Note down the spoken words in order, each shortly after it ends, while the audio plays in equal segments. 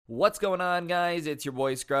What's going on, guys? It's your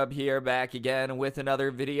boy Scrub here, back again with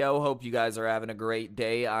another video. Hope you guys are having a great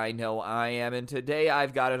day. I know I am, and today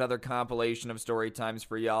I've got another compilation of story times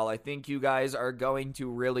for y'all. I think you guys are going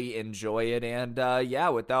to really enjoy it, and yeah,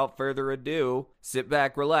 without further ado, sit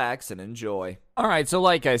back, relax, and enjoy. Alright, so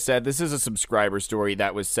like I said, this is a subscriber story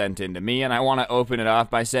that was sent in to me, and I want to open it off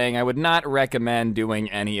by saying I would not recommend doing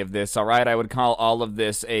any of this, alright? I would call all of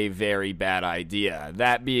this a very bad idea.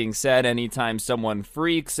 That being said, anytime someone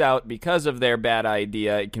freaks out because of their bad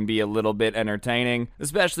idea, it can be a little bit entertaining,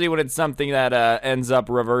 especially when it's something that ends up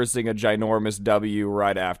reversing a ginormous W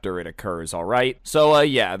right after it occurs, alright? So,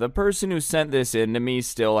 yeah, the person who sent this in to me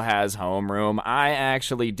still has homeroom. I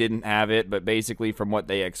actually didn't have it, but basically from what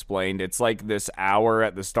they explained, it's like this hour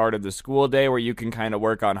at the start of the school day where you can kind of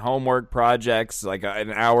work on homework projects, like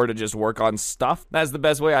an hour to just work on stuff. That's the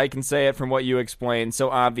best way I can say it from what you explained.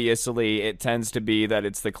 So obviously it tends to be that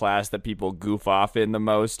it's the class that people goof off in the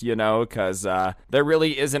most, you know, because there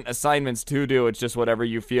really isn't assignments to do. It's just whatever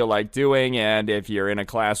you feel like doing, and if you're in a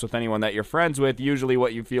class with anyone that you're friends with, usually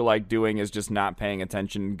what you feel like doing is just not paying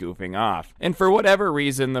attention and goofing off. And for whatever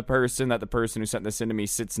reason, the person who sent this in to me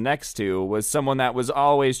sits next to was someone that was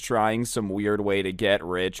always trying some weird way to get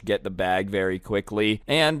rich, get the bag very quickly,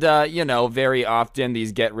 and you know, very often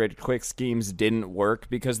these get rich quick schemes didn't work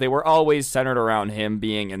because they were always centered around him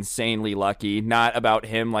being insanely lucky, not about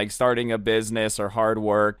him like starting a business or hard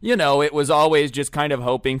work. You know, it was always just kind of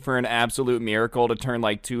hoping for an absolute miracle to turn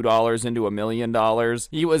like $2 into $1 million.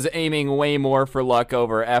 He was aiming way more for luck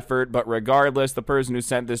over effort, but regardless, the person who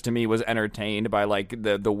sent this to me was entertained by like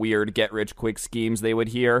the weird get rich quick schemes they would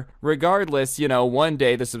hear. Regardless, you know, one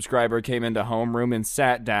day the subscriber came into homeroom and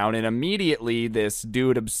sat down, and immediately this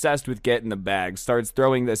dude obsessed with getting the bag starts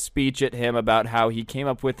throwing this speech at him about how he came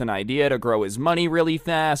up with an idea to grow his money really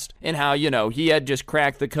fast, and how, you know, he had just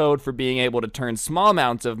cracked the code for being able to turn small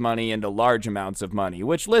amounts of money into large amounts of money,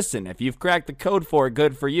 which, listen, if you've cracked the code for it,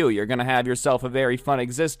 good for you. You're gonna have yourself a very fun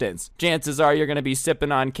existence. Chances are you're gonna be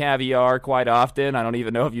sipping on caviar quite often. I don't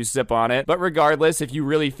even know if you sip on it, but regardless, if you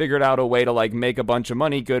really figured out a way to like make a bunch of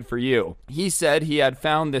money, good for you. He said he had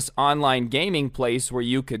found this online gaming place where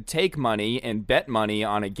you could take money and bet money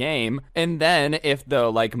on a game, and then if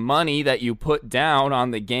the like money that you put down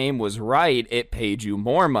on the game was right, it paid you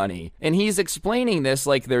more money. And he's explaining this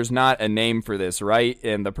like there's not a name for this, right?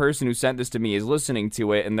 And the person who sent this to me is listening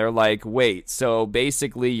to it, and they're like, wait, so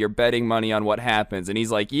basically you're betting money on what happens? And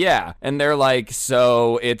he's like, yeah. And they're like,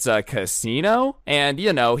 so it's a casino? And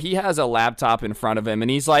you know, he has a laptop in front of him, and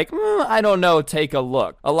he's like, I don't know, take a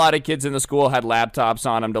look. A lot of kids in the school had laptops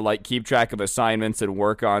on them to like keep track of assignments and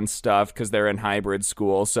work on stuff because they're in hybrid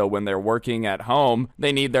school. So when they're working at home,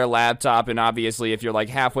 they need their laptop, and obviously if you're like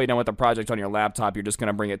halfway done with the project on your laptop, you're just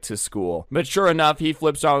gonna bring it to school. But sure enough, he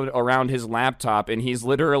flips around his laptop, and he's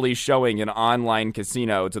literally showing an online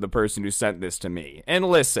casino to the person who sent this to me. And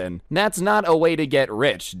listen, that's not a way to get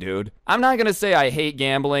rich, dude. I'm not gonna say I hate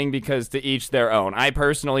gambling, because to each their own. I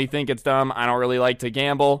personally think it's dumb. I don't really like to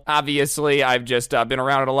gamble. Obviously, I've just been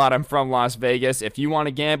around it a lot. I'm from Las Vegas. If you want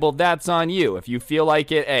to gamble, that's on you. If you feel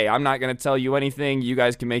like it, hey, I'm not going to tell you anything. You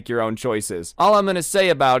guys can make your own choices. All I'm going to say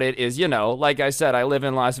about it is, you know, like I said, I live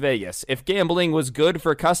in Las Vegas. If gambling was good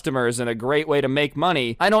for customers and a great way to make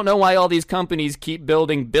money, I don't know why all these companies keep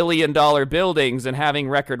building billion-dollar buildings and having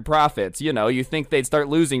record profits. You know, you think they'd start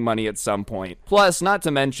losing money at some point. Plus, not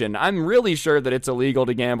to mention, I'm really sure that it's illegal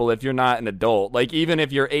to gamble if you're not an adult. Like, even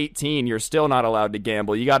if you're 18, you're still not allowed to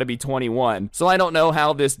gamble. You got to be 21. So I don't know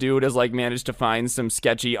how this dude has like managed to find some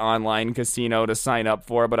sketchy online casino to sign up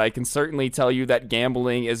for, but I can certainly tell you that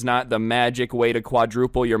gambling is not the magic way to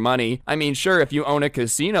quadruple your money. I mean, sure, if you own a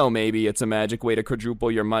casino, maybe it's a magic way to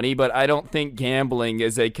quadruple your money, but I don't think gambling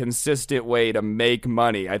is a consistent way to make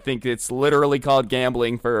money. I think it's literally called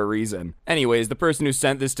gambling for a reason. Anyways, the person who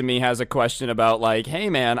sent this to me has a question about like, hey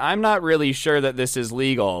man, I'm not really sure that this is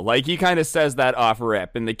legal. Like, he kind of says that off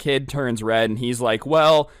rip, and the kid turns red, and he's like,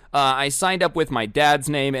 well, I signed up with my dad's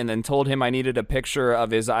name and then told him I needed a picture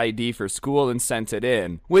of his ID for school and sent it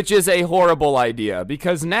in, which is a horrible idea,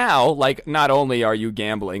 because now, like, not only are you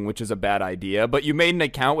gambling, which is a bad idea, but you made an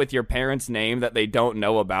account with your parents' name that they don't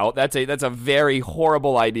know about. That's a very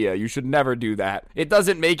horrible idea. You should never do that. It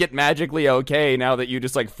doesn't make it magically okay now that you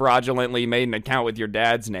just like fraudulently made an account with your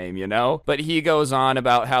dad's name, you know? But he goes on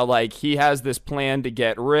about how like he has this plan to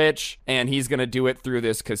get rich and he's gonna do it through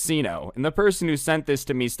this casino. And the person who sent this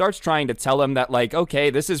to me starts trying to tell him that, like, okay,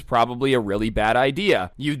 this is probably a really bad idea.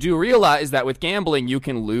 You do realize that with gambling, you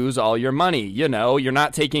can lose all your money. You know, you're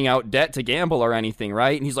not taking out debt to gamble or anything,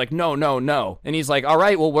 right? And he's like, no. And he's like, all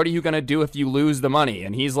right, well, what are you going to do if you lose the money?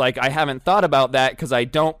 And he's like, I haven't thought about that because I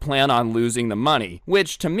don't plan on losing the money,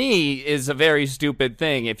 which to me is a very stupid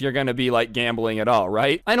thing if you're going to be like gambling at all,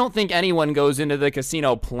 right? I don't think anyone goes into the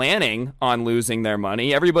casino planning on losing their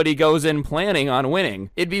money. Everybody goes in planning on winning.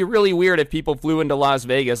 It'd be really weird if people flew into Las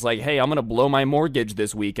Vegas like, hey, I'm going to blow my mortgage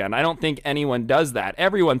this weekend. I don't think anyone does that.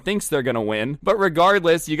 Everyone thinks they're going to win, but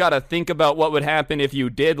regardless, you got to think about what would happen if you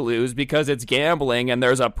did lose because it's gambling and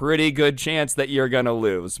there's a pretty good chance that you're going to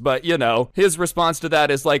lose. But, you know, his response to that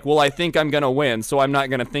is like, well, I think I'm going to win, so I'm not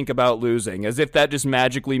going to think about losing, as if that just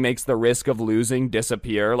magically makes the risk of losing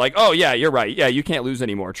disappear. Like, oh, yeah, you're right. Yeah, you can't lose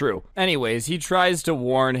anymore. True. Anyways, he tries to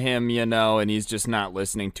warn him, you know, and he's just not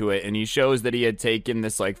listening to it. And he shows that he had taken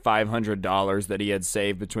this like $500 that he had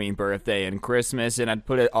saved between birthday and Christmas and had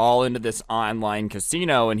put it all into this online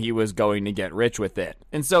casino, and he was going to get rich with it.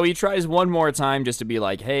 And so he tries one more time just to be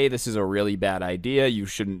like, hey, this is a really bad idea. You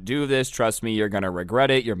shouldn't do this. Trust me, you're going to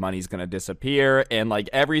regret it. Your money's going to disappear. And like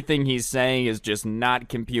everything he's saying is just not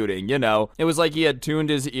computing, you know. It was like he had tuned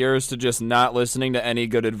his ears to just not listening to any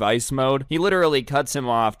good advice mode. He literally cuts him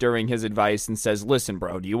off during his advice and says, listen,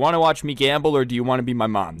 bro, do you want to watch me gamble or do you want to be my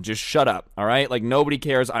mom? Just shut up, all right? Like, nobody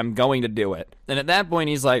cares. I'm going to do it. And at that point,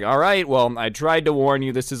 he's like, all right, well, I tried to warn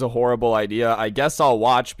you. This is a horrible idea. I guess I'll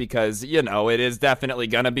watch because, you know, it is definitely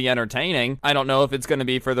going to be entertaining. I don't know if it's going to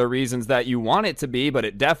be for the reasons that you want it to be, but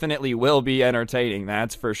it definitely will be entertaining.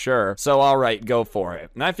 That's for sure. So, all right, go for it.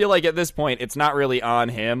 And I feel like at this point, it's not really on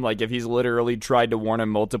him. Like, if he's literally tried to warn him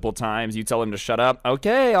multiple times, you tell him to shut up.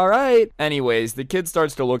 Okay, all right. Anyways, the kid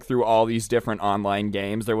starts to look through all these different online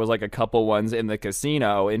games. There was like a couple ones in the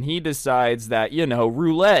casino, and he decides that, you know,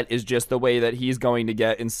 roulette is just the way that he's going to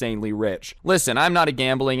get insanely rich. Listen, I'm not a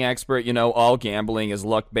gambling expert. You know, all gambling is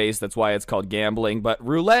luck-based. That's why it's called gambling. But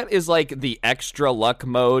roulette is like the extra luck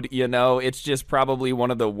mode, you know? It's just probably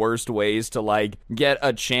one of the worst ways to like get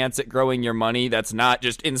a chance at growing your money that's not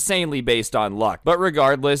just insanely based on luck. But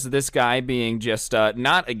regardless, this guy being just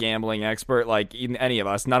not a gambling expert like any of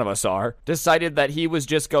us, none of us are, decided that he was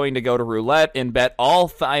just going to go to roulette and bet all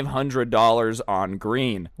 $500 on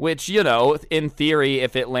green, which, you know, in theory,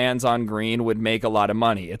 if it lands on green, would make a lot of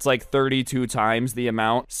money. It's like 32 times the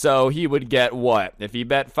amount. So he would get what? If he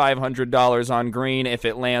bet $500 on green, if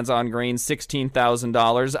it lands on green,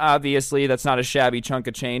 $16,000. Obviously, that's not a shabby chunk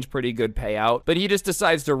of change, pretty good payout. But he just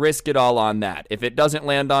decides to risk it all on that. If it doesn't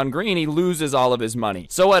land on green, he loses all of his money.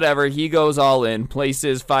 So whatever, he goes all in,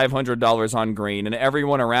 places $500 on green, and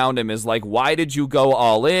everyone around him is like, why did you go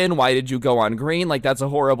all in? Why did you go on green? Like, that's a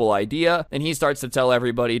horrible idea. And he starts to tell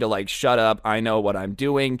everybody to like, shut up. I know what I'm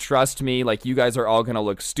doing. Trust me. Like, you guys are all gonna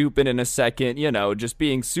look stupid in a second. You know, just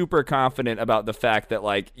being super confident about the fact that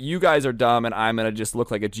like, you guys are dumb and I'm gonna just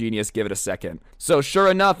look like a genius. Give it a second. So sure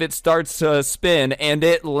enough, it starts to spin and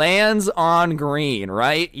it lands on green,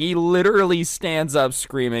 right? He literally stands up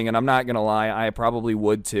screaming, and I'm not gonna lie, I probably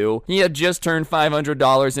would too. He had just turned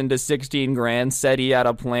 $500 into 16 grand, said he had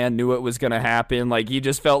a plan, knew it was gonna happen. Like, he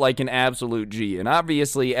just felt like an absolute G. And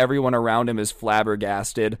obviously everyone around him is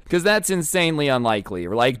flabbergasted because that's insanely unlikely.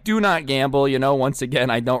 Like, do not gamble, you know. Once again,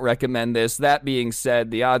 I don't recommend this. That being said,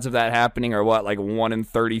 the odds of that happening are what, like 1 in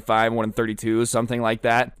 35, 1 in 32, something like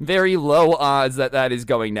that. Very low odds that that is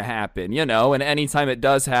going to happen, you know. And anytime it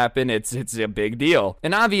does happen, it's a big deal.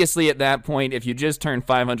 And obviously at that point, if you just turn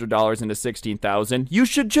 $500 into 16,000, you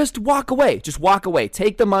should just walk away. Just walk away.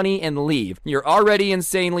 Take the money and leave. You're already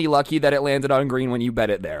insanely lucky that it landed on green when you bet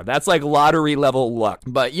it there. That's like lottery level luck.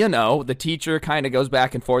 But, you know, the teacher kind of goes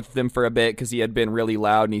back and forth with him for a bit because he had been really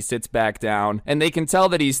loud, and he sits back down, and they can tell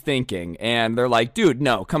that he's thinking, and they're like, dude,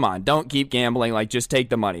 no, come on, don't keep gambling. Like, just take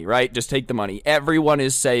the money, right? Just take the money. Everyone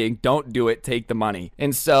is saying, don't do it, take the money.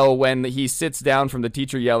 And so when he sits down from the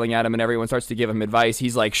teacher yelling at him and everyone starts to give him advice,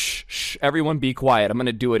 he's like, shh, everyone be quiet. I'm going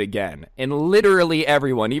to do it again. And literally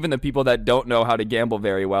everyone, even the people that don't know how to gamble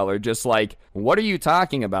very well, are just like, what are you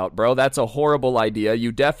talking about, bro? That's a horrible idea.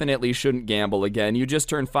 You definitely shouldn't gamble again. You just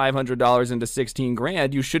turned $500 into 16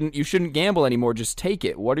 grand. You shouldn't gamble anymore. Just take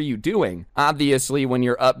it. What are you doing? Obviously, when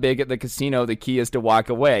you're up big at the casino, the key is to walk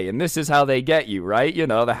away. And this is how they get you, right? You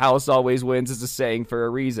know, the house always wins is a saying for a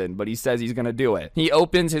reason, but he says he's going to do it. He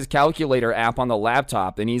opens his calculator app on the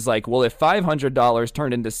laptop and he's like, well, if $500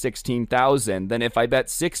 turned into 16,000, then if I bet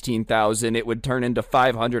 16,000, it would turn into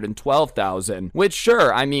 512,000, which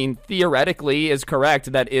sure, I mean, theoretically is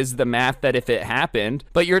correct. That is the math that if it happened,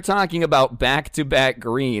 but you're talking about back-to-back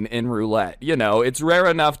green in roulette. You know, it's rare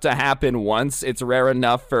enough to happen once. It's rare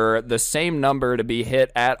enough for the same number to be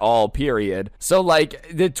hit at all, period. So, like,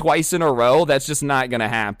 the twice in a row, that's just not gonna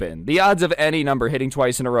happen. The odds of any number hitting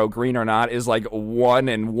twice in a row, green or not, is like 1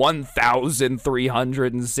 in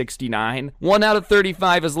 1,369. 1 out of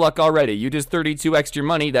 35 is luck already. You just 32 extra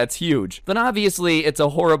money, that's huge. But obviously, it's a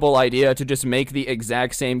horrible idea to just make the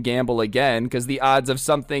exact same gamble again, because the odds of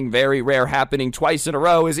something very rare happening twice in a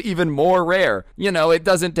row is even more rare. You know, it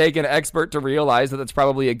doesn't take an expert to realize that that's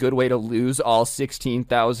probably a good way to lose all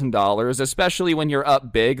 $16,000, especially when you're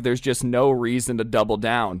up big. There's just no reason to double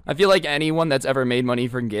down. I feel like anyone that's ever made money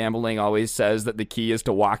from gambling always says that the key is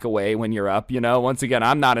to walk away when you're up, you know? Once again,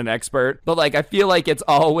 I'm not an expert, but like, I feel like it's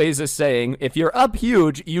always a saying, if you're up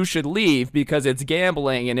huge, you should leave because it's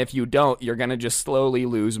gambling, and if you don't, you're gonna just slowly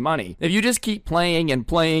lose money. If you just keep playing and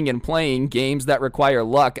playing and playing games that require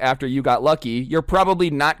luck after you got lucky, you're probably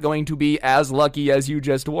not going to be as lucky as you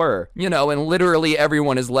just were. You know, and literally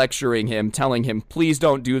everyone is lecturing him, telling him, please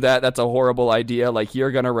don't do that, that's a horrible idea, like,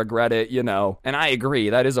 you're gonna regret it, you know. And I agree,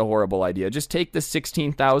 that is a horrible idea. Just take the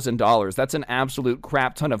 $16,000. That's an absolute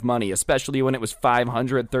crap ton of money, especially when it was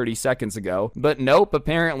 530 seconds ago. But nope,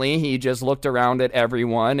 apparently he just looked around at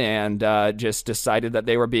everyone and just decided that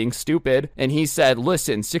they were being stupid. And he said,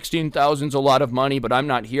 listen, 16,000's a lot of money, but I'm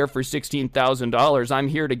not here for $16,000. I'm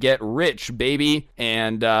here to get rich, baby.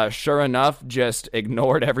 And sure enough, just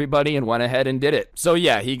ignored everybody and went ahead and did it. So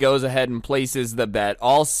yeah, he goes ahead and places the bet,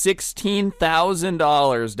 all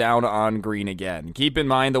 $16,000 down on green again. Keep in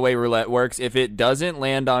mind the way roulette works, if it doesn't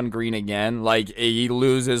land on green again, like, he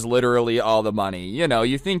loses literally all the money. You know,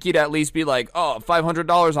 you think he'd at least be like, oh,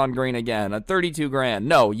 $500 on green again, a 32 grand.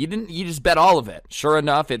 No, you didn't, you just bet all of it. Sure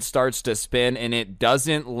enough, it starts to spin and it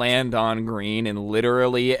doesn't land on green, and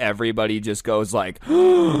literally everybody just goes like,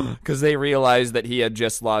 because they realize that he had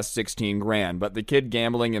just lost 16 grand, but the kid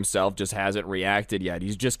gambling himself just hasn't reacted yet.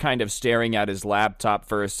 He's just kind of staring at his laptop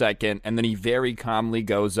for a second, and then he very calmly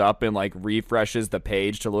goes up and like refreshes the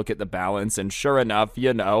page to look at the balance, and sure enough,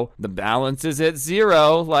 you know, the balance is at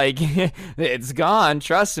zero. Like, it's gone.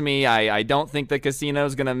 Trust me, I don't think the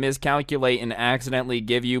casino's gonna miscalculate and accidentally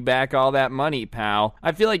give you back all that money, pal.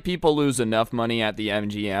 I feel like people lose enough money at the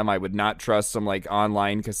MGM. I would not trust some like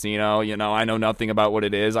online casino. You know, I know nothing about what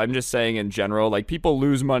it is. I'm just saying in general, like, people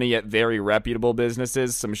lose money at very reputable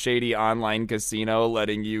businesses. Some shady online casino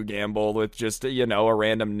letting you gamble with just, you know, a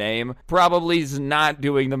random name probably is not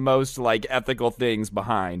doing the most like ethical things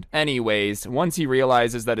behind. Anyways, once he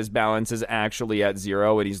realizes that his balance is actually at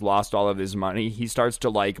zero and he's lost all of his money, he starts to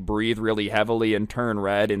like breathe really heavily and turn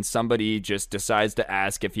red, and somebody just decides to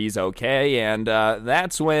ask if he's okay, and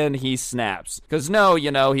that's when he snaps. Because no,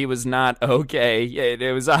 you know, he was not okay.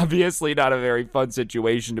 It was obviously not a very fun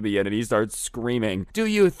situation to be in, and he starts screaming, do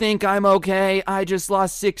you think I'm okay? I just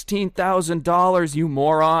lost $16,000, you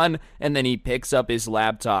moron. And then he picks up his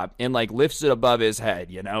laptop and like lifts it above his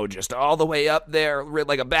head, you know, just all the way up there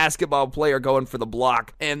like a basketball player going for the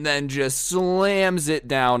block, and then just slams it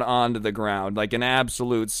down onto the ground like an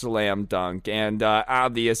absolute slam dunk. And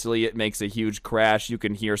obviously it makes a huge crash. You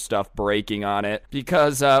can hear stuff breaking on it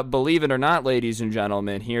because believe it or not, ladies and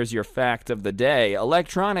gentlemen, here's your fact of the day: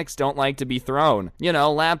 electronics don't like to be thrown. You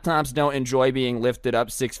know, laptops don't enjoy being lifted up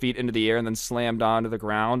 6 feet into the air and then slammed onto the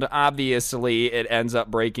ground. Obviously it ends up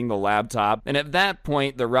breaking the laptop, and at that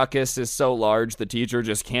point the ruckus is so large the teacher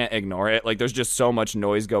just can't ignore it. Like, there's just so much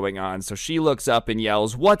noise going on, so she looks up and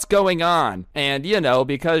yells, what's going on? And you know,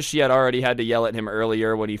 because she had already had to yell at him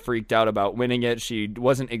earlier when he freaked out about winning it, she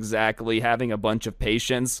wasn't exactly having a bunch of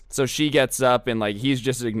patience. So she gets up and like, he's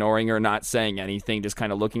just ignoring her, not saying anything, just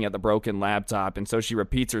kind of looking at the broken laptop. And so she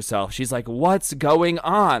repeats herself. She's like, what's going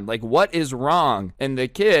on? Like, what is wrong? And the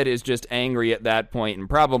kid is just angry at that point and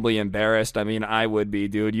probably embarrassed. I mean, I would be,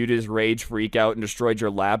 dude. You just rage freak out and destroyed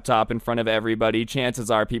your laptop in front of everybody.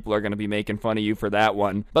 Chances are people are going to be making fun of you for that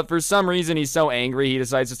one. But for some reason, he's so angry, he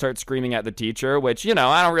decides to start screaming at the teacher, which, you know,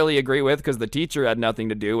 I don't really agree with, because the teacher had nothing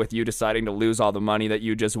to do with you deciding to lose all the money that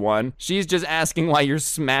you just won. She's just asking why you're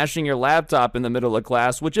smashing your laptop in the middle of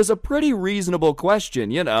class, which is a pretty reasonable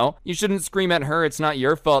question, you know? You shouldn't scream at her. It's not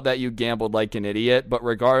your fault that you gambled like an idiot. But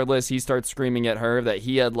regardless, he starts screaming at her that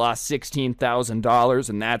he had lost $16,000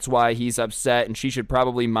 and that's why he's upset, and she should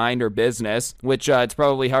probably mind her business, which it's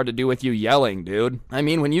probably hard to do with you yelling, dude. I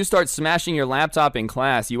mean, when you start smashing your laptop in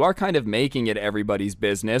class, you are kind of making it everybody's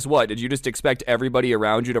business. What, did you just expect everybody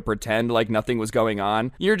around you to pretend like nothing was going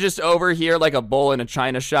on? You're just over here like a bull in a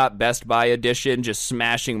china shop, Best Buy edition, just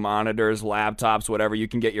smashing monitors, laptops, whatever you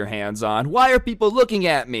can get your hands on. Why are people looking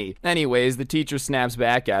at me? Anyways, the teacher snaps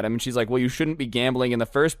back at him and she's like, well, you shouldn't be gambling in the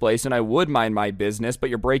first place, and I would mind my business, but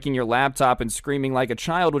you're breaking your laptop and screaming like a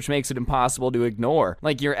child, which makes it impossible to ignore.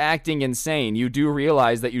 Like, you're acting insane. You do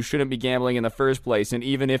realize realize that you shouldn't be gambling in the first place, and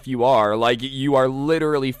even if you are, like, you are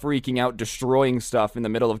literally freaking out, destroying stuff in the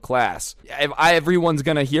middle of class. Everyone's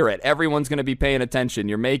gonna hear it. Everyone's gonna be paying attention.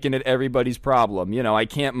 You're making it everybody's problem. You know, I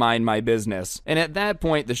can't mind my business. And at that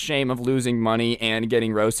point, the shame of losing money and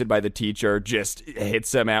getting roasted by the teacher just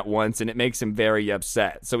hits him at once, and it makes him very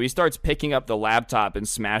upset. So he starts picking up the laptop and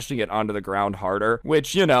smashing it onto the ground harder,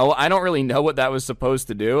 which, you know, I don't really know what that was supposed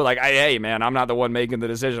to do. Like, hey, man, I'm not the one making the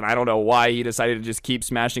decision. I don't know why he decided to just keep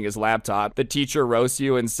smashing his laptop. The teacher roasts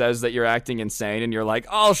you and says that you're acting insane, and you're like,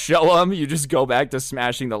 I'll show him. You just go back to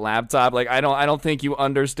smashing the laptop. Like, I don't think you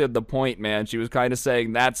understood the point, man. She was kind of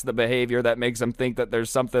saying that's the behavior that makes him think that there's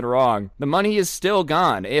something wrong. The money is still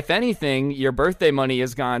gone. If anything, your birthday money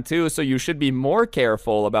is gone too, so you should be more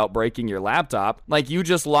careful about breaking your laptop. Like, you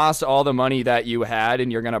just lost all the money that you had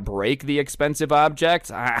and you're gonna break the expensive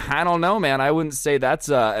object? I don't know, man. I wouldn't say that's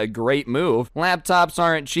a great move. Laptops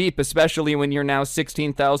aren't cheap, especially when you're now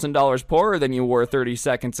 $16,000 poorer than you were 30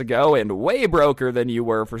 seconds ago and way broker than you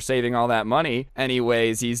were for saving all that money.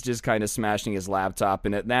 Anyways, he's just kind of smashing his laptop,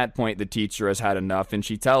 and at that point, the teacher has had enough, and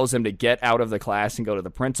she tells him to get out of the class and go to the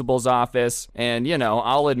principal's office. And, you know,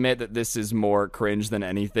 I'll admit that this is more cringe than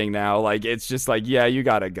anything now. Like, it's just like, yeah, you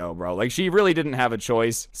gotta go, bro. Like, she really didn't have a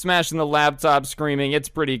choice. Smashing the laptop, screaming, it's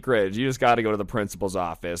pretty cringe. You just gotta go to the principal's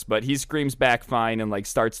office. But he screams back fine and, like,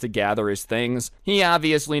 starts to gather his things. He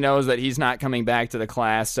obviously knows that he's not coming back to the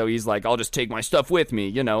class, so he's like, I'll just take my stuff with me,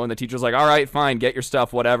 you know, and the teacher's like, all right, fine, get your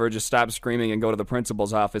stuff, whatever, just stop screaming and go to the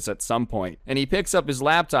principal's office at some point. And he picks up his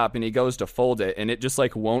laptop and he goes to fold it, and it just,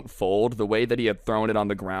 like, won't fold. The way that he had thrown it on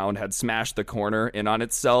the ground had smashed the corner in on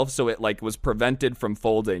itself, so it, like, was prevented from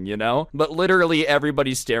folding, you know? But literally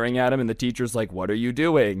everybody's staring at him, and the teacher's like, what are you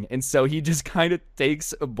doing? And so he just kind of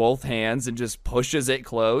takes both hands and just pushes it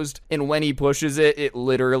closed, and when he pushes it, it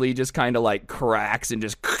literally just kind of, like, cracks and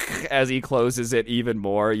just as he closes it even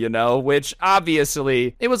more, you know? Which,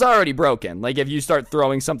 obviously, it was already broken. Like, if you start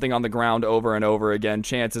throwing something on the ground over and over again,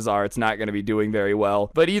 chances are it's not going to be doing very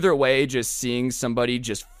well. But either way, just seeing somebody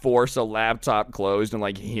just force a laptop closed and,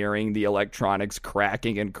 like, hearing the electronics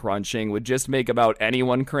cracking and crunching would just make about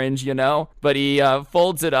anyone cringe, you know? But he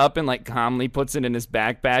folds it up and, like, calmly puts it in his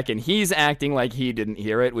backpack, and he's acting like he didn't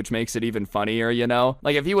hear it, which makes it even funnier, you know?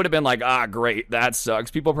 Like, if he would have been like, great, that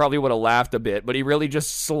sucks, people probably would have laughed a bit, but he really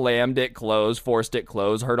just slammed it closed, forced it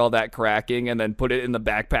closed, heard all that cracking, and then put it in the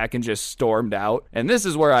backpack and just stormed out. And this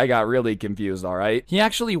is where I got really confused, all right? He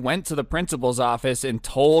actually went to the principal's office and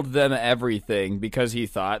told them everything because he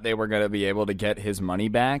thought they were going to be able to get his money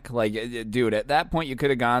back. Like, dude, at that point, you could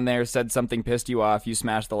have gone there, said something pissed you off, you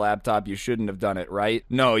smashed the laptop, you shouldn't have done it, right?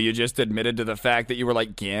 No, you just admitted to the fact that you were,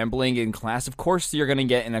 like, gambling in class. Of course you're going to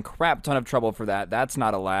get in a crap ton of trouble for that. That's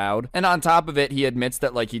not allowed. And on top of it, he admits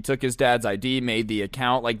that, like, he took his dad's ID, made the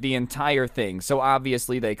account, like, the entire thing. So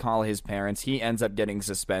obviously they call his parents. He ends up getting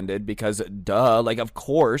suspended because, duh, like, of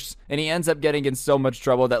course. And he ends up getting in so much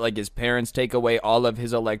trouble that, like, his parents take away all of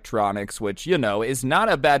his electronics, which, you know, is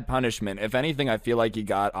not a bad punishment. If anything, I feel like he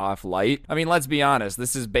got off light. I mean, let's be honest.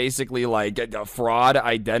 This is basically like a fraud,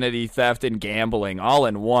 identity theft, and gambling all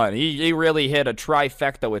in one. He really hit a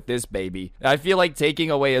trifecta with this baby. I feel like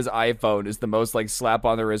taking away his iPhone is the most, like, slap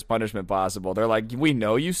on the wrist punishment possible. They're like, we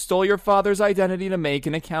know you stole your father's identity to make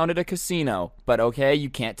an account at a casino, but okay, you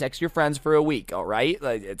can't text your friends for a week, all right?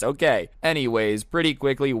 Like, it's okay. Anyways, pretty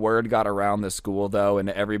quickly, word got around the school, though, and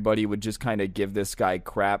everybody would just kind of give this guy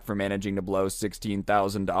crap for managing to blow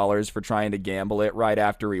 $16,000 for trying to gamble it right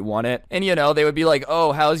after he won it. And, you know, they would be like,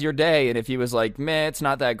 oh, how's your day? And if he was like, meh, it's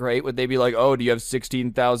not that great, would they be like, oh, do you have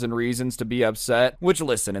 16,000 reasons to be upset? Which,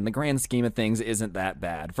 listen, in the grand scheme of things, isn't that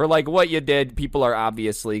bad. For, like, what you did, people are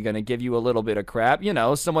obviously going to give you a little bit of crap. You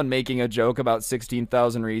know, someone making a joke about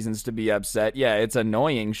 16,000 reasons to be upset. Yeah, it's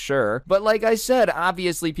annoying, sure. But like I said,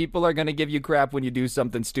 obviously people are going to give you crap when you do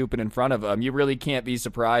something stupid in front of them. You really can't be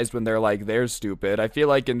surprised when they're like, they're stupid. I feel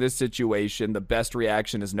like in this situation, the best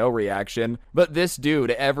reaction is no reaction. But this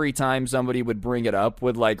dude, every time somebody would bring it up,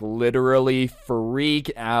 would, like, literally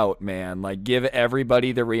freak out, man. Like, give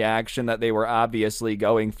everybody the reaction that they were obviously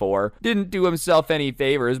going for. Didn't do himself any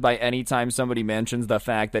favors by any time somebody mentions the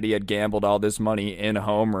fact that he had gambled all this money in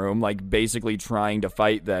homeroom, like, basically trying to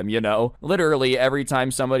fight them, you know? Literally, every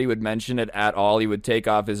time somebody would mention it at all, he would take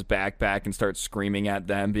off his backpack and start screaming at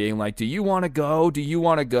them, being like, do you want to go? Do you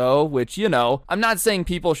want to go? Which, you know, I'm not saying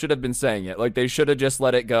people should have been saying it. Like, they should have just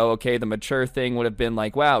let it go. Okay, the mature thing would have been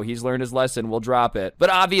like, wow, he's learned his lesson, we'll drop it. But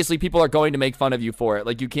obviously, people are going to make fun of you for it.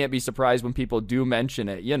 Like, you can't be surprised when people do mention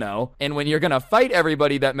it, you know? And when you're gonna fight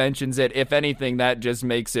everybody that mentions it, if anything, that just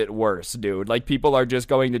makes it worse, dude. Like, people are just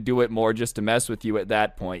going to do it more just to mess with you at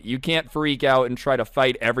that point. You can't freak out and try to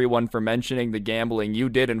fight everyone for mentioning mentioning the gambling you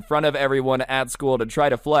did in front of everyone at school to try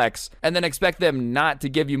to flex, and then expect them not to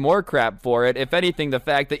give you more crap for it. If anything, the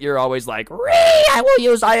fact that you're always like, I will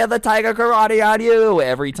use Eye of the Tiger Karate on you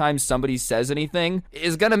every time somebody says anything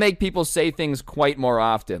is going to make people say things quite more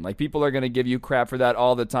often. Like, people are going to give you crap for that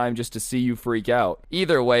all the time just to see you freak out.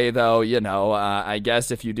 Either way, though, I guess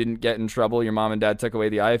if you didn't get in trouble, your mom and dad took away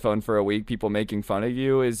the iPhone for a week, people making fun of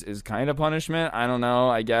you is kind of punishment. I don't know,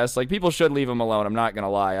 I guess. Like, people should leave them alone, I'm not going to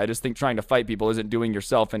lie. I just think trying to fight people isn't doing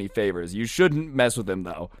yourself any favors. You shouldn't mess with them,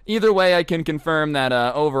 though. Either way, I can confirm that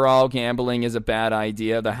overall gambling is a bad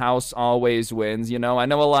idea. The house always wins. I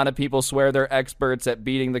know a lot of people swear they're experts at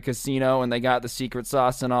beating the casino and they got the secret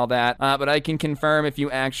sauce and all that, but I can confirm if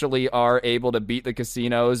you actually are able to beat the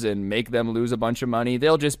casinos and make them lose a bunch of money,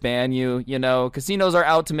 they'll just ban you. Casinos are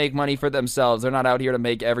out to make money for themselves. They're not out here to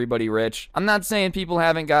make everybody rich. I'm not saying people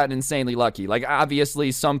haven't gotten insanely lucky. Like,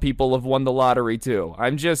 obviously, some people have won the lottery too.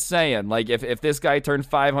 I'm just saying, like, if this guy turned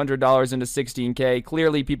 $500 into $16K,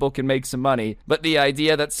 clearly people can make some money. But the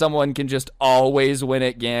idea that someone can just always win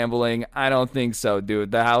at gambling, I don't think so,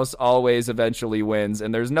 dude. The house always eventually wins,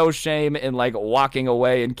 and there's no shame in, like, walking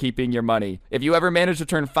away and keeping your money. If you ever manage to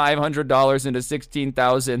turn $500 into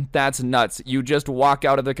 $16,000, that's nuts. You just walk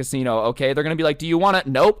out of the casino, okay? They're gonna be like, do you want it?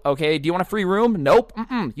 Nope. Okay, do you want a free room? Nope.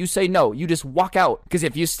 You say no. You just walk out. Because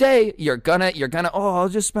if you stay, you're gonna, I'll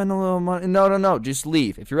just spend a little money. No. Just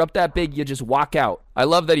leave. If you're up that big, you just walk out. I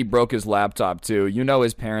love that he broke his laptop, too.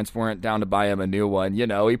 His parents weren't down to buy him a new one.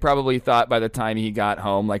 He probably thought by the time he got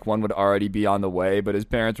home, like, one would already be on the way, but his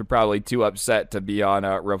parents were probably too upset to be on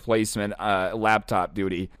a replacement laptop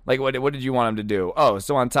duty. Like, what did you want him to do? Oh,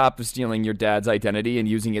 so on top of stealing your dad's identity and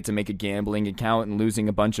using it to make a gambling account and losing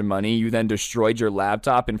a bunch of money, you then destroyed your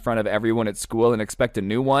laptop in front of everyone at school and expect a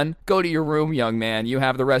new one? Go to your room, young man. You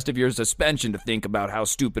have the rest of your suspension to think about how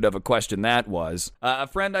stupid of a question that was. A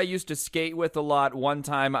friend I used to skate with a lot, one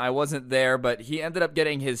time I wasn't there, but he ended up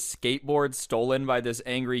getting his skateboard stolen by this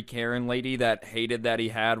angry Karen lady that hated that he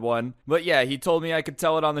had one. But yeah, he told me I could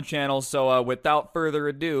tell it on the channel, so without further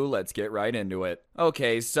ado, let's get right into it.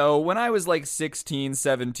 Okay, so when I was like 16,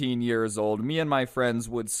 17 years old, me and my friends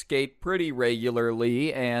would skate pretty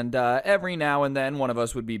regularly, and every now and then one of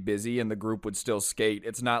us would be busy and the group would still skate.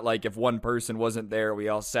 It's not like if one person wasn't there, we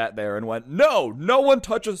all sat there and went, no one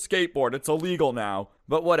touch a skateboard, it's illegal now.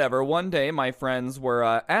 But whatever, one day my friends were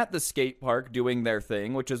at the skate park doing their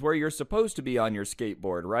thing, which is where you're supposed to be on your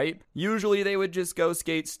skateboard, right? Usually they would just go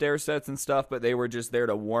skate stair sets and stuff, but they were just there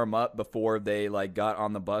to warm up before they like got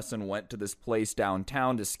on the bus and went to this place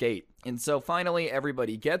downtown to skate. And so finally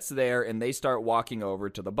everybody gets there and they start walking over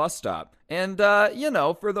to the bus stop. And,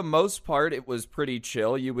 for the most part, it was pretty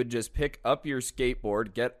chill. You would just pick up your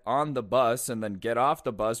skateboard, get on the bus, and then get off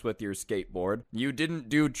the bus with your skateboard. You didn't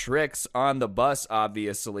do tricks on the bus,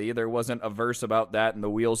 obviously. There wasn't a verse about that in the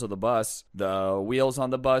wheels of the bus. The wheels on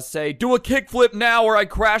the bus say, do a kickflip now or I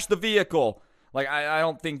crash the vehicle. Like, I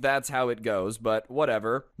don't think that's how it goes, but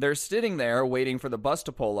whatever. They're sitting there waiting for the bus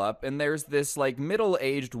to pull up, and there's this, like,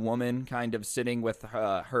 middle-aged woman kind of sitting with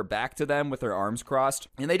her back to them with her arms crossed.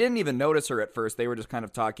 And they didn't even notice her at first. They were just kind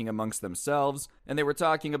of talking amongst themselves, and they were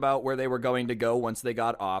talking about where they were going to go once they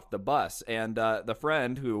got off the bus. And the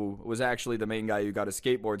friend, who was actually the main guy who got a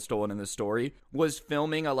skateboard stolen in this story, was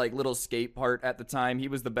filming a, like, little skate part at the time. He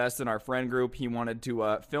was the best in our friend group. He wanted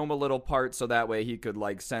to film a little part so that way he could,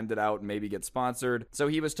 like, send it out and maybe get sponsored. So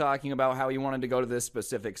he was talking about how he wanted to go to this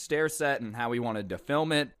specific stair set and how he wanted to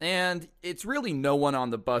film it. And it's really no one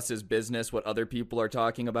on the bus's business what other people are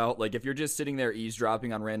talking about. Like, if you're just sitting there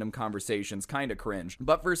eavesdropping on random conversations, kind of cringe.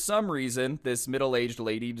 But for some reason, this middle-aged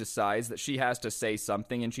lady decides that she has to say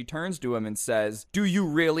something, and she turns to him and says, do you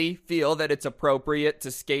really feel that it's appropriate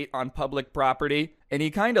to skate on public property? And he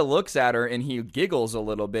kind of looks at her and he giggles a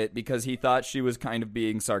little bit because he thought she was kind of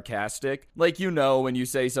being sarcastic. Like, when you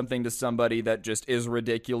say something to somebody that just is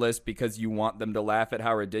ridiculous because you want them to laugh at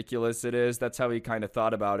how ridiculous it is. That's how he kind of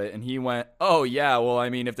thought about it. And he went, oh yeah, well, I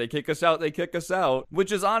mean, if they kick us out, they kick us out.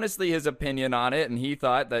 Which is honestly his opinion on it. And he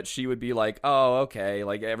thought that she would be like, oh, okay,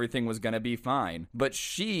 like everything was gonna be fine. But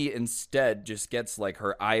she instead just gets like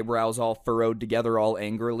her eyebrows all furrowed together all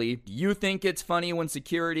angrily. Do you think it's funny when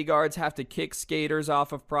security guards have to kick skaters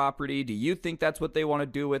off of property? Do you think that's what they want to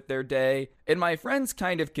do with their day? And my friend's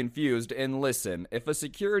kind of confused, and listen, if a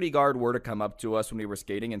security guard were to come up to us when we were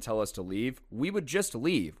skating and tell us to leave, we would just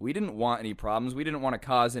leave. We didn't want any problems. We didn't want to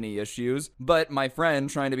cause any issues. But my friend,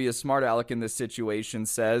 trying to be a smart aleck in this situation,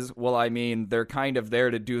 says, well, I mean, they're kind of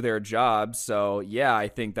there to do their job, so yeah, I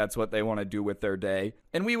think that's what they want to do with their day.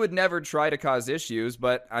 And we would never try to cause issues,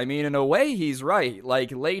 but I mean, in a way, he's right.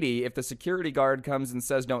 Like, lady, if the security guard comes and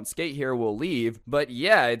says don't skate here, we'll leave. But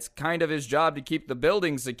yeah, it's kind of his job to keep the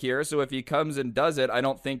building secure, so if he comes and does it, I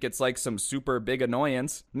don't think it's like some super big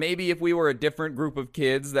annoyance. Maybe if we were a different group of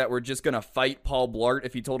kids that were just gonna fight Paul Blart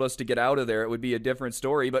if he told us to get out of there, it would be a different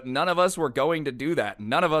story, but none of us were going to do that.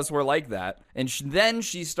 None of us were like that. And then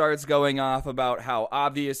she starts going off about how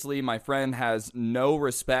obviously my friend has no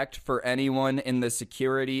respect for anyone in the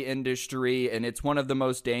security industry, and it's one of the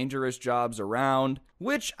most dangerous jobs around.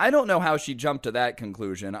 Which, I don't know how she jumped to that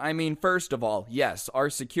conclusion. I mean, first of all, yes, are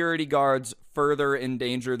security guards further in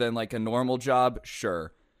danger than like a normal job?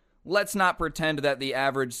 Sure. Let's not pretend that the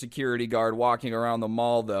average security guard walking around the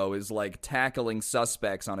mall, though, is like tackling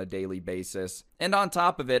suspects on a daily basis. And on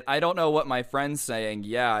top of it, I don't know what my friend's saying,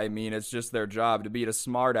 yeah, I mean, it's just their job to be a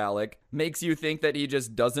smart aleck, makes you think that he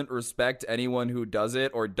just doesn't respect anyone who does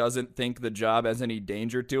it or doesn't think the job has any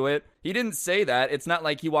danger to it. He didn't say that. It's not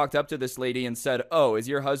like he walked up to this lady and said, oh, is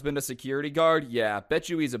your husband a security guard? Yeah, bet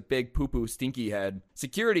you he's a big poo-poo stinky head.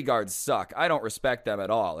 Security guards suck. I don't respect them at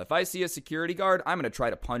all. If I see a security guard, I'm going to try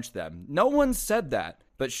to punch them. No one said that.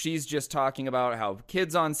 But she's just talking about how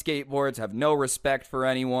kids on skateboards have no respect for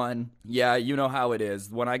anyone. Yeah, you know how it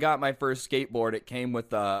is. When I got my first skateboard, it came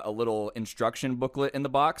with a little instruction booklet in the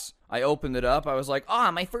box. I opened it up. I was like,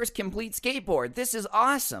 my first complete skateboard. This is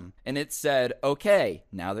awesome. And it said, okay,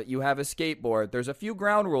 now that you have a skateboard, there's a few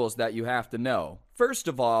ground rules that you have to know. First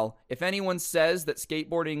of all, if anyone says that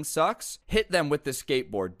skateboarding sucks, hit them with the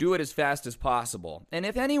skateboard. Do it as fast as possible. And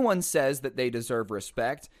if anyone says that they deserve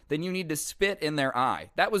respect, then you need to spit in their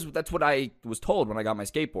eye. That's what I was told when I got my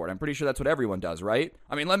skateboard. I'm pretty sure that's what everyone does, right?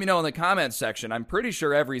 I mean, let me know in the comments section. I'm pretty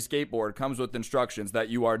sure every skateboard comes with instructions that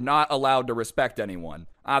you are not allowed to respect anyone.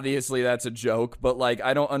 Obviously, that's a joke, but like,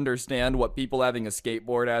 I don't understand what people having a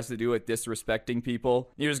skateboard has to do with disrespecting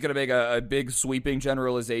people. You're just gonna make a big sweeping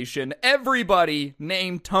generalization. Everybody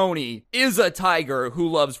named Tony is a tiger who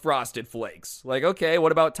loves Frosted Flakes. Like, okay,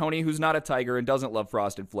 what about Tony who's not a tiger and doesn't love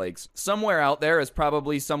Frosted Flakes? Somewhere out there is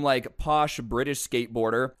probably some like posh British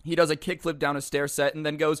skateboarder. He does a kickflip down a stair set and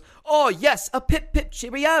then goes, oh yes, a pip pip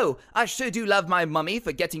cheerio. I sure do love my mummy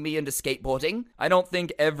for getting me into skateboarding. I don't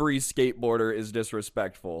think every skateboarder is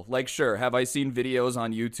disrespectful. Like, sure, have I seen videos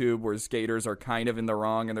on YouTube where skaters are kind of in the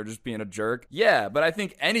wrong and they're just being a jerk? Yeah, but I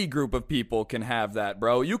think any group of people can have that,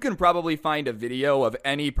 bro. You can probably find a video of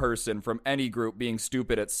any person from any group being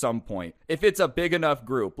stupid at some point. If it's a big enough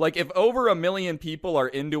group. Like, if over 1 million people are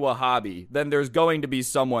into a hobby, then there's going to be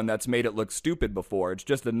someone that's made it look stupid before. It's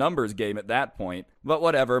just a numbers game at that point. But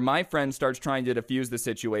whatever, my friend starts trying to defuse the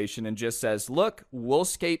situation and just says, look, we'll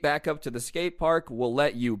skate back up to the skate park, we'll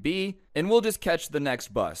let you be, and we'll just catch the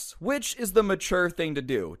next bus, which is the mature thing to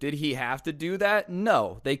do. Did he have to do that?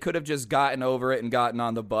 No. They could have just gotten over it and gotten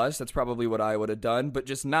on the bus. That's probably what I would have done, but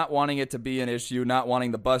just not wanting it to be an issue, not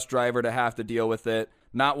wanting the bus driver to have to deal with it,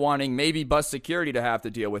 not wanting maybe bus security to have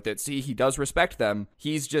to deal with it. See, he does respect them.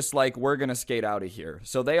 He's just like, we're gonna skate out of here.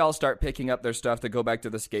 So they all start picking up their stuff to go back to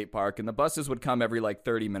the skate park, and the buses would come every like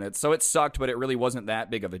 30 minutes. So it sucked, but it really wasn't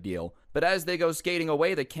that big of a deal. But as they go skating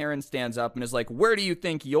away, the Karen stands up and is like, where do you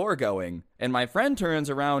think you're going? And my friend turns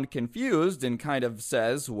around confused and kind of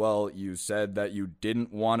says, well, you said that you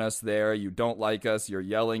didn't want us there. You don't like us. You're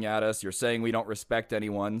yelling at us. You're saying we don't respect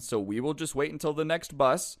anyone. So we will just wait until the next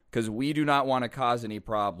bus because we do not want to cause any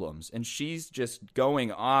problems. And she's just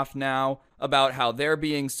going off now about how they're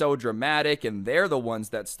being so dramatic and they're the ones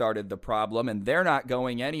that started the problem and they're not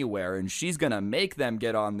going anywhere. And she's going to make them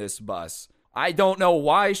get on this bus. I don't know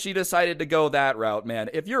why she decided to go that route, man.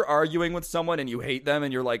 If you're arguing with someone and you hate them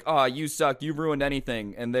and you're like, oh, you suck, you've ruined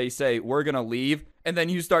anything, and they say, we're gonna leave, and then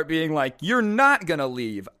you start being like, you're not gonna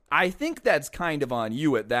leave, I think that's kind of on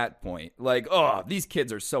you at that point. Like, oh, these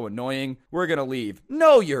kids are so annoying, we're gonna leave.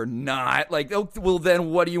 No, you're not. Like, oh, well, then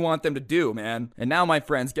what do you want them to do, man? And now my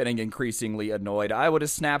friend's getting increasingly annoyed. I would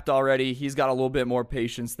have snapped already. He's got a little bit more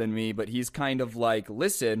patience than me, but he's kind of like,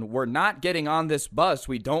 listen, we're not getting on this bus.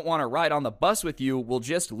 We don't want to ride on the bus with you. We'll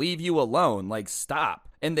just leave you alone. Like, stop.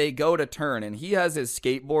 And they go to turn, and he has his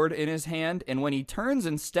skateboard in his hand, and when he turns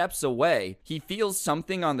and steps away, he feels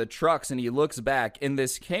something on the trucks, and he looks back, and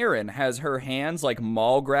this Karen has her hands like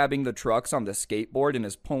mall grabbing the trucks on the skateboard and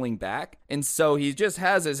is pulling back, and so he just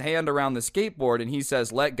has his hand around the skateboard, and he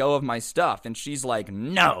says, let go of my stuff, and she's like,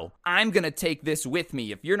 no, I'm gonna take this with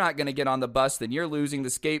me. If you're not gonna get on the bus, then you're losing the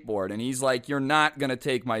skateboard, and he's like, you're not gonna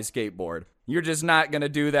take my skateboard. You're just not going to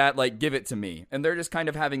do that, like, give it to me. And they're just kind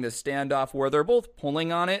of having this standoff where they're both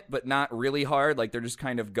pulling on it, but not really hard. Like, they're just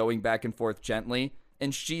kind of going back and forth gently.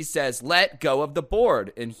 And she says, let go of the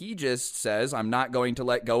board. And he just says, I'm not going to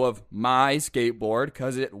let go of my skateboard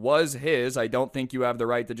because it was his. I don't think you have the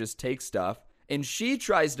right to just take stuff. And she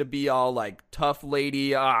tries to be all like tough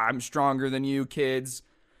lady, I'm stronger than you kids,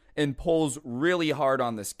 and pulls really hard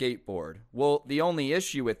on the skateboard. Well, the only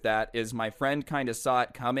issue with that is my friend kind of saw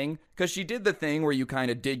it coming, because she did the thing where you kind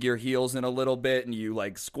of dig your heels in a little bit and you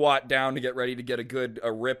like squat down to get ready to get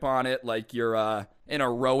a rip on it, like you're in a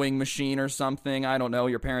rowing machine or something. I don't know,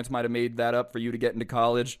 your parents might have made that up for you to get into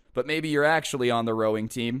college, but maybe you're actually on the rowing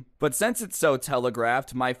team. But since it's so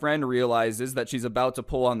telegraphed, my friend realizes that she's about to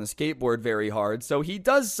pull on the skateboard very hard, so he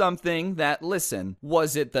does something that, listen,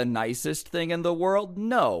 was it the nicest thing in the world?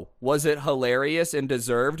 No. Was it hilarious and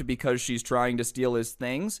deserved because she's trying to steal his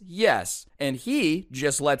things? Yes. And he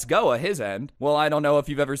just lets go at his end. Well, I don't know if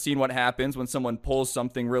you've ever seen what happens when someone pulls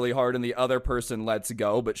something really hard and the other person lets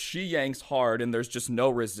go, but she yanks hard and there's just no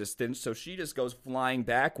resistance, so she just goes flying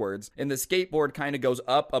backwards, and the skateboard kind of goes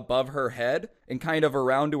up above her head and kind of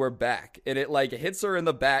around to her back, and it like hits her in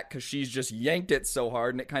the back because she's just yanked it so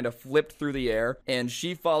hard, and it kind of flipped through the air, and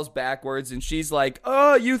she falls backwards, and she's like,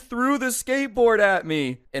 "Oh, you threw the skateboard at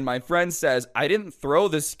me." And my friend says, "I didn't throw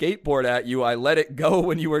the skateboard at you, I let it go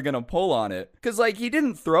when you were gonna pull on it." Because like, he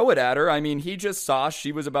didn't throw it at her. I mean, he just saw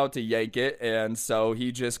she was about to yank it, and so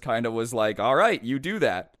he just kind of was like, "All right, you do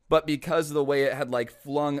that." But because of the way it had like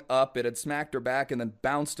flung up, it had smacked her back and then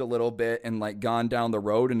bounced a little bit and like gone down the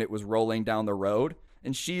road, and it was rolling down the road.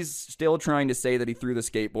 And she's still trying to say that he threw the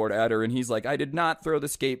skateboard at her, and he's like, "I did not throw the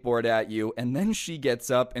skateboard at you." And then she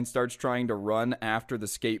gets up and starts trying to run after the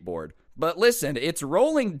skateboard. But listen, it's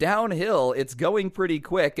rolling downhill, it's going pretty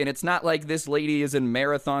quick, and it's not like this lady is in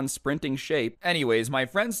marathon sprinting shape. Anyways, my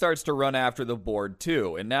friend starts to run after the board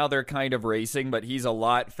too, and now they're kind of racing, but he's a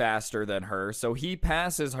lot faster than her, so he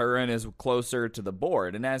passes her and is closer to the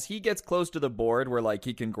board. And as he gets close to the board, where like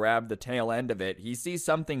he can grab the tail end of it, he sees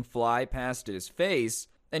something fly past his face,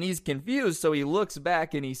 and he's confused, so he looks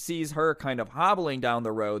back and he sees her kind of hobbling down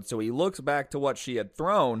the road, so he looks back to what she had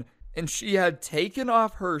thrown, and she had taken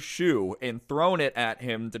off her shoe and thrown it at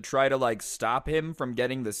him to try to like stop him from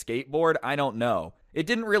getting the skateboard. I don't know. It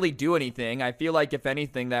didn't really do anything. I feel like if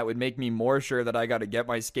anything, that would make me more sure that I got to get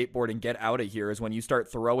my skateboard and get out of here, is when you start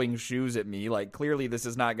throwing shoes at me. Like, clearly this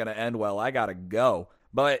is not going to end well. I got to go.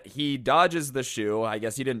 But he dodges the shoe. I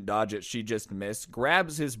guess he didn't dodge it, she just missed.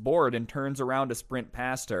 Grabs his board and turns around to sprint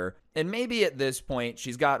past her. And maybe at this point,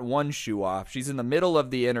 she's got one shoe off. She's in the middle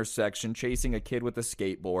of the intersection chasing a kid with a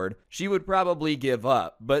skateboard. She would probably give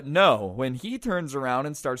up. But no, when he turns around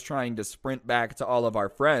and starts trying to sprint back to all of our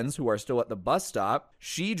friends who are still at the bus stop,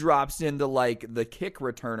 she drops into like the kick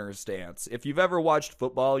returner stance. If you've ever watched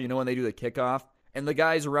football, you know when they do the kickoff? And the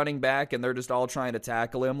guy's running back and they're just all trying to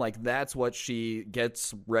tackle him. Like, that's what she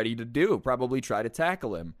gets ready to do. Probably try to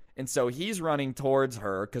tackle him. And so he's running towards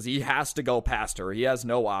her because he has to go past her. He has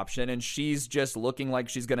no option. And she's just looking like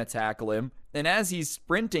she's going to tackle him. And as he's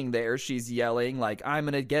sprinting there, she's yelling, like, "I'm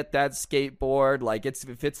going to get that skateboard. Like,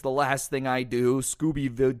 if it's the last thing I do,"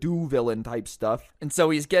 Scooby-Doo villain type stuff. And so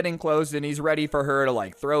he's getting close and he's ready for her to,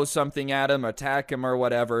 like, throw something at him, attack him or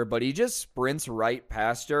whatever. But he just sprints right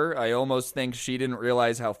past her. I almost think she didn't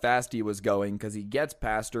realize how fast he was going, because he gets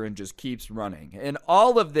past her and just keeps running. And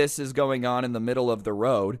all of this is going on in the middle of the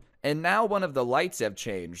road. And now one of the lights have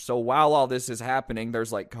changed. So while all this is happening,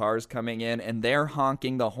 there's like cars coming in and they're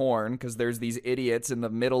honking the horn because there's these idiots in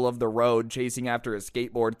the middle of the road chasing after a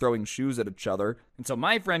skateboard, throwing shoes at each other. And so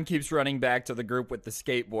my friend keeps running back to the group with the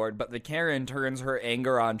skateboard, but the Karen turns her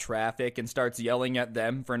anger on traffic and starts yelling at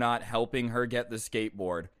them for not helping her get the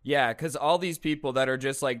skateboard. Yeah, because all these people that are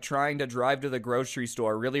just like trying to drive to the grocery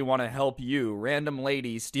store really want to help you, random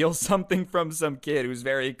lady, steal something from some kid who's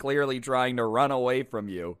very clearly trying to run away from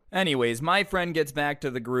you. Anyways, my friend gets back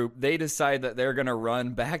to the group. They decide that they're going to run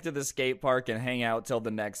back to the skate park and hang out till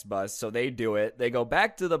the next bus. So they do it. They go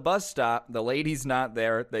back to the bus stop. The lady's not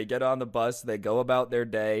there. They get on the bus. They go about their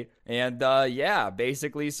day. And yeah,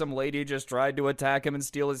 basically some lady just tried to attack him and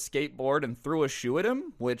steal his skateboard and threw a shoe at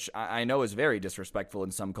him, which I know is very disrespectful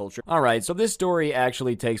in some culture. Alright, so this story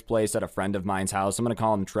actually takes place at a friend of mine's house. I'm gonna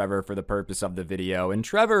call him Trevor for the purpose of the video. And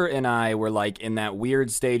Trevor and I were like in that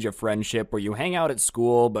weird stage of friendship where you hang out at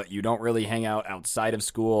school, but you don't really hang out outside of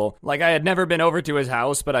school. Like, I had never been over to his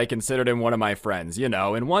house, but I considered him one of my friends, you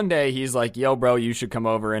know. And one day he's like, "Yo, bro, you should come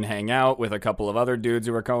over and hang out," with a couple of other dudes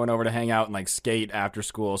who were going over to hang out and like skate after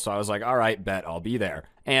school. So I was like, "All right, bet, I'll be there."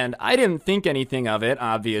 And I didn't think anything of it,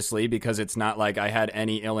 obviously, because it's not like I had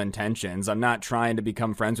any ill intentions. I'm not trying to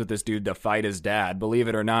become friends with this dude to fight his dad. Believe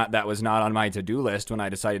it or not, that was not on my to-do list when I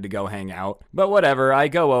decided to go hang out. But whatever, I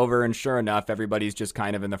go over and sure enough, everybody's just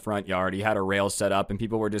kind of in the front yard. He had a rail set up and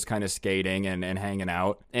people were just kind of skating and hanging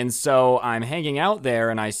out. And so I'm hanging out there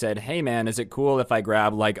and I said, hey man, is it cool if I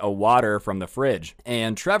grab like a water from the fridge?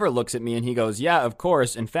 And Trevor looks at me and he goes, yeah, of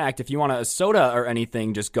course. In fact, if you want a soda or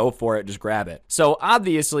anything, just go for it. Just grab it. So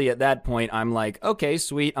obviously at that point, I'm like, okay,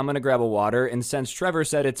 sweet. I'm going to grab a water. And since Trevor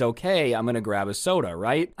said it's okay, I'm going to grab a soda,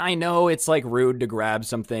 right? I know it's like rude to grab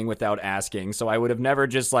something without asking. So I would have never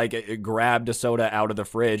just like grabbed a soda out of the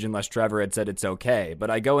fridge unless Trevor had said it's okay. But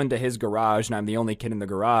I go into his garage and I'm the only kid in the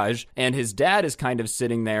garage. And his dad is kind of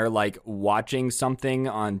sitting there like watching something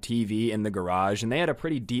on TV in the garage. And they had a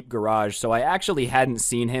pretty deep garage. So I actually hadn't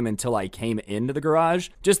seen him until I came into the garage.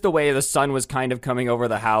 Just the way the sun was kind of coming over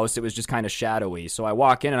the house, it was just kind of shadowy. So I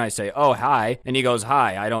walk in and I say, oh, hi. And he goes,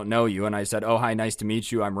 hi, I don't know you. And I said, oh, hi, nice to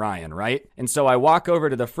meet you. I'm Ryan, right? And so I walk over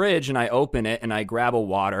to the fridge and I open it and I grab a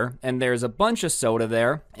water and there's a bunch of soda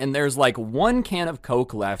there and there's like one can of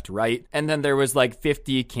Coke left, right? And then there was like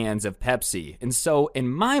 50 cans of Pepsi. And so in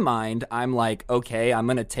my mind, I'm like, okay, I'm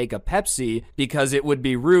going to take a Pepsi because it would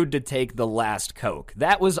be rude to take the last Coke.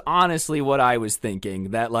 That was honestly what I was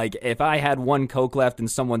thinking, that like if I had one Coke left and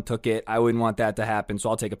someone took it, I wouldn't want that to happen. So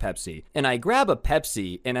I'll take a Pepsi. And I grab a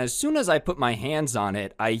Pepsi and as soon as I put my hands on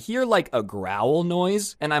it, I hear like a growl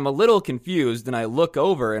noise and I'm a little confused and I look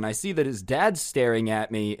over and I see that his dad's staring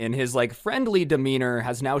at me and his like friendly demeanor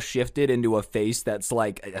has now shifted into a face that's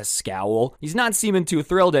like a scowl. He's not seeming too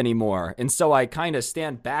thrilled anymore. And so I kind of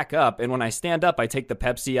stand back up and when I stand up, I take the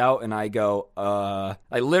Pepsi out and I go,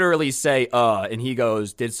 I literally say, and he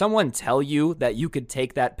goes, did someone tell you that you could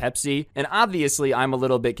take that Pepsi? And obviously I'm a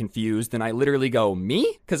little bit confused and I literally go,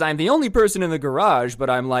 me? Because I'm the only person in the garage, but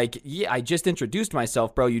I'm like, yeah, I just introduced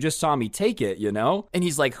myself, bro. You just saw me take it, you know? And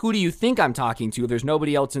he's like, who do you think I'm talking to? There's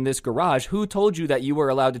nobody else in this garage. Who told you that you were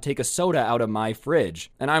allowed to take a soda out of my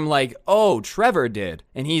fridge? And I'm like, oh, Trevor did.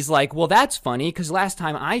 And he's like, well, that's funny because last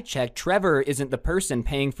time I checked, Trevor isn't the person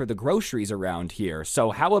paying for the groceries around here.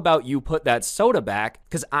 So how about you put that soda back?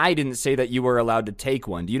 Because I didn't say that you were allowed to take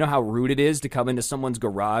one. Do you know how rude it is to come into someone's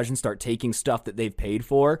garage and start taking stuff that they've paid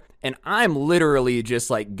for? And I'm literally just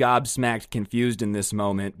like gobsmacked confused in this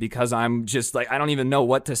moment because I'm just like, I don't even know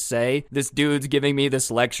what to say. This dude's giving me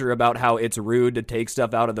this lecture about how it's rude to take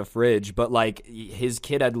stuff out of the fridge, but like his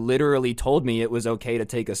kid had literally told me it was okay to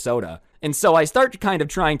take a soda. And so I start kind of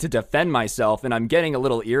trying to defend myself and I'm getting a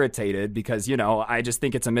little irritated because, you know, I just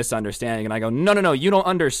think it's a misunderstanding. And I go, no, you don't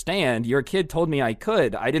understand. Your kid told me I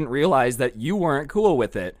could. I didn't realize that you weren't cool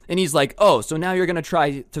with it. And he's like, oh, so now you're going to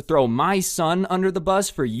try to throw my son under the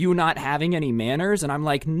bus for you not having any manners? And I'm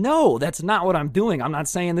like, no, that's not what I'm doing. I'm not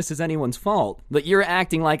saying this is anyone's fault. But you're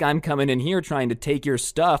acting like I'm coming in here trying to take your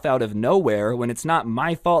stuff out of nowhere when it's not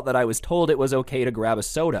my fault that I was told it was okay to grab a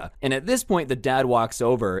soda. And at this point, the dad walks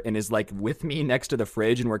over and is like, with me next to the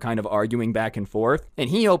fridge and we're kind of arguing back and forth. And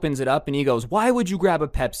he opens it up and he goes, why would you grab a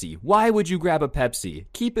Pepsi? Why would you grab a Pepsi?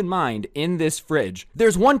 Keep in mind, in this fridge,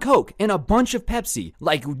 there's one Coke and a bunch of Pepsi.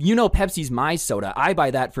 Like, you know, Pepsi's my soda. I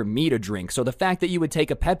buy that for me to drink. So the fact that you would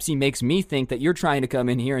take a Pepsi makes me think that you're trying to come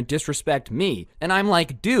in here and disrespect me. And I'm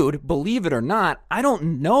like, dude, believe it or not, I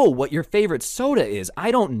don't know what your favorite soda is.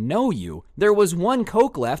 I don't know you. There was one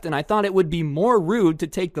Coke left and I thought it would be more rude to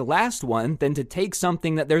take the last one than to take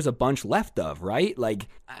something that there's a bunch left of, right? Like,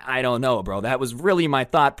 I don't know, bro. That was really my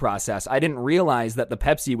thought process. I didn't realize that the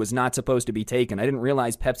Pepsi was not supposed to be taken. I didn't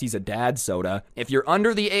realize Pepsi's a dad soda. If you're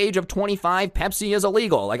under the age of 25, Pepsi is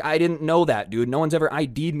illegal. Like, I didn't know that, dude. No one's ever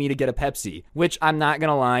ID'd me to get a Pepsi, which I'm not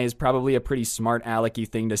gonna lie is probably a pretty smart alecky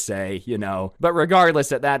thing to say, you know. But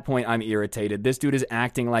regardless, at that point, I'm irritated. This dude is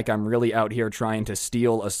acting like I'm really out here trying to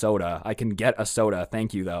steal a soda. I can get a soda,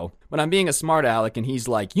 thank you, though. But I'm being a smart aleck, and he's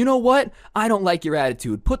like, you know what? I don't like your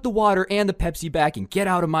attitude. Put the water and the Pepsi back and get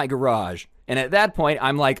out of my garage. And at that point,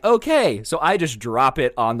 I'm like, okay. So I just drop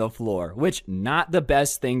it on the floor, which not the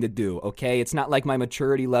best thing to do, okay? It's not like my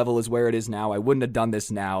maturity level is where it is now. I wouldn't have done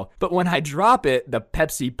this now. But when I drop it, the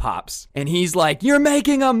Pepsi pops. And he's like, you're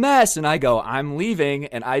making a mess. And I go, I'm leaving.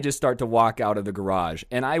 And I just start to walk out of the garage.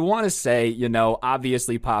 And I want to say, you know,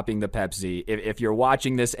 obviously popping the Pepsi. If you're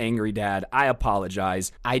watching this, angry dad, I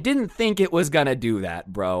apologize. I didn't think it was going to do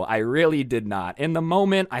that, bro. I really did not. In the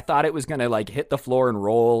moment, I thought it was going to like hit the floor and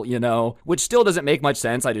roll, you know, which which still doesn't make much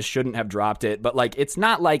sense. I just shouldn't have dropped it. But like, it's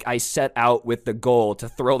not like I set out with the goal to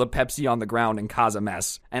throw the Pepsi on the ground and cause a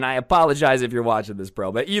mess. And I apologize if you're watching this,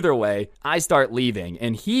 bro. But either way, I start leaving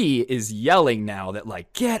and he is yelling now that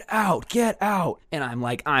like, get out, get out. And I'm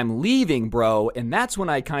like, I'm leaving, bro. And that's when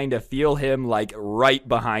I kind of feel him like right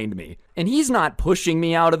behind me. And he's not pushing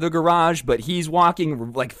me out of the garage, but he's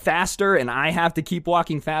walking like faster and I have to keep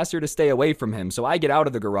walking faster to stay away from him. So I get out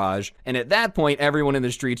of the garage. And at that point, everyone in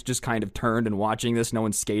the streets just kind of turned and watching this. No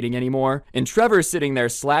one's skating anymore. And Trevor's sitting there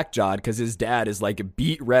slack-jawed because his dad is like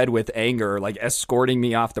beat red with anger, like escorting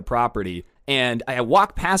me off the property. And I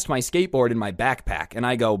walk past my skateboard in my backpack and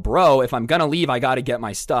I go, bro, if I'm gonna leave, I gotta get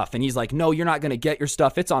my stuff. And he's like, no, you're not gonna get your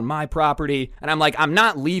stuff. It's on my property. And I'm like, I'm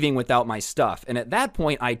not leaving without my stuff. And at that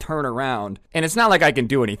point, I turn around and it's not like I can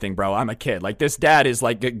do anything, bro. I'm a kid. Like, this dad is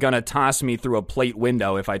like gonna toss me through a plate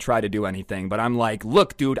window if I try to do anything. But I'm like,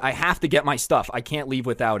 look, dude, I have to get my stuff. I can't leave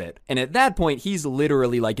without it. And at that point, he's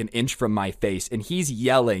literally like an inch from my face and he's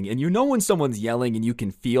yelling. And you know when someone's yelling and you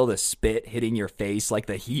can feel the spit hitting your face, like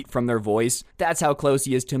the heat from their voice? That's how close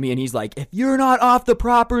he is to me. And he's like, if you're not off the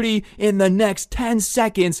property in the next 10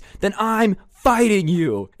 seconds, then I'm fighting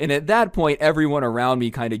you. And at that point, everyone around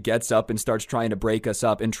me kind of gets up and starts trying to break us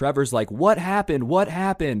up. And Trevor's like, what happened? What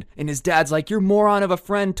happened? And his dad's like, your moron of a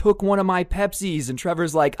friend took one of my Pepsis. And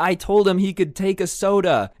Trevor's like, I told him he could take a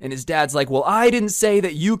soda. And his dad's like, well, I didn't say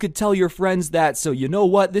that you could tell your friends that. So you know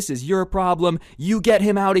what? This is your problem. You get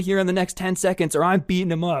him out of here in the next 10 seconds or I'm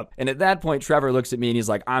beating him up. And at that point, Trevor looks at me and he's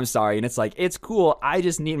like, I'm sorry. And it's like, it's cool. I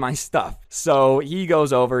just need my stuff. So he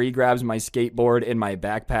goes over, he grabs my skateboard and my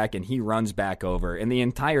backpack and he runs back over. And the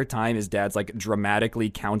entire time his dad's like dramatically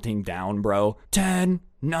counting down, bro. 10,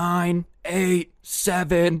 9, 8,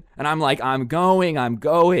 7. And I'm like, I'm going.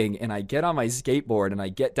 And I get on my skateboard and I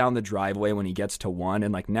get down the driveway when he gets to 1.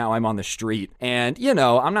 And like, now I'm on the street. And you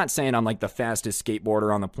know, I'm not saying I'm like the fastest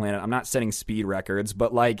skateboarder on the planet. I'm not setting speed records,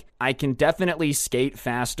 but like, I can definitely skate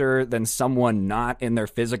faster than someone not in their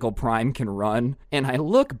physical prime can run. And I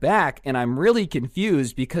look back and I'm really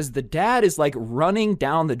confused because the dad is like running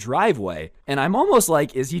down the driveway. And I'm almost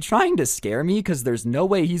like, is he trying to scare me? Because there's no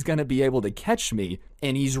way he's going to be able to catch me.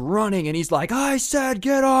 And he's running and he's like, I said,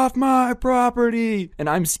 get off my property. And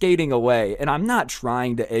I'm skating away and I'm not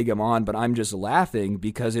trying to egg him on, but I'm just laughing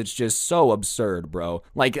because it's just so absurd, bro.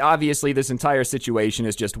 Like, obviously this entire situation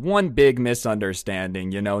is just one big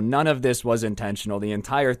misunderstanding. You know, none of this was intentional. The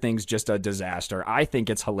entire thing's just a disaster. I think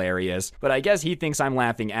it's hilarious, but I guess he thinks I'm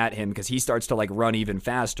laughing at him because he starts to like run even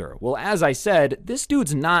faster. Well, as I said, this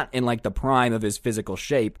dude's not in like the prime of his physical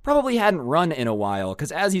shape. Probably hadn't run in a while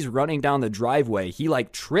because as he's running down the driveway, he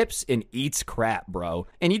like trips and eats crap, bro.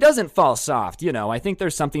 And he doesn't fall soft, you know. I think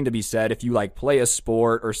there's something to be said if you like play a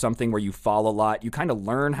sport or something where you fall a lot, you kind of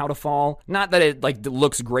learn how to fall. Not that it like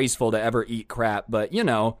looks graceful to ever eat crap, but you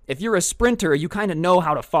know, if you're a sprinter, you kind of know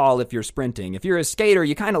how to fall if you're sprinting. If you're a skater,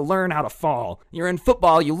 you kind of learn how to fall. You're in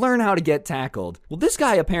football, you learn how to get tackled. Well, this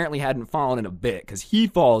guy apparently hadn't fallen in a bit because he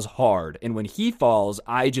falls hard. And when he falls,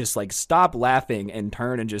 I just like stop laughing and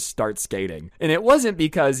turn and just start skating. And it wasn't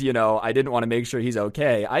because, you know, I didn't want to make sure he's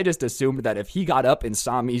okay. I just assumed that if he got up and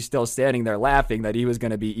saw me still standing there laughing, that he was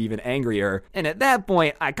going to be even angrier. And at that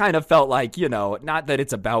point, I kind of felt like, you know, not that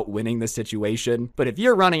it's about winning the situation, but if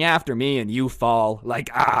you're running after me and you fall,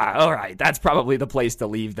 like, all right, that's probably the place to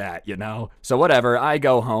leave that, you know? So whatever, I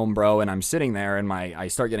go home, bro, and I'm sitting there and I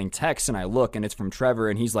start getting texts and I look and it's from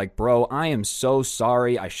Trevor and he's like, bro, I am so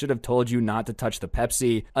sorry. I should have told you not to touch the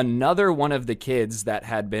Pepsi. Another one of the kids that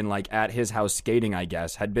had been like at his house skating, I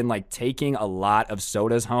guess, had been like taking a lot of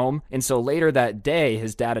sodas home. And so later that day,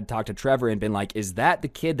 his dad had talked to Trevor and been like, is that the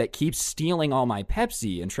kid that keeps stealing all my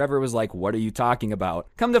Pepsi? And Trevor was like, what are you talking about?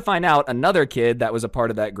 Come to find out, another kid that was a part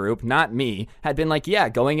of that group, not me, had been like, yeah,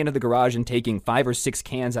 going into the garage and taking 5 or 6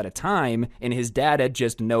 cans at a time. And his dad had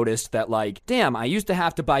just noticed that like, damn, I used to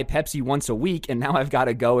have to buy Pepsi once a week and now I've got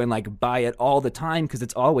to go and like buy it all the time because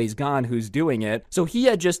it's always gone who's doing it. So he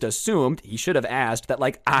had just assumed, he should have asked, that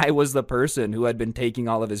like I was the person who had been taking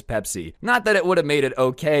all of his Pepsi. Not that it would have made it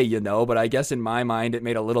okay, you know, but I guess in my mind it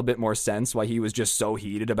made a little bit more sense why he was just so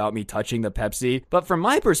heated about me touching the Pepsi. But from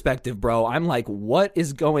my perspective, bro, I'm like, what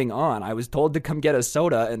is going on? I was told to come get a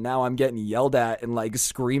soda and now I'm getting yelled at and like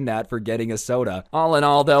screamed at for getting a soda. All in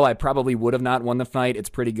all, though, I probably would have not won the fight. It's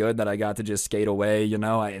pretty good that I got to just skate away, you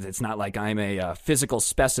know. It's not like I'm a physical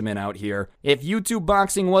specimen out here. If YouTube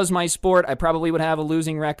boxing was my sport, I probably would have a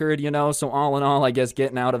losing record, you know. So all in all, I guess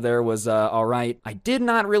getting out of there was all right. I did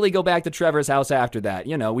not really go back to Trevor's house after that.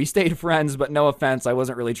 You know, we stayed friends, but no offense, I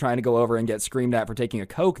wasn't really trying to go over and get screamed at for taking a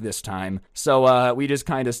Coke this time. So we just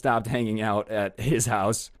kind of stopped hanging out at his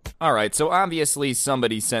house. Alright, so obviously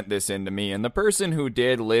somebody sent this in to me, and the person who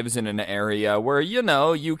did lives in an area where, you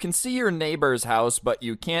know, you can see your neighbor's house, but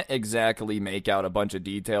you can't exactly make out a bunch of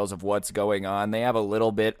details of what's going on. They have a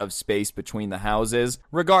little bit of space between the houses.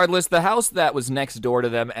 Regardless, the house that was next door to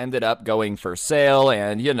them ended up going for sale,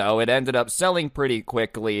 and, you know, it ended up selling pretty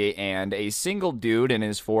quickly, and a single dude in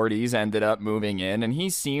his 40s ended up moving in, and he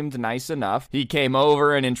seemed nice enough. He came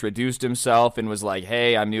over and introduced himself and was like,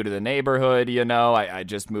 hey, I'm new to the neighborhood, you know, I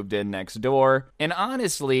just moved in next door. And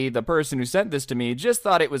honestly, the person who sent this to me just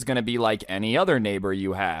thought it was going to be like any other neighbor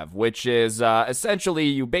you have, which is essentially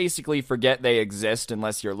you basically forget they exist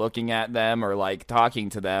unless you're looking at them or like talking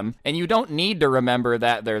to them, and you don't need to remember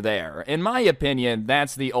that they're there. In my opinion,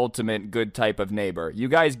 that's the ultimate good type of neighbor. You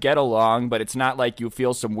guys get along, but it's not like you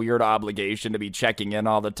feel some weird obligation to be checking in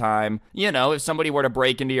all the time. You know, if somebody were to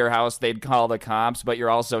break into your house, they'd call the cops, but you're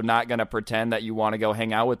also not going to pretend that you want to go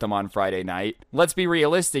hang out with them on Friday night. Let's be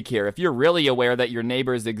realistic here. If you're really aware that your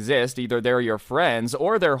neighbors exist, either they're your friends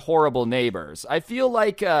or they're horrible neighbors. I feel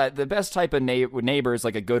like the best type of neighbor is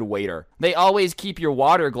like a good waiter. They always keep your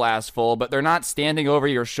water glass full, but they're not standing over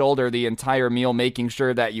your shoulder the entire meal making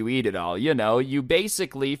sure that you eat it all. You know, you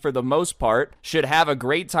basically, for the most part, should have a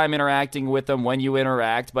great time interacting with them when you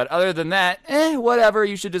interact, but other than that, whatever,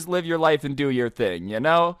 you should just live your life and do your thing, you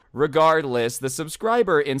know? Regardless, the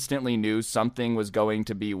subscriber instantly knew something was going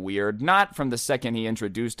to be weird, not from the second he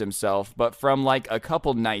introduced himself, but from like a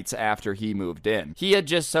couple nights after he moved in. He had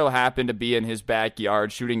just so happened to be in his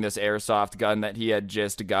backyard shooting this airsoft gun that he had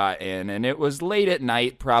just got in, and it was late at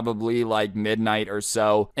night, probably like midnight or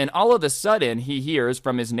so, and all of a sudden he hears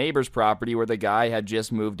from his neighbor's property where the guy had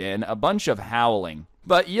just moved in a bunch of howling.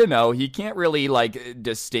 But, you know, he can't really, like,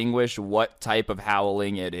 distinguish what type of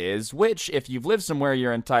howling it is, which, if you've lived somewhere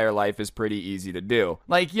your entire life, is pretty easy to do.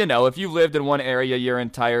 Like, you know, if you've lived in one area your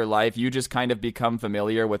entire life, you just kind of become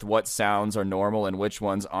familiar with what sounds are normal and which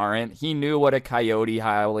ones aren't. He knew what a coyote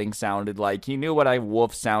howling sounded like. He knew what a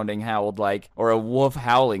wolf sounding howled like, or a wolf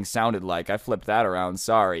howling sounded like. I flipped that around,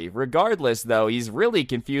 sorry. Regardless, though, he's really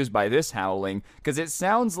confused by this howling, because it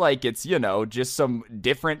sounds like it's, you know, just some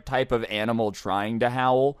different type of animal trying to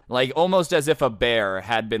howl, like almost as if a bear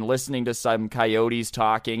had been listening to some coyotes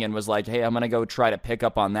talking and was like, hey, I'm gonna go try to pick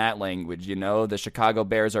up on that language, you know, the Chicago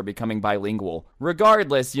Bears are becoming bilingual.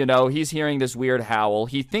 Regardless, you know, he's hearing this weird howl,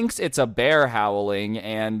 he thinks it's a bear howling,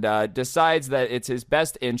 and decides that it's his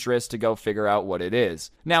best interest to go figure out what it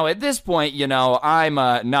is. Now, at this point, you know, I'm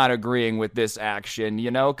not agreeing with this action,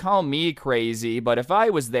 you know, call me crazy, but if I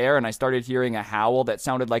was there and I started hearing a howl that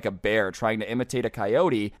sounded like a bear trying to imitate a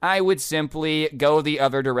coyote, I would simply go the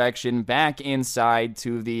other direction, back inside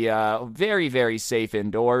to the very, very safe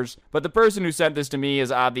indoors. But the person who sent this to me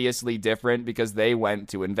is obviously different because they went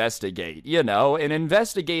to investigate. You know, and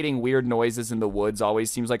investigating weird noises in the woods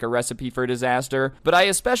always seems like a recipe for disaster. But I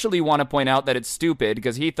especially want to point out that it's stupid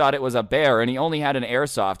because he thought it was a bear and he only had an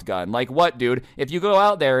airsoft gun. Like, what, dude? If you go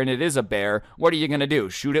out there and it is a bear, what are you gonna do?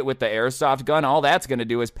 Shoot it with the airsoft gun? All that's gonna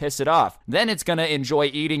do is piss it off. Then it's gonna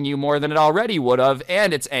enjoy eating you more than it already would have,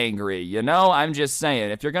 and it's angry, you know? I'm just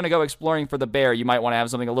saying, if you're gonna go exploring for the bear, you might want to have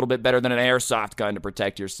something a little bit better than an airsoft gun to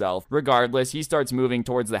protect yourself. Regardless, he starts moving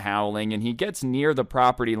towards the howling, and he gets near the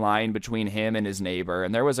property line between him and his neighbor,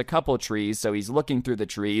 and there was a couple trees, so he's looking through the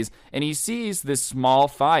trees, and he sees this small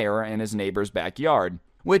fire in his neighbor's backyard.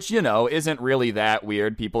 Which, you know, isn't really that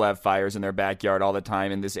weird. People have fires in their backyard all the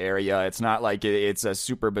time in this area. It's not like it's a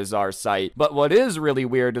super bizarre sight. But what is really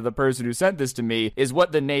weird to the person who sent this to me is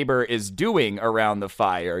what the neighbor is doing around the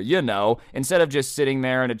fire. You know, instead of just sitting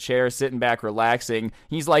there in a chair, sitting back, relaxing,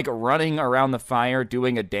 he's like running around the fire,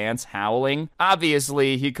 doing a dance, howling.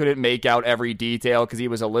 Obviously, he couldn't make out every detail because he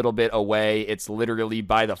was a little bit away. It's literally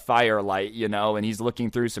by the firelight, you know, and he's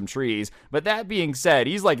looking through some trees. But that being said,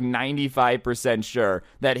 he's like 95% sure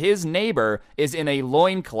that his neighbor is in a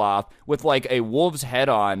loincloth with like a wolf's head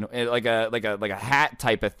on, like a hat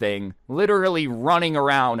type of thing, literally running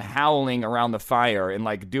around, howling around the fire and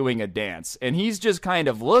like doing a dance. And he's just kind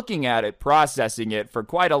of looking at it, processing it for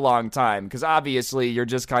quite a long time, because obviously you're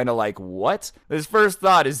just kind of like, what? His first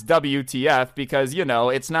thought is WTF, because, you know,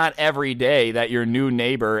 it's not every day that your new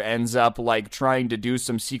neighbor ends up like trying to do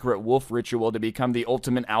some secret wolf ritual to become the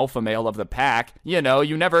ultimate alpha male of the pack. You know,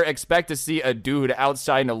 you never expect to see a dude outside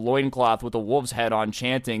inside in a loincloth with a wolf's head on,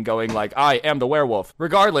 chanting, going like, I am the werewolf.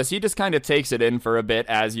 Regardless, he just kind of takes it in for a bit,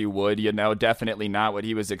 as you would, you know, definitely not what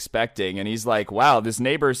he was expecting. And he's like, wow, this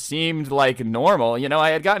neighbor seemed like normal. You know, I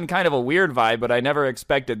had gotten kind of a weird vibe, but I never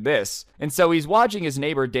expected this. And so he's watching his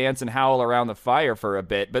neighbor dance and howl around the fire for a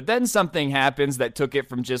bit, but then something happens that took it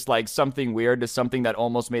from just like something weird to something that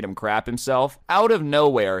almost made him crap himself. Out of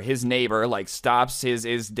nowhere, his neighbor like stops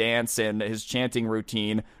his dance and his chanting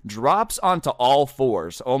routine, drops onto all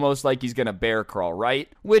fours, almost like he's gonna bear crawl, right?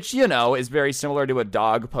 Which, you know, is very similar to a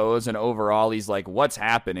dog pose, and overall he's like, what's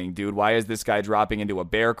happening, dude? Why is this guy dropping into a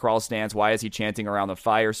bear crawl stance? Why is he chanting around the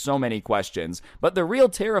fire? So many questions. But the real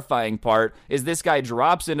terrifying part is this guy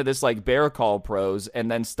drops into this like bear crawl pose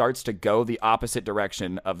and then starts to go the opposite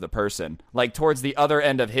direction of the person, like towards the other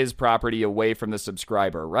end of his property away from the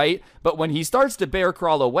subscriber, right? But when he starts to bear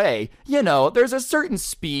crawl away, you know, there's a certain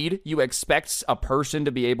speed you expect a person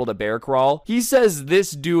to be able to bear crawl. He says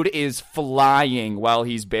this dude is flying while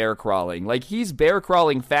he's bear crawling. Like, he's bear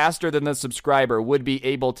crawling faster than the subscriber would be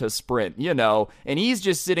able to sprint, you know, and he's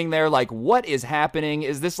just sitting there like, what is happening?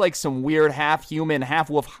 Is this like some weird half-human,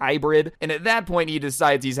 half-wolf hybrid? And at that point, he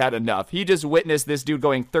decides he's had enough. He just witnessed this dude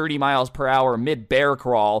going 30 miles per hour mid-bear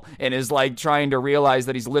crawl and is like trying to realize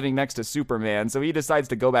that he's living next to Superman, so he decides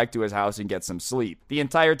to go back to his house and get some sleep. The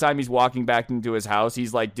entire time he's walking back into his house,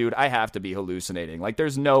 he's like, dude, I have to be hallucinating. Like,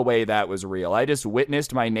 there's no way that was real. I just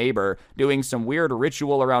witnessed my neighbor doing some weird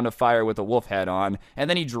ritual around a fire with a wolf head on, and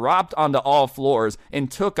then he dropped onto all floors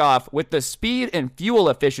and took off with the speed and fuel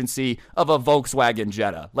efficiency of a Volkswagen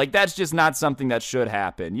Jetta. Like, that's just not something that should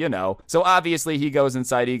happen, you know? So obviously he goes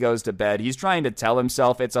inside, he goes to bed. He's trying to tell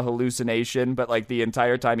himself it's a hallucination, but like the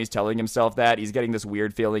entire time he's telling himself that, he's getting this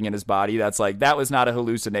weird feeling in his body that's like, that was not a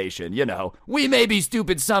hallucination, you know? We may be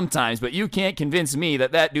stupid sometimes, but you can't convince me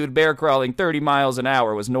that that dude bear crawling 30 miles an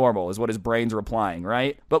hour was normal, is what his brain's replying,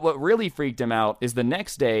 right? But what really freaked him out is the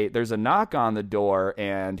next day, there's a knock on the door,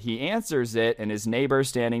 and he answers it, and his neighbor's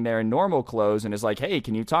standing there in normal clothes and is like, hey,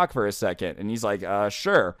 can you talk for a second? And he's like,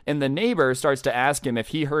 sure. And the neighbor starts to ask him if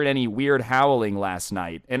he heard any weird howling last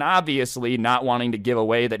night. And obviously, not wanting to give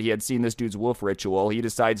away that he had seen this dude's wolf ritual, he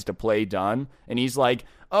decides to play dumb. And he's like,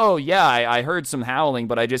 oh, yeah, I heard some howling,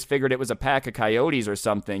 but I just figured it was a pack of coyotes or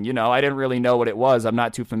something. You know, I didn't really know what it was. I'm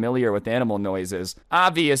not too familiar with animal noises.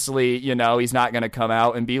 Obviously, you know, he's not going to come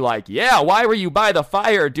out and be like, yeah, why were you by the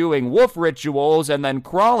fire doing wolf rituals and then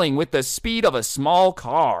crawling with the speed of a small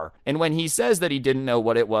car? And when he says that he didn't know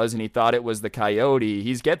what it was and he thought it was the coyote,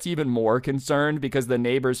 he gets even more concerned because the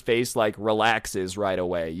neighbor's face, like, relaxes right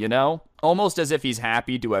away, you know? Almost as if he's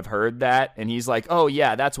happy to have heard that, and he's like, oh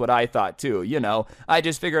yeah, that's what I thought too, you know, I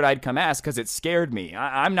just figured I'd come ask because it scared me.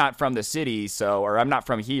 I'm not from the city, or I'm not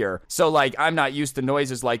from here, so like, I'm not used to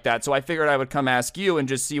noises like that, so I figured I would come ask you and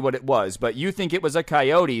just see what it was, but you think it was a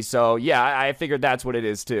coyote, so yeah, I figured that's what it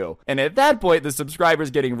is too. And at that point, the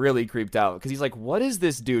subscriber's getting really creeped out, because he's like, what is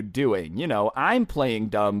this dude doing? You know, I'm playing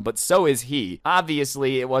dumb, but so is he.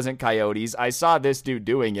 Obviously, it wasn't coyotes, I saw this dude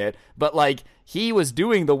doing it, but like, he was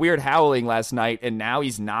doing the weird howling last night, and now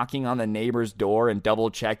he's knocking on the neighbor's door and double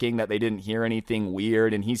checking that they didn't hear anything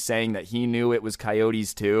weird, and he's saying that he knew it was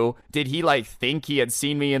coyotes too. Did he like think he had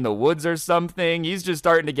seen me in the woods or something? He's just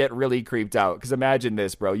starting to get really creeped out, because imagine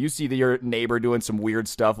this, bro. You see your neighbor doing some weird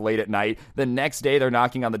stuff late at night. The next day they're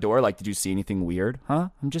knocking on the door like, did you see anything weird? Huh?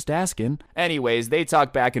 I'm just asking. Anyways, they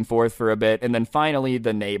talk back and forth for a bit, and then finally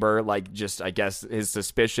the neighbor, like, just, I guess his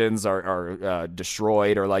suspicions are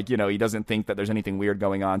destroyed, or like, you know, he doesn't think that there's anything weird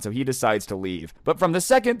going on, so he decides to leave. But from the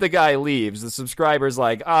second the guy leaves, the subscriber's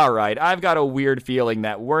like, all right, I've got a weird feeling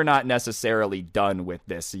that we're not necessarily done with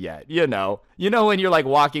this yet, you know? You know when you're like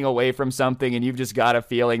walking away from something and you've just got a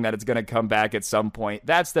feeling that it's gonna come back at some point?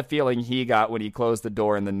 That's the feeling he got when he closed the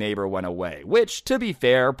door and the neighbor went away, which, to be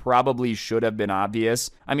fair, probably should have been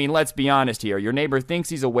obvious. I mean, let's be honest here. Your neighbor thinks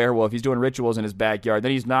he's a werewolf, he's doing rituals in his backyard,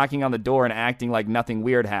 then he's knocking on the door and acting like nothing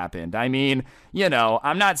weird happened. I mean, you know,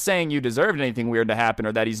 I'm not saying you deserved anything weird to happen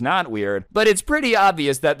or that he's not weird, but it's pretty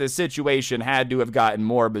obvious that the situation had to have gotten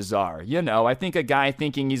more bizarre. You know, I think a guy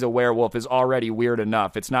thinking he's a werewolf is already weird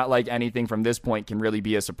enough. It's not like anything from this point can really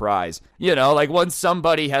be a surprise. You know, like once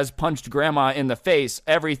somebody has punched grandma in the face,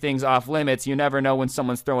 everything's off limits. You never know when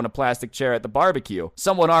someone's throwing a plastic chair at the barbecue.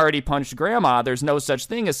 Someone already punched grandma, there's no such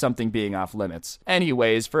thing as something being off limits.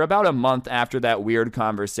 Anyways, for about a month after that weird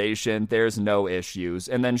conversation, there's no issues.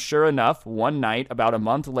 And then sure enough, one night, about a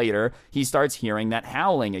month later, he starts hearing that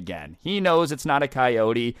howling again. He knows it's not a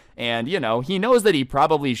coyote, and, he knows that he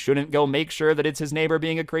probably shouldn't go make sure that it's his neighbor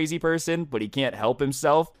being a crazy person, but he can't help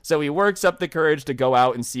himself. So he works up the courage to go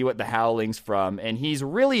out and see what the howling's from, and he's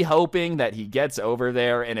really hoping that he gets over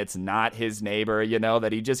there and it's not his neighbor,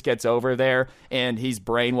 that he just gets over there and his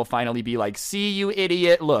brain will finally be like, see, you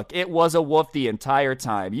idiot, look, it was a wolf the entire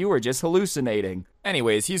time. You were just hallucinating.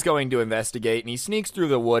 Anyways, he's going to investigate, and he sneaks through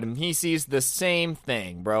the wood, and he sees the same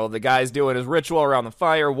thing, bro. The guy's doing his ritual around the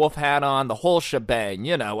fire, wolf hat on, the whole shebang,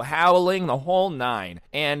 howling, the whole nine.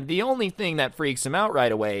 And the only thing that freaks him out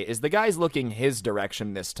right away is the guy's looking his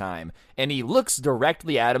direction this time, and he looks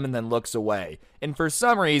directly at him and then looks away. And for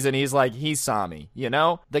some reason, he's like, he saw me,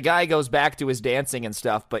 The guy goes back to his dancing and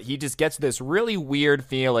stuff, but he just gets this really weird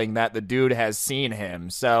feeling that the dude has seen him.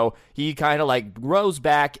 So he kind of grows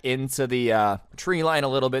back into the tree line a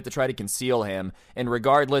little bit to try to conceal him. And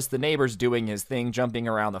regardless, the neighbor's doing his thing, jumping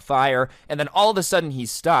around the fire. And then all of a sudden he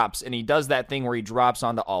stops and he does that thing where he drops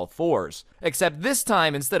onto all fours. Except this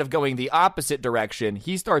time, instead of going the opposite direction,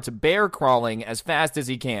 he starts bear crawling as fast as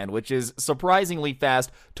he can, which is surprisingly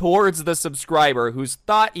fast towards the subscriber who's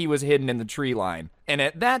thought he was hidden in the tree line. And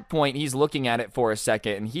at that point, he's looking at it for a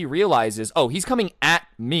second, and he realizes, oh, he's coming at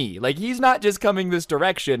me. He's not just coming this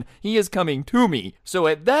direction, he is coming to me. So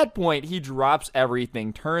at that point, he drops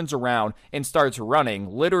everything, turns around, and starts running,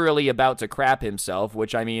 literally about to crap himself,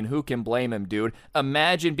 which, who can blame him, dude?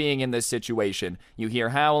 Imagine being in this situation. You hear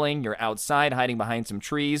howling, you're outside, hiding behind some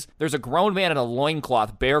trees. There's a grown man in a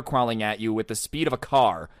loincloth bear crawling at you with the speed of a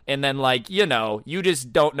car. And then, you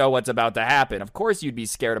just don't know what's about to happen. Of course you'd be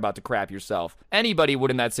scared about to crap yourself. Anybody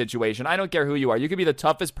would in that situation. I don't care who you are. You could be the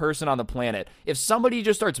toughest person on the planet. If somebody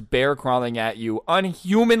just starts bear crawling at you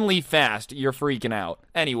unhumanly fast, you're freaking out.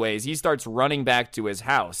 Anyways, he starts running back to his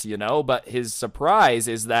house, but his surprise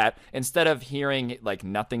is that instead of hearing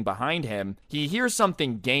nothing behind him, he hears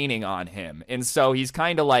something gaining on him. And so he's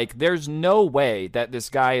kind of like, there's no way that this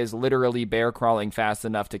guy is literally bear crawling fast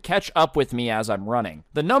enough to catch up with me as I'm running.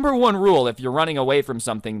 The number one rule if you're running away from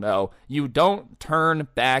something, though, you don't turn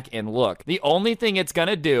back and look. The only thing it's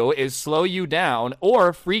gonna do is slow you down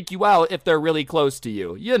or freak you out if they're really close to you.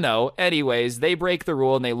 Anyways, they break the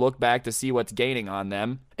rule and they look back to see what's gaining on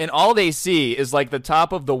them. And all they see is the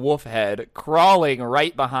top of the wolf head crawling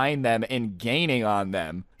right behind them and gaining on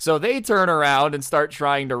them. So they turn around and start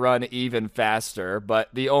trying to run even faster, but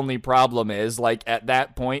the only problem is, at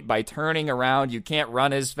that point, by turning around, you can't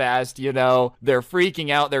run as fast, They're freaking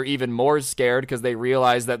out, they're even more scared because they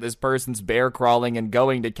realize that this person's bear crawling and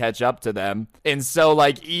going to catch up to them. And so,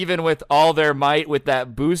 even with all their might, with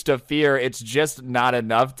that boost of fear, it's just not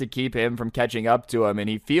enough to keep him from catching up to him, and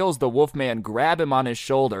he feels the wolfman grab him on his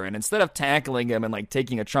shoulder, and instead of tackling him and,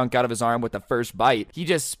 taking a chunk out of his arm with the first bite, he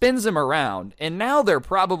just spins him around, and now they're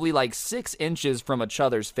probably 6 inches from each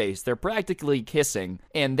other's face. They're practically kissing,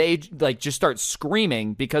 and they just start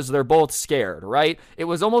screaming because they're both scared, right? It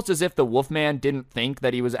was almost as if the wolfman didn't think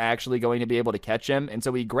that he was actually going to be able to catch him, and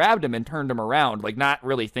so he grabbed him and turned him around, not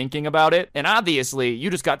really thinking about it. And obviously, you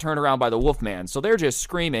just got turned around by the wolfman, so they're just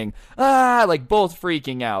screaming, both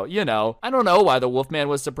freaking out, I don't know why the wolfman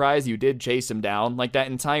was surprised you did chase him down. That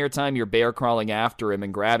entire time you're bear crawling after him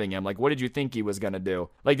and grabbing him, what did you think he was gonna do?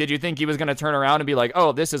 Did you think he was gonna turn around and be like,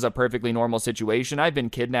 oh, this is a perfectly normal situation. I've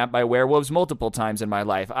been kidnapped by werewolves multiple times in my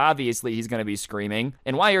life. Obviously, he's going to be screaming.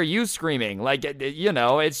 And why are you screaming?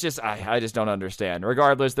 It's just, I just don't understand.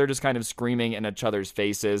 Regardless, they're just kind of screaming in each other's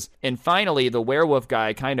faces. And finally, the werewolf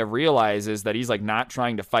guy kind of realizes that he's not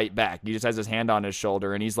trying to fight back. He just has his hand on his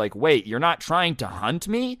shoulder and he's like, wait, you're not trying to hunt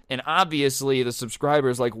me? And obviously, the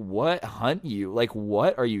subscriber's like, what? Hunt you?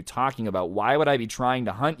 What are you talking about? Why would I be trying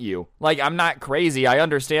to hunt you? I'm not crazy. I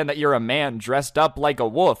understand that you're a man dressed up like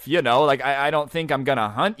a wolf, I don't think I'm gonna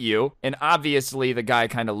hunt you. And obviously the guy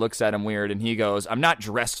kind of looks at him weird and he goes, I'm not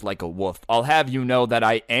dressed like a wolf. I'll have you know that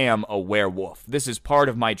I am a werewolf. This is part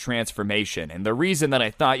of my transformation. And the reason that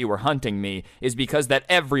I thought you were hunting me is because that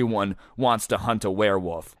everyone wants to hunt a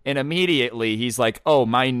werewolf. And immediately he's like, oh,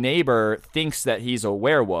 my neighbor thinks that he's a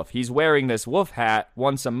werewolf. He's wearing this wolf hat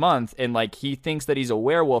once a month and he thinks that he's a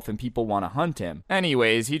werewolf and people want to hunt him.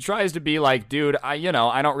 Anyways, he tries to be like, dude, I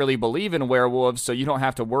don't really believe in werewolves, so you don't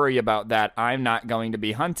have to worry about that. I'm not going to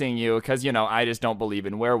be hunting you because, I just don't believe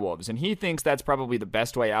in werewolves. And he thinks that's probably the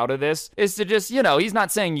best way out of this is to just, he's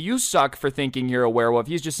not saying you suck for thinking you're a werewolf.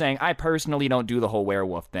 He's just saying, I personally don't do the whole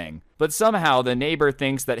werewolf thing. But somehow the neighbor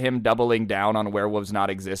thinks that him doubling down on werewolves not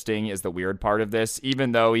existing is the weird part of this,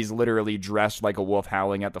 even though he's literally dressed like a wolf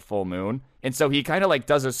howling at the full moon. And so he kind of like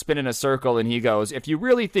does a spin in a circle and he goes, if you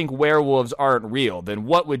really think werewolves aren't real, then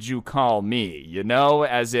what would you call me? You know,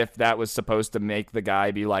 as if that was supposed to make the guy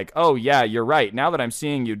be like, oh yeah, you're right. Now that I'm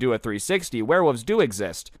seeing you do a 360, werewolves do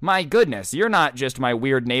exist. My goodness, you're not just my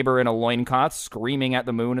weird neighbor in a loincloth screaming at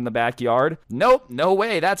the moon in the backyard. Nope, no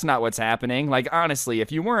way, that's not what's happening. Like honestly,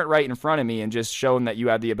 if you weren't right in front of me and just shown that you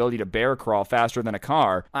had the ability to bear crawl faster than a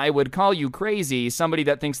car, I would call you crazy, somebody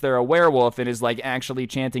that thinks they're a werewolf and is like actually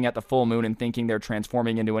chanting at the full moon and thinking they're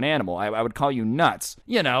transforming into an animal. I would call you nuts.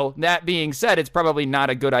 You know, that being said, it's probably not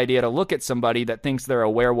a good idea to look at somebody that thinks they're a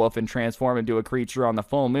werewolf and transform into a creature on the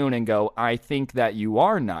full moon and go, I think that you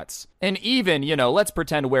are nuts. And even, you know, let's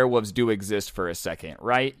pretend werewolves do exist for a second,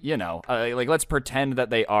 right? You know, like let's pretend that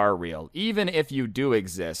they are real. Even if you do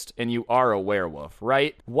exist and you are a werewolf,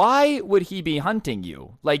 right? Why would he be hunting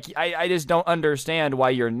you? Like, I just don't understand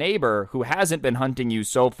why your neighbor who hasn't been hunting you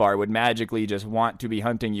so far would magically just want to be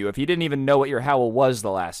hunting you if he didn't even know what your howl was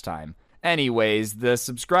the last time. Anyways, the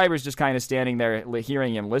subscriber's just kind of standing there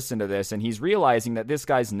hearing him listen to this, and he's realizing that this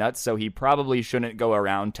guy's nuts, so he probably shouldn't go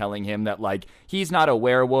around telling him that, like, he's not a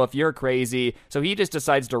werewolf, you're crazy. So he just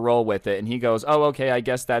decides to roll with it, and he goes, oh, okay, I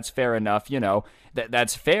guess that's fair enough, you know.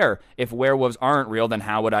 That's fair. If werewolves aren't real, then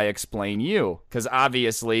how would I explain you? Because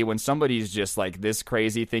obviously, when somebody's just like this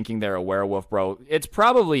crazy thinking they're a werewolf, bro, it's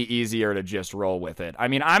probably easier to just roll with it. I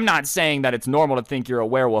mean, I'm not saying that it's normal to think you're a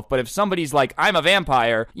werewolf, but if somebody's like, I'm a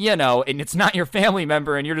vampire, you know, and it's not your family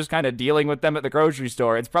member and you're just kind of dealing with them at the grocery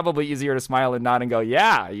store, it's probably easier to smile and nod and go,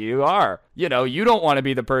 yeah, you are. You know, you don't want to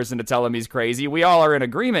be the person to tell him he's crazy. We all are in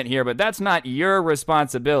agreement here, but that's not your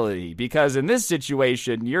responsibility, because in this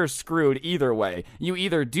situation, you're screwed either way. You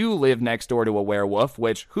either do live next door to a werewolf,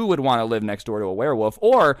 which who would want to live next door to a werewolf,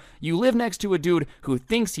 or you live next to a dude who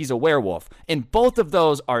thinks he's a werewolf. And both of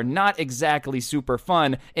those are not exactly super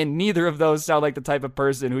fun, and neither of those sound like the type of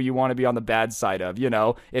person who you want to be on the bad side of, you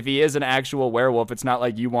know? If he is an actual werewolf, it's not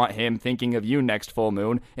like you want him thinking of you next full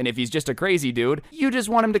moon, and if he's just a crazy dude, you just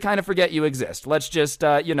want him to kind of forget you exist. Let's just,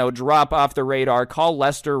 drop off the radar, call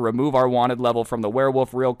Lester, remove our wanted level from the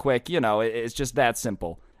werewolf real quick, you know, it's just that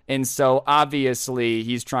simple. And so, obviously,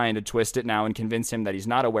 he's trying to twist it now and convince him that he's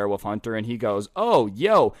not a werewolf hunter, and he goes, oh,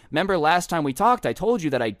 yo, remember last time we talked, I told you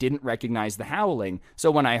that I didn't recognize the howling,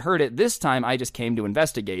 so when I heard it this time, I just came to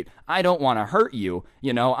investigate. I don't want to hurt you,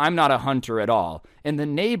 you know, I'm not a hunter at all. And the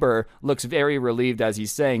neighbor looks very relieved as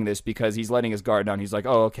he's saying this because he's letting his guard down. He's like,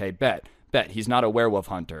 oh, okay, bet he's not a werewolf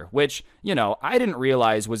hunter, which, you know, I didn't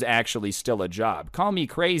realize was actually still a job. Call me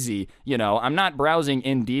crazy, you know, I'm not browsing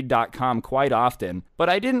Indeed.com quite often, but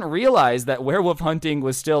I didn't realize that werewolf hunting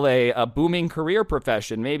was still a booming career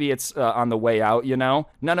profession. Maybe it's on the way out, you know?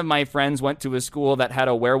 None of my friends went to a school that had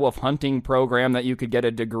a werewolf hunting program that you could get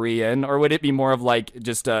a degree in, or would it be more of like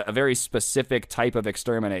just a very specific type of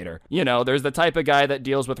exterminator? You know, there's the type of guy that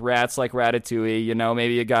deals with rats like Ratatouille, you know,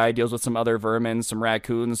 maybe a guy deals with some other vermin, some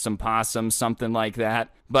raccoons, some possums, something like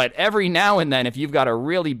that. But every now and then, if you've got a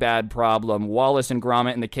really bad problem, Wallace and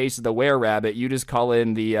Gromit, in the case of the were-rabbit, you just call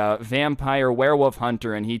in the vampire werewolf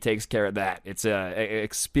hunter and he takes care of that. It's a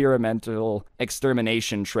experimental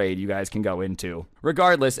extermination trade you guys can go into.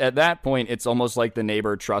 Regardless, at that point, it's almost like the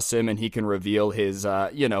neighbor trusts him and he can reveal his,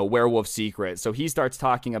 werewolf secret. So he starts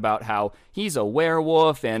talking about how he's a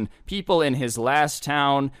werewolf and people in his last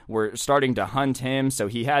town were starting to hunt him, so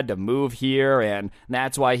he had to move here, and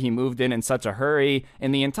that's why he moved in such a hurry.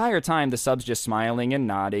 And the entire time, the sub's just smiling and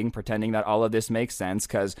nodding, pretending that all of this makes sense,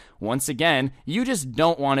 because, once again, you just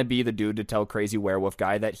don't want to be the dude to tell Crazy Werewolf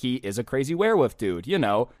Guy that he is a crazy werewolf dude, you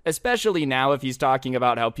know? Especially now if he's talking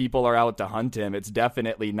about how people are out to hunt him, it's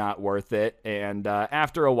definitely not worth it. And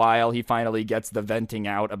after a while, he finally gets the venting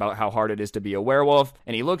out about how hard it is to be a werewolf,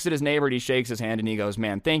 and he looks at his neighbor and he shakes his hand and he goes,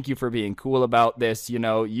 man, thank you for being cool about this, you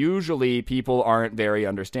know, usually people aren't very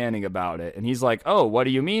understanding about it. And he's like, oh, what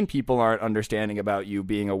do you mean people aren't understanding about you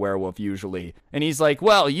being a werewolf usually? And he's like,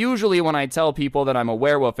 well, usually when I tell people that I'm a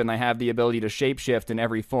werewolf and I have the ability to shapeshift and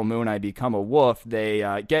every full moon I become a wolf, they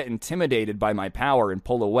get intimidated by my power and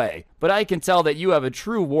pull away. But I can tell that you have a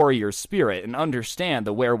true warrior spirit and understand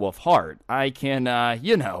the werewolf heart. I can,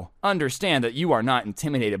 understand that you are not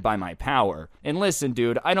intimidated by my power. And listen,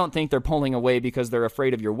 dude, I don't think they're pulling away because they're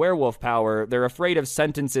afraid of your werewolf power. They're afraid of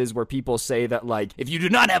sentences where people say that, like, if you do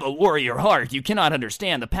not have a warrior heart, you cannot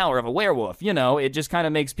understand the power of a a werewolf. You know, it just kind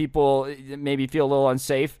of makes people maybe feel a little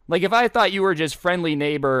unsafe. Like if I thought you were just friendly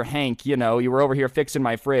neighbor Hank, you know, you were over here fixing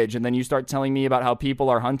my fridge, and then you start telling me about how people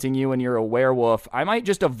are hunting you and you're a werewolf, I might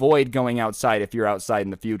just avoid going outside if you're outside in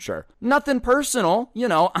the future. Nothing personal, you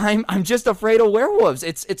know, I'm just afraid of werewolves.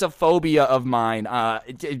 It's a phobia of mine, a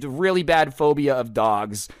really bad phobia of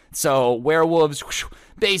dogs. So werewolves,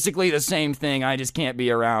 basically the same thing. I just can't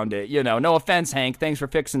be around it. You know, no offense, Hank. Thanks for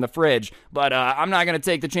fixing the fridge. But I'm not going to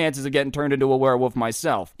take the chances of getting turned into a werewolf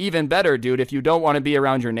myself. Even better, dude, if you don't want to be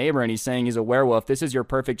around your neighbor and he's saying he's a werewolf, this is your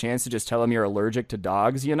perfect chance to just tell him you're allergic to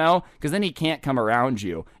dogs, you know? Because then he can't come around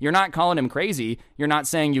you. You're not calling him crazy. You're not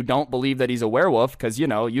saying you don't believe that he's a werewolf because, you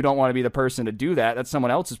know, you don't want to be the person to do that. That's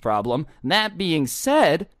someone else's problem. That being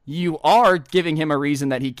said, you are giving him a reason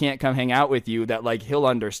that he can't come hang out with you that, like, he'll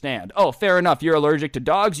understand. Oh, fair enough. You're allergic to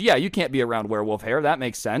dogs? Yeah, you can't be around werewolf hair. That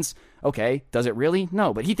makes sense. Okay, does it really?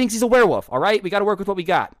 No, but he thinks he's a werewolf, all right? We got to work with what we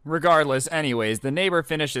got. Regardless, anyways, the neighbor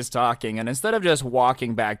finishes talking, and instead of just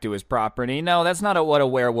walking back to his property, no, that's not what a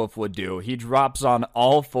werewolf would do. He drops on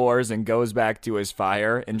all fours and goes back to his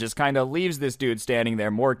fire and just kind of leaves this dude standing there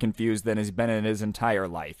more confused than he's been in his entire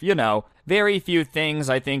life. You know, very few things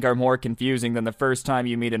I think are more confusing than the first time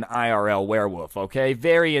you meet an IRL werewolf, okay?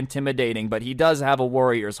 Very intimidating, but he does have a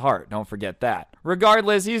warrior's heart, don't forget that.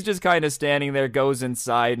 Regardless, he's just kind of standing there, goes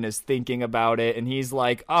inside and is thinking about it, and he's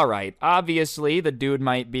like, all right, obviously the dude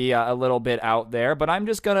might be a little bit out there, but I'm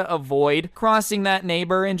just gonna avoid crossing that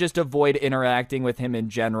neighbor and just avoid interacting with him in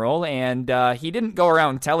general. And he didn't go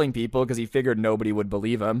around telling people because he figured nobody would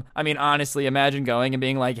believe him. I mean, honestly, imagine going and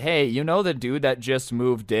being like, hey, you know the dude that just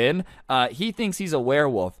moved in? He thinks he's a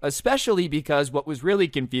werewolf, especially because what was really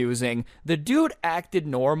confusing, the dude acted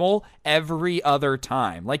normal every other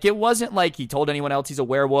time. Like, it wasn't like he told anyone else he's a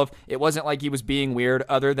werewolf. It wasn't like he was being weird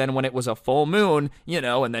other than when it was a full moon, you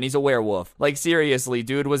know, and then he's a werewolf. Like, seriously,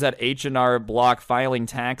 dude was at H&R Block filing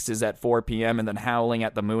taxes at 4 p.m. and then howling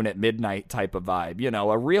at the moon at midnight type of vibe. You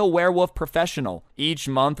know, a real werewolf professional. Each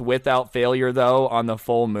month, without failure, though, on the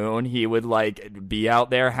full moon, he would, like, be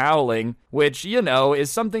out there howling, which, you know,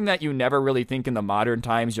 is something that you never really think in the modern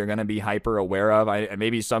times you're going to be hyper aware of.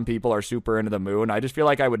 Maybe some people are super into the moon. I just feel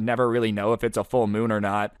like I would never really know if it's a full moon or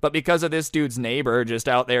not. But because of this dude's neighbor just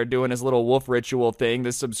out there doing his little wolf ritual thing,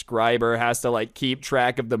 this subscriber has to, like, keep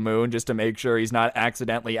track of the moon just to make sure he's not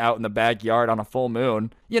accidentally out in the backyard on a full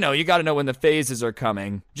moon. You know, you got to know when the phases are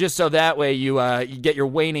coming, just so that way you get your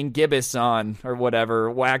waning gibbous on, or whatever,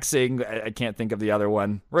 waxing. I can't think of the other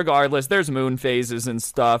one. Regardless, there's moon phases and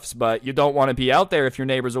stuffs, but you don't want to be out there if your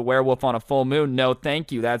neighbor's a werewolf on a full moon. No,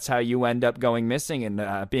 thank you. That's how you end up going missing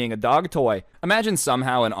and being a dog toy. Imagine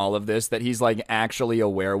somehow in all of this that he's, like, actually a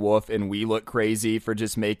werewolf and we look crazy for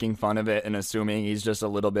just making fun of it and assuming he's just a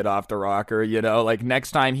little bit off the rocker, you know? Like,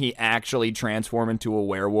 next time he actually transforms into a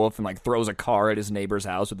werewolf and, like, throws a car at his neighbor's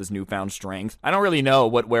house with his newfound strength. I don't really know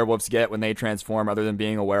what werewolves get when they transform other than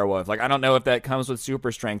being a werewolf. Like, I don't know if that comes with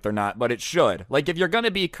super strength or not, but it should. Like, if you're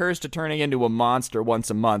gonna be cursed to turning into a monster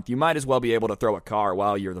once a month, you might as well be able to throw a car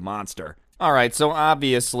while you're the monster. Alright, so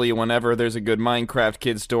obviously whenever there's a good Minecraft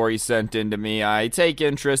kid story sent in to me, I take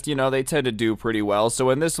interest. You know, they tend to do pretty well. So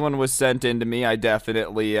when this one was sent in to me, I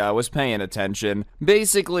definitely was paying attention.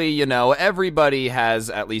 Basically, you know, everybody has,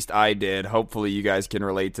 at least I did, hopefully you guys can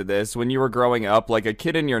relate to this, when you were growing up, like a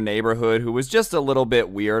kid in your neighborhood who was just a little bit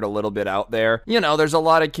weird, a little bit out there. You know, there's a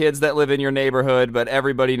lot of kids that live in your neighborhood, but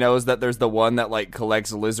everybody knows that there's the one that, like,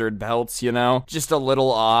 collects lizard belts, you know? Just a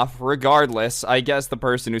little off. Regardless, I guess the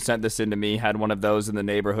person who sent this in to me had one of those in the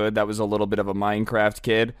neighborhood that was a little bit of a Minecraft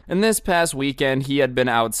kid. And this past weekend, he had been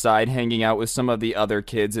outside hanging out with some of the other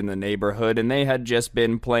kids in the neighborhood, and they had just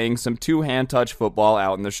been playing some two-hand touch football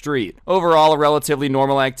out in the street. Overall, a relatively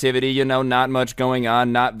normal activity, you know, not much going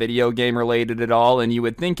on, not video game related at all, and you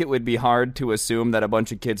would think it would be hard to assume that a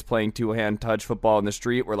bunch of kids playing two-hand touch football in the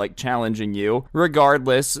street were, like, challenging you.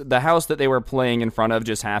 Regardless, the house that they were playing in front of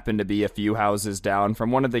just happened to be a few houses down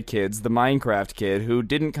from one of the kids, the Minecraft kid, who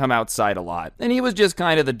didn't come outside a lot. And he was just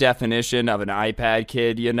kind of the definition of an iPad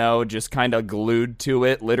kid, you know, just kind of glued to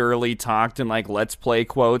it, literally talked in, like, Let's Play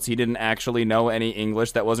quotes. He didn't actually know any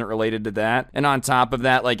English that wasn't related to that. And on top of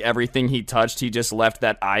that, like, everything he touched, he just left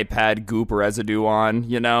that iPad goop residue on,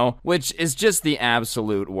 you know? Which is just the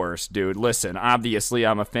absolute worst, dude. Listen, obviously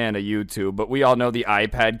I'm a fan of YouTube, but we all know the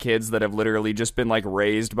iPad kids that have literally just been, like,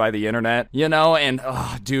 raised by the internet, you know? And,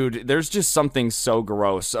 dude, there's just something so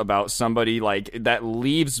gross about somebody, like, that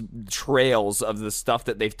leaves trails of the stuff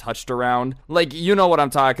that they've touched around. Like, you know what I'm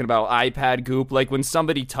talking about, iPad goop. Like when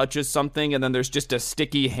somebody touches something and then there's just a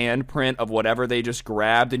sticky handprint of whatever they just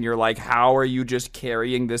grabbed, and you're like, how are you just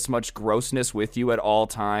carrying this much grossness with you at all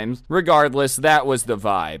times? Regardless, that was the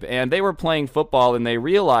vibe. And they were playing football, and they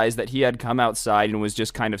realized that he had come outside and was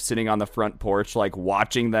just kind of sitting on the front porch, like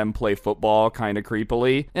watching them play football kind of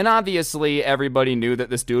creepily. And obviously, everybody knew that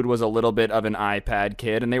this dude was a little bit of an iPad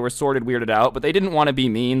kid, and they were sort of weirded out, but they didn't want to be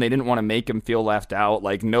mean. They didn't want to make him feel left out.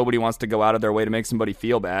 Like, nobody wants to go out of their way to make somebody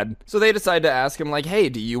feel bad. So they decided to ask him, like, hey,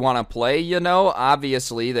 do you want to play, you know?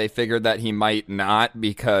 Obviously, they figured that he might not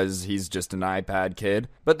because he's just an iPad kid.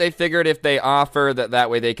 But they figured if they offer that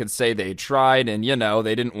way they could say they tried, and, you know,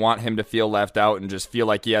 they didn't want him to feel left out and just feel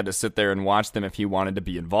like he had to sit there and watch them if he wanted to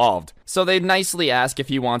be involved. So they nicely ask if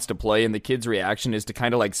he wants to play, and the kid's reaction is to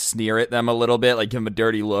kind of like sneer at them a little bit, like give him a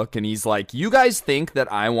dirty look, and he's like, you guys think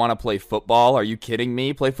that I want to play football? Are you kidding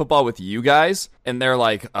me? Play football with you guys? And they're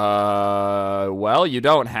like, well, you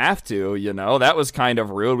don't have to, you know? That was kind of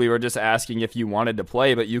rude. We were just asking if you wanted to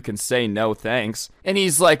play, but you can say no thanks. And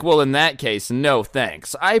he's like, well, in that case, no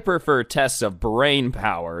thanks. I prefer tests of brain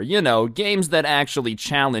power, you know, games that actually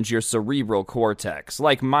challenge your cerebral cortex,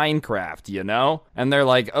 like Minecraft, you know? And they're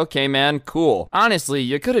like, okay, man, cool. Honestly,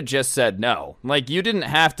 you could have just said no. Like, you didn't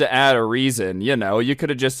have to add a reason, you know? You could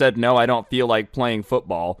have just said, no, I don't feel like playing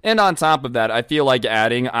football. And on top of that, I feel like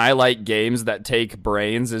adding, I like games that take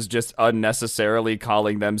brains is just unnecessarily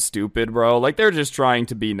calling them stupid, bro. Like, they're just trying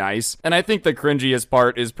to be nice. And I think the cringiest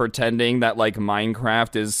part is pretending that, like,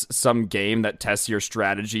 Minecraft is some game that tests your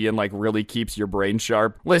strategy and, like, really keeps your brain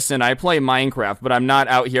sharp. Listen, I play Minecraft, but I'm not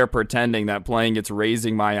out here pretending that playing it's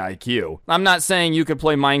raising my IQ. I'm not saying you could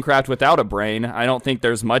play Minecraft without a brain. I don't think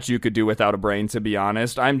there's much you could do without a brain, to be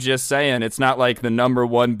honest. I'm just saying it's not like the number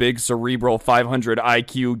one big cerebral 500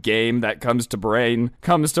 IQ game that comes to brain,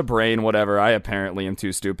 whatever. I apparently am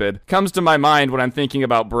too stupid. Comes to my mind when I'm thinking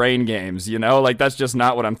about brain games, you know? Like, that's just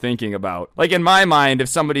not what I'm thinking about. Like, in my mind, if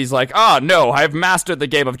somebody's like, oh, no, I've mastered the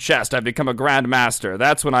game of chess, I've become a grandmaster,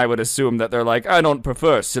 that's when I would assume that they're like, I don't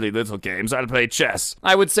prefer silly little games, I play chess.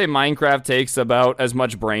 I would say Minecraft takes about as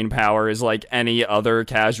much brain power as, like, any other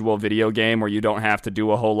casual video game where you don't have to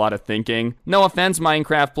do a whole lot of thinking. No offense,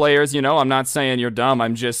 Minecraft players, you know, I'm not saying you're dumb,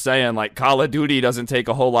 I'm just saying, like, Call of Duty doesn't take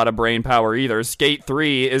a whole lot of brain power either. Skate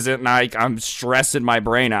 3 isn't like I'm stressing my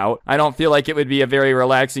brain out. I don't feel like it would be a very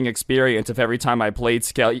relaxing experience if every time I played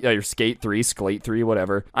Skate 3,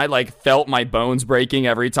 whatever, I, like, felt my bones breaking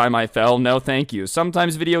every time I fell. No, thank you.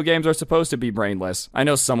 Sometimes video games are supposed to be brainless. I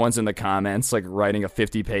know someone's in the comments, like, writing a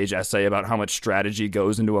 50-page essay about how much strategy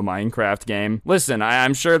goes into a Minecraft game. Listen,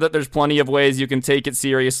 I'm sure that there's plenty of ways you can take it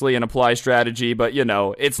seriously and apply strategy, but, you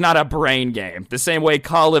know, it's not a brain game. The same way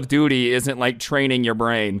Call of Duty isn't, like, training your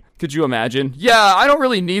brain. Could you imagine? Yeah, I don't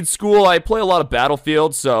really need school. I play a lot of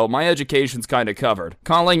Battlefield, so my education's kind of covered.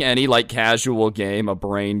 Calling any, like, casual game a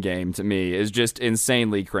brain game to me is just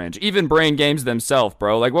insanely cringe. Even brain games themselves,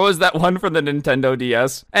 bro. Like, what was that one from the Nintendo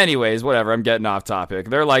DS? Anyways, whatever, I'm getting off topic.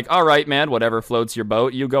 They're like, all right, man, whatever floats your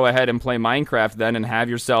boat. You go ahead and play Minecraft then and have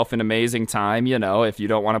yourself an amazing time, you know. If you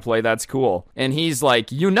don't want to play, that's cool. And he's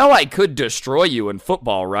like, you know I could destroy you in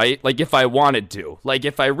football, right? Like, if I wanted to. Like,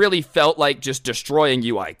 if I really felt like just destroying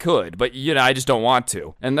you, I could. But, you know, I just don't want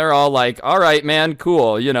to. And they're all like, all right, man,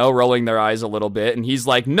 cool, you know, rolling their eyes a little bit. And he's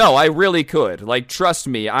like, no, I really could. Like, trust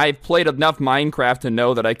me, I've played enough Minecraft to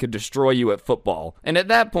know that I could destroy you at football. And at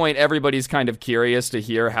that point, everybody's kind of curious to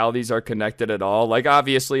hear how these are connected at all. Like,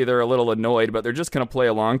 obviously, they're a little annoyed, but they're just gonna play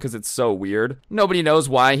along because it's so weird. Nobody knows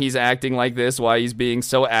why he's acting like this, why he's being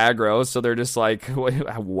so aggro, so they're just like,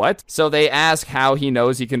 what? So they ask how he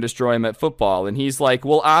knows he can destroy him at football, and he's like,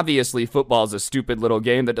 well, obviously, football's a stupid little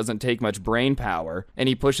game that doesn't take much brain power. And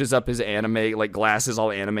he pushes up his anime, like, glasses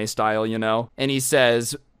all anime style, you know? And he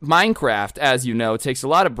says, Minecraft, as you know, takes a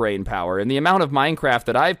lot of brain power, and the amount of Minecraft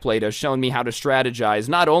that I've played has shown me how to strategize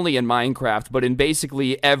not only in Minecraft, but in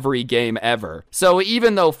basically every game ever. So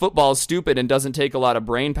even though football's stupid and doesn't take a lot of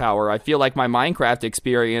brain power, I feel like my Minecraft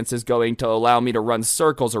experience is going to allow me to run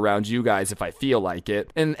circles around you guys if I feel like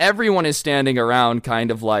it. And everyone is standing around kind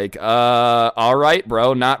of like, alright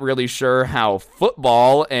bro, not really sure how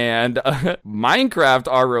football and Minecraft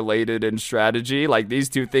are related in strategy. Like, these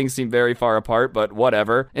two things seem very far apart, but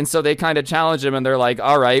whatever. And so they kind of challenge him and they're like,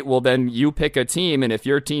 all right, well then you pick a team, and if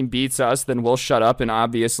your team beats us, then we'll shut up, and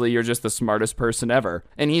obviously you're just the smartest person ever.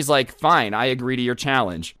 And he's like, fine, I agree to your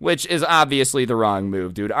challenge, which is obviously the wrong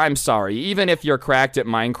move, dude. I'm sorry. Even if you're cracked at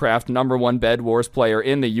Minecraft, #1 Bed Wars player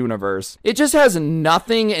in the universe, it just has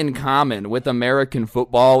nothing in common with American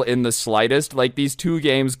football in the slightest. Like, these two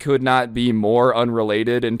games could not be more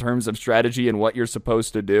unrelated in terms of strategy and what you're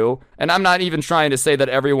supposed to do. And I'm not even trying to say that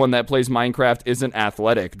everyone that plays Minecraft isn't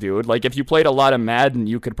athletic, dude. Like, if you played a lot of Madden,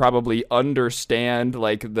 you could probably understand,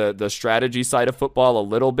 like, the strategy side of football a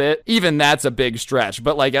little bit. Even that's a big stretch,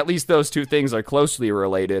 but, like, at least those two things are closely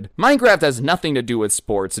related. Minecraft has nothing to do with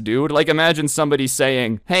sports, dude. Like, imagine somebody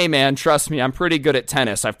saying, hey, man, trust me, I'm pretty good at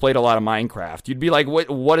tennis. I've played a lot of Minecraft. You'd be like,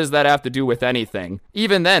 what does that have to do with anything?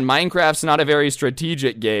 Even then, Minecraft's not a very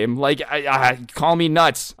strategic game. Like, call me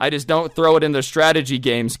nuts. I just don't throw it in the strategy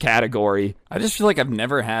games category. I just feel like I've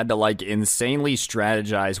never had to, like, insanely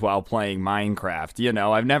strategize while playing Minecraft, you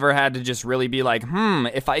know? I've never had to just really be like,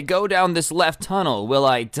 if I go down this left tunnel, will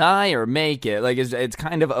I die or make it? Like, it's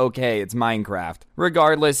kind of okay. It's Minecraft.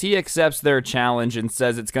 Regardless, he accepts their challenge and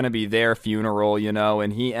says it's going to be their funeral, you know,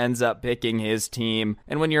 and he ends up picking his team.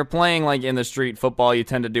 And when you're playing, like, in the street football, you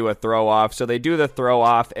tend to do a throw-off. So they do the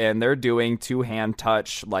throw-off, and they're doing two-hand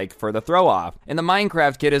touch, like, for the throw-off. And the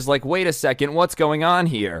Minecraft kid is like, wait a second, what's going on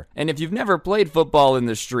here? And if you've never played football in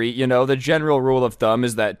the street, you know, the general rule of thumb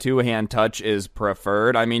is that two-hand touch is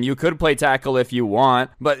preferred. I mean, you could play tackle if you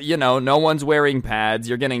want, but, you know, no one's wearing pads.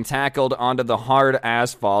 You're getting tackled onto the hard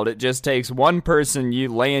asphalt. It just takes one person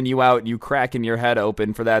laying you out and you cracking your head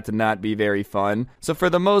open for that to not be very fun. So for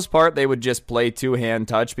the most part, they would just play two-hand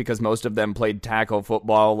touch because most of them played tackle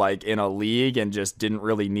football, like, in a league and just didn't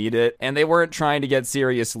really need it. And they weren't trying to get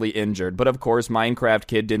seriously injured. But of course, Minecraft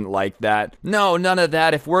kid didn't like that. No, none of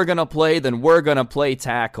that. If we're gonna play, then we're gonna play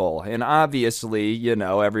tackle. And obviously, you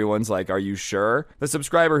know, everyone's like, are you sure? The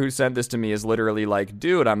subscriber who sent this to me is literally like,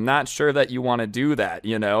 dude, I'm not sure that you want to do that,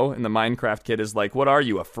 you know? And the Minecraft kid is like, what are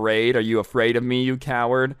you, afraid? Are you afraid of me, you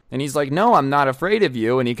coward? And he's like, no, I'm not afraid of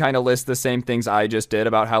you. And he kind of lists the same things I just did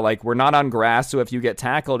about how, like, we're not on grass, so if you get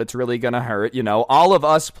tackled, it's really gonna hurt, you know? All of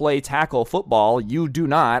us play tackle football. You do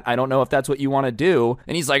not. I don't know if that's what you want to do.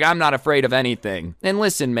 And he's like, I'm not afraid of anything. And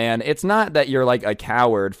listen, man, it's not that you're, like, a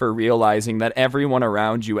coward for realizing that everyone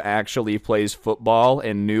around you actually plays football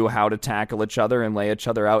and knew how to tackle each other and lay each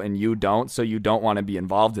other out, and you don't, so you don't want to be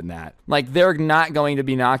involved in that. Like, they're not going to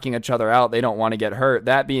be knocking each other out. They don't want to get hurt.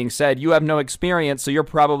 That being said, you have no experience, so you're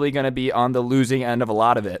probably going to be on the losing end of a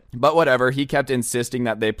lot of it. But whatever, he kept insisting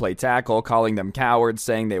that they play tackle, calling them cowards,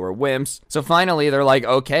 saying they were wimps. So finally, they're like,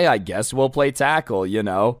 okay, I guess we'll play tackle, you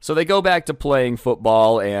know? So they go back to playing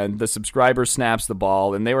football, and the subscriber snaps the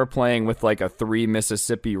ball, and they were playing with, like, a 3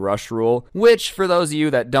 Mississippi rush rule, which, for those of you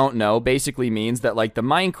that don't know, basically means that, like, the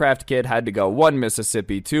Minecraft kid had to go 1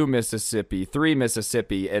 Mississippi, 2 Mississippi, 3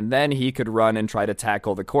 Mississippi, and then he could run and try to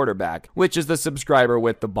tackle the quarterback, which is the subscriber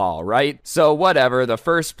with the ball, right? So whatever, the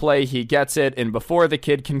first play, he gets it, and before the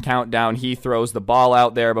kid can count down, he throws the ball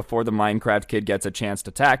out there before the Minecraft kid gets a chance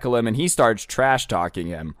to tackle him, and he starts trash talking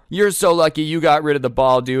him. You're so lucky you got rid of the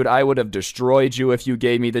ball, dude. I would have destroyed you if you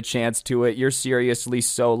gave me the chance to it. You're seriously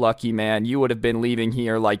so lucky, man. You would have been leaving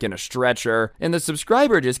here like in a stretcher. And the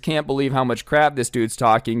subscriber just can't believe how much crap this dude's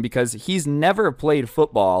talking because he's never played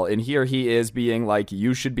football, and here he is being like,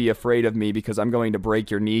 you should be afraid of me because I'm going to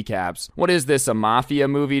break your kneecaps. What is this, a mafia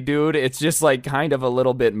movie, dude? It's just like kind of a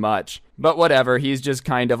little bit much. But whatever, he's just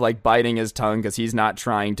kind of like biting his tongue because he's not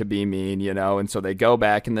trying to be mean, you know? And so they go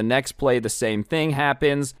back, and the next play, the same thing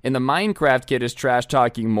happens. And the Minecraft kid is trash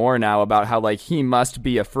talking more now about how, like, he must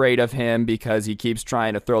be afraid of him because he keeps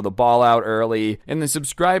trying to throw the ball out early. And the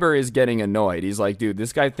subscriber is getting annoyed. He's like, dude,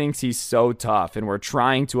 this guy thinks he's so tough, and we're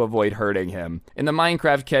trying to avoid hurting him. And the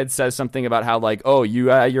Minecraft kid says something about how, like, oh,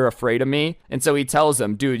 you're afraid of me? And so he tells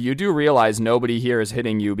him, dude, you do realize nobody here is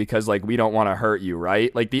hitting you because, like, we don't want to hurt you,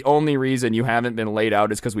 right? Like, the only reason you haven't been laid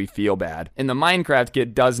out is because we feel bad. And the Minecraft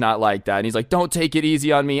kid does not like that. And he's like, don't take it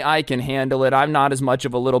easy on me. I can handle it. I'm not as much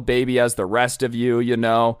of a little baby as the rest of you, you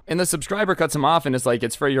know? And the subscriber cuts him off and is like,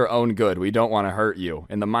 it's for your own good. We don't want to hurt you.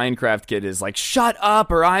 And the Minecraft kid is like, shut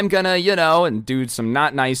up or I'm gonna, you know, and do some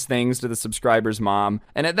not nice things to the subscriber's mom.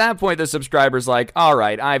 And at that point, the subscriber's like, all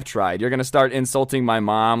right, I've tried. You're gonna start insulting my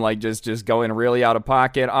mom, like just going really out of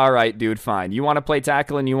pocket. All right, dude, fine. You want to play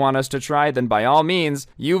tackle and you want us to try? Then by all means,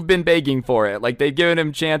 you've been begging for it. Like, they've given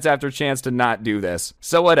him chance after chance to not do this.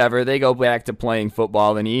 So whatever, they go back to playing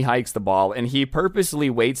football, and he hikes the ball, and he purposely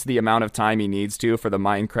waits the amount of time he needs to for the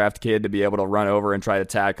Minecraft kid to be able to run over and try to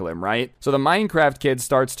tackle him, right? So the Minecraft kid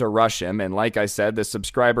starts to rush him, and like I said, the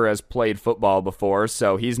subscriber has played football before,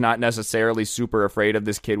 so he's not necessarily super afraid of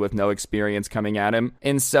this kid with no experience coming at him.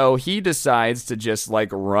 And so he decides to just like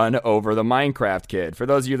run over the Minecraft kid. For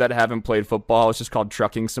those of you that haven't played football, it's just called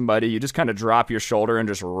trucking somebody. You just kind of drop your shoulder and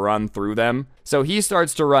just run through them. So he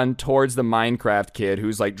starts to run towards the Minecraft kid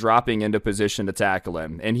who's like dropping into position to tackle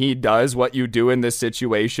him. And he does what you do in this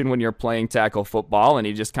situation when you're playing tackle football, and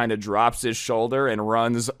he just kind of drops his shoulder and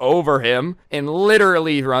runs over him and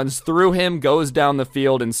literally runs through him, goes down the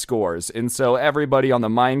field and scores. And so everybody on the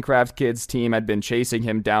Minecraft kid's team had been chasing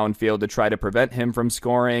him downfield to try to prevent him from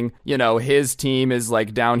scoring. You know, his team is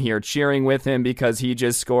like down here cheering with him because he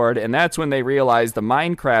just scored. And that's when they realize the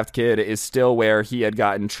Minecraft kid is still where he had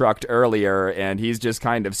gotten trucked earlier, and he's just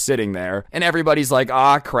kind of sitting there. And everybody's like,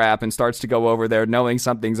 ah, crap, and starts to go over there knowing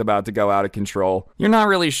something's about to go out of control. You're not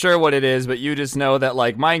really sure what it is, but you just know that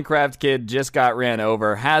like Minecraft kid just got ran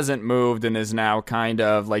over, hasn't moved, and is now kind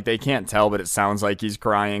of like, they can't tell, but it sounds like he's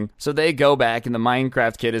crying. So they go back, and the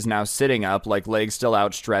Minecraft kid is now sitting up, like legs still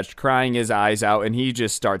outstretched, crying his eyes out, and he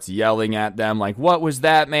just starts yelling at them like, what was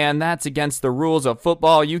that, man? That's against the rules of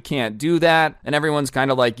football. You can't do that. And everyone's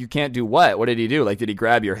kind of like, you can't do what? What did he do? Like, did he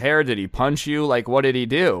grab your hair? Did he punch you? Like, what did he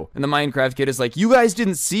do? And the Minecraft kid is like, you guys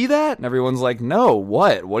didn't see that? And everyone's like, no,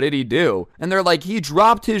 what? What did he do? And they're like, he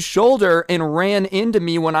dropped his shoulder and ran into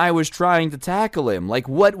me when I was trying to tackle him. Like,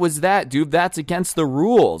 what was that, dude? That's against the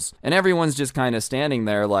rules. And everyone's just kind of standing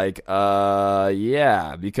there like,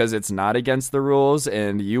 yeah, because it's not against the rules,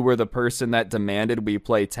 and you were the person that demanded we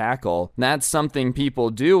play tackle. That's something people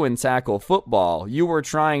do in tackle football. You were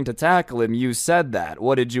trying to tackle him, you said that.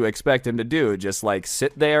 What did you expect him to do? Just like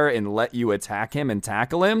sit there and let you attack him and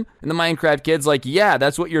tackle him? And the Minecraft kid's like, yeah,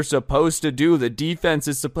 that's what you're supposed to do. The defense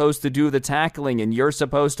is supposed to do the tackling, and you're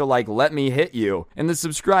supposed to like let me hit you. And the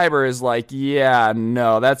subscriber is like, yeah,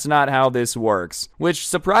 no, that's not how this works. Which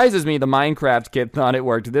surprises me, the Minecraft kid thought it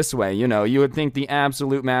worked this way. You know, you would think the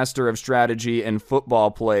absolute master of strategy and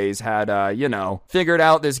football plays had, figured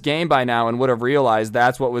out this game by now and would have realized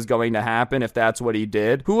that's what was going to happen if that's what he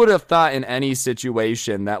did. Who would have thought in any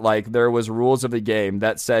situation that, like, there was rules of the game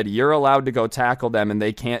that said you're allowed to go tackle them and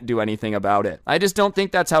they can't do anything about it? I just don't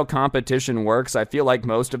think that's how competition works. I feel like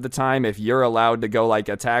most of the time, if you're allowed to go, like,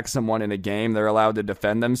 attack someone in a game, they're allowed to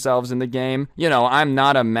defend themselves in the game. You know, I'm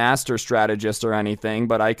not a master strategist or anything,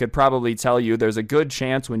 but I could probably tell you there's a good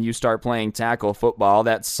chance when you start playing tackle football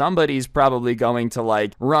that somebody's probably going to,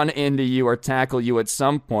 like, run into you or tackle you at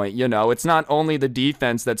some point. You know, it's not only the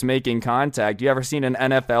defense that's making contact. You ever seen an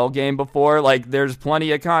NFL game before? Like, there's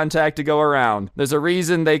plenty of contact to go around. There's a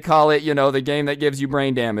reason they call it, you know, the game that gives you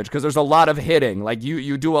brain damage, because there's a lot of hitting. Like,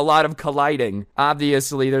 you do a lot of colliding.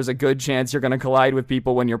 Obviously, there's a good chance you're going to collide with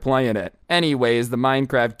people when you're playing it. Anyways, the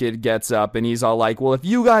Minecraft kid gets up and he's all like, well, if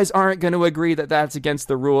you guys aren't going to agree that that's against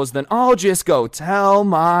the rules, then I'll just go tell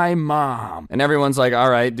my mom. And everyone's like, all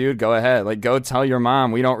right, dude, go ahead. Like, go tell your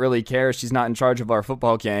mom. We don't really care. She's not in charge of our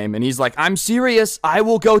football game. And he's like, I'm serious. I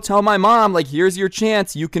will go tell my mom. Like, here's your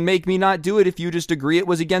chance. You can make me not do it if you just agree it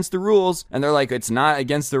was against the rules. And they're like, it's not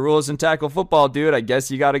against the rules in tackle football, dude. I guess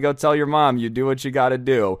you got to go tell your mom. You do what you got to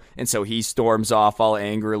do. And so he storms off all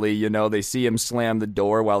angrily. You know, they see him slam the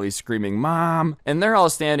door while he's screaming, Mom. And they're all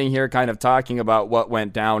standing here kind of talking about what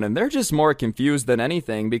went down. And they're just more confused than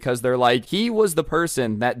anything, because they're like, he was the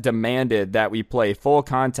person that demanded that we play full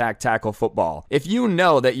contact tackle football. If you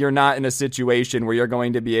know that you're not in a situation where you're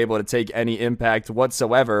going to be able to take any impact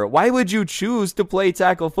whatsoever, why would you choose to play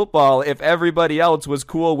tackle football if everybody else was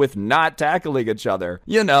cool with not tackling each other?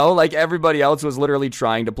 You know, like everybody else was literally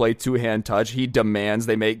trying to play two-hand touch. He demands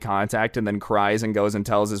they make contact and then cries and goes and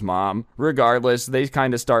tells his mom. Regardless, they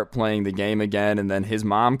kind of start playing the game again, and then his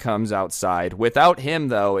mom comes outside without him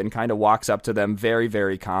though and kind of walks up to them very,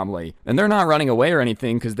 very calmly. And they're not running away or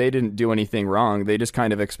anything because they didn't do anything wrong. They just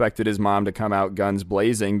kind of expected his mom to come out guns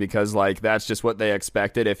blazing because, like, that's just what they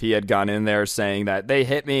expected. If he had gone in there saying that they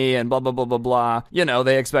hit me and blah, blah, blah, blah, blah, you know,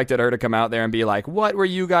 they expected her to come out there and be like, what were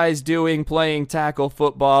you guys doing playing tackle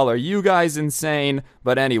football? Are you guys insane?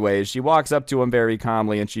 But anyways, she walks up to him very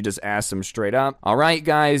calmly and she just asks him straight up, all right,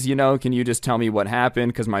 guys, you know, can you just tell me what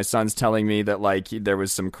happened? Because my son's telling me that, like, there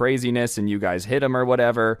was some craziness and you guys hit him or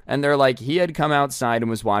whatever. And they're like, he had come outside and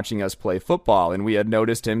was watching us play football, and we had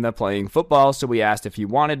noticed him that playing football, so we asked if he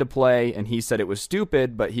wanted to play, and he said it was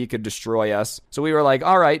stupid, but he could destroy us. So we were like,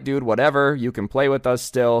 all right, dude, whatever, you can play with us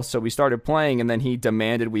still. So we started playing, and then he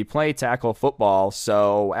demanded we play tackle football.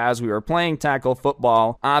 So as we were playing tackle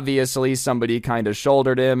football. Obviously, somebody kind of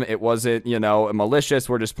shouldered him. It wasn't, malicious.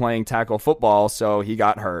 We're just playing tackle football, so he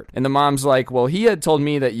got hurt. And the mom's like, well, he had told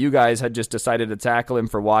me that you guys had just decided to tackle him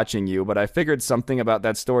for watching you, but I figured something about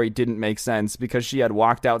that story didn't make sense because she had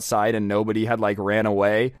walked outside and nobody had, ran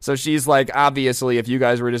away. So she's like, obviously, if you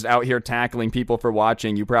guys were just out here tackling people for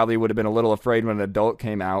watching, you probably would have been a little afraid when an adult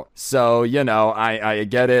came out. So, I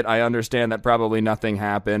get it. I understand that probably nothing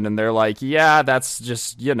happened. And they're like, yeah, that's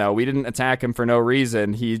just, we didn't attack him for no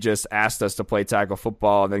reason. He just asked us to play tackle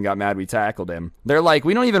football and then got mad we tackled him. They're like,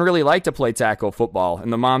 we don't even really like to play tackle football.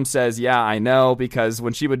 And the mom says, yeah, I know, because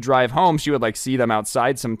when she would drive home, she would see them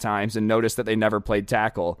outside sometimes and notice that they never played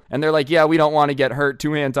tackle. And they're like, yeah, we don't want to get hurt.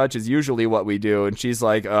 Two-hand touch is usually what we do. And she's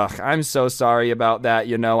like, ugh, I'm so sorry about that.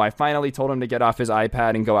 I finally told him to get off his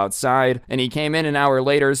iPad and go outside. And he came in an hour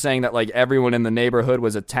later saying that everyone in the neighborhood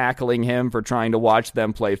was tackling him for trying to watch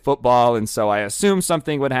them play football. And so I assumed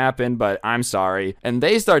something would happen, but I'm sorry. And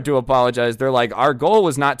they start to apologize. They're like, our goal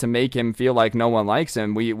was not to make him feel like no one likes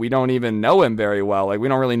him. We don't even know him very well. We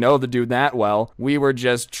don't really know the dude that well. We were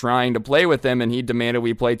just trying to play with him, and he demanded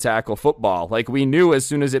we play tackle football. We knew as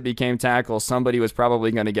soon as it became tackle, somebody was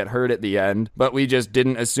probably going to get hurt at the end, but we just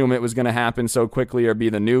didn't assume it was going to happen so quickly or be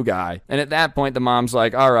the new guy. And at that point, the mom's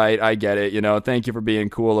like, all right, I get it. Thank you for being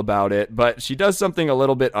cool about it. But she does something a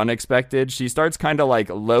little bit unexpected. She starts kind of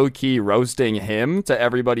low-key roasting him to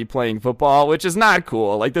everybody playing football, which is not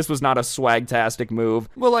cool. This was not a swagtastic move.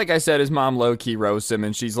 Well, like I said, his mom low-key roasts him,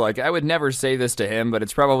 and she's like, I would never say this to him, but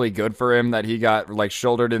it's probably good for him that he got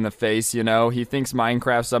shouldered in the face. He thinks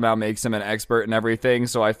Minecraft somehow makes him an expert and everything,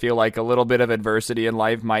 so I feel like a little bit of adversity in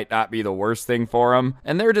life might not be the worst thing for him.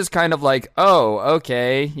 And they're just kind of like, oh,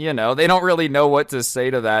 okay, they don't really know what to say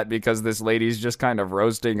to that because this lady's just kind of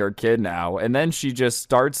roasting her kid now. And then she just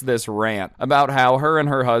starts this rant about how her and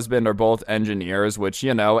her husband are both engineers, which,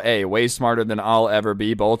 way smarter than I'll ever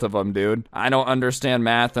be, both of them, dude. I don't understand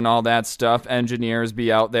math and all that stuff. Engineers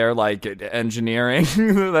be out there engineering.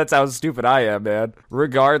 That's how stupid I am, man.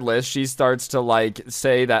 Regardless, she starts to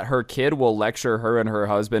say that her kid will lecture her and her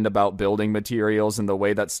husband about building materials and the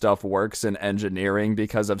way that stuff works in engineering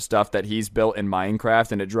because of stuff that he's built in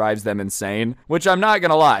Minecraft, and it drives them insane, which I'm not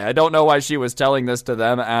gonna lie, I don't know why she was telling this to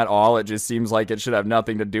them at all. It just seems like it should have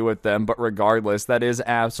nothing to do with them, but regardless, that is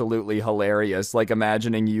absolutely hilarious.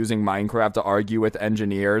 Imagining using Minecraft to argue with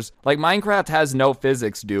engineers. Minecraft has no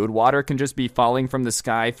physics, dude. Water can just be falling from the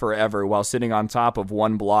sky forever while sitting on top of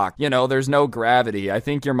one block. There's no gravity. I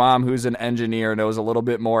think your mom, who's an engineer, knows a little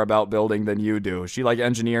bit more about building than you do. She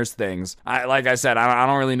engineers things. Like I said, I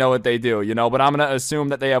don't really know what they do, but I'm gonna assume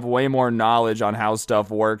that they have way more knowledge on how stuff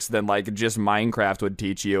works than just Minecraft would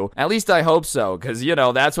teach you. At least I hope so, because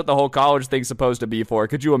that's what the whole college thing's supposed to be for.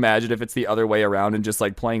 Could you imagine if it's the other way around and just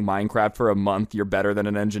playing Minecraft for a month, you're better than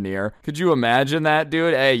an engineer? Could you imagine that,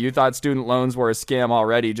 dude? Hey, you thought student loans were a scam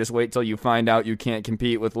already. Just wait till you find out you can't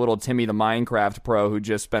compete with little Timmy the Minecraft pro who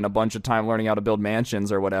just spent a bunch of time learning how to build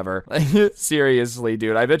mansions or whatever. Seriously,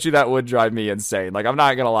 dude, I bet you that would drive me insane. I'm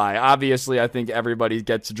not gonna lie. Obviously, I think everybody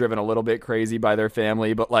gets driven a little bit crazy by their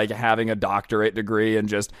family, but having a doctorate degree and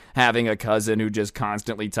just having a cousin who just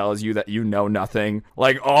constantly tells you that you know nothing,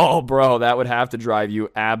 oh, bro, that would have to drive you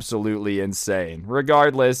absolutely insane.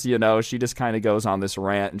 Regardless, she just kind of goes on this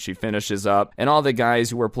rant and she finishes up, and all the guys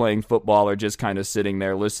who were playing football are just kind of sitting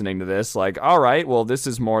there listening to this all right, well, this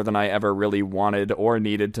is more than I ever really wanted or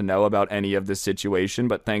needed to know about any of this situation,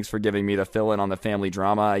 but thanks for giving me the fill-in on the family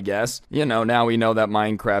drama, I guess. Now we know that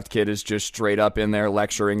Minecraft kid is just straight up in there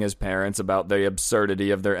lecturing his parents about the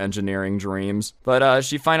absurdity of their engineering dreams. But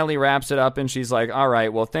she finally wraps it up and she's like, all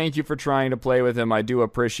right, well, thank you for trying to play with him. I do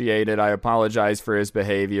appreciate it. I apologize for his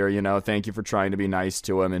behavior. Thank you for trying to be nice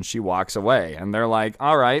to him. And she walks away. And they're like,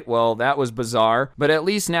 all right, well, that was bizarre. But at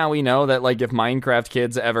least now we know that, if Minecraft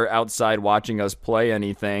kid's ever outside watching us play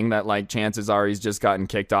anything, that, chances are he's just gotten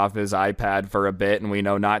kicked off his iPad for a bit. And we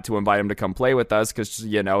know not to invite him to come play with us because,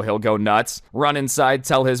 he'll go nuts, run inside,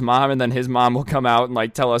 tell his mom, and then his mom will come out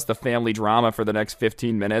and, tell us the family drama for the next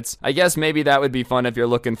 15 minutes. I guess maybe that would be fun if you're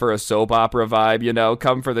looking for a soap opera vibe,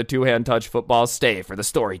 come for the two-hand touch football, stay for the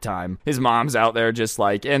story time. His mom's out there just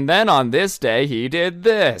and then on this day, he did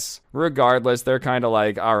this. Regardless, they're kind of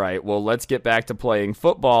all right, well, let's get back to playing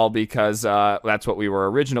football because that's what we were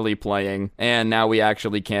originally playing, and now we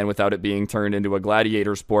actually can without it being turned into a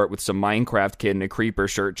gladiator sport with some Minecraft kid in a creeper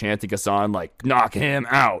shirt chanting us on knock him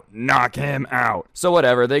out, knock him out. So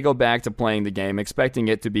whatever, they go back to playing the game, expecting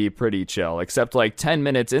it to be pretty chill, except 10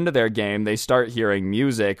 minutes into their game, they start hearing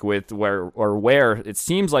music where it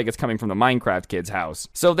seems like it's coming from the Minecraft kid's house.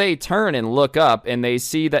 So they turn and look up, and they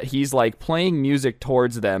see that he's playing music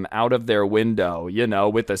towards them out of their window,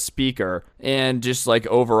 with a speaker and just like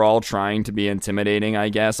overall trying to be intimidating, I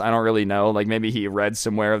guess. I don't really know. Like maybe he read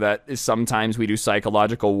somewhere that sometimes we do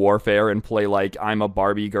psychological warfare and play like I'm a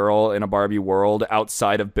Barbie girl in a Barbie world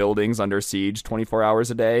outside of buildings under siege 24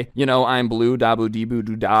 hours a day. You know, I'm blue, dabu debu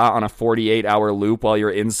doo da on a 48-hour loop while you're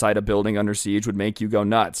inside a building under siege would make you go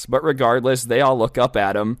nuts. But regardless, they all look up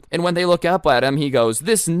at him. And when they look up at him, he goes,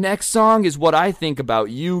 "This next song is what I think about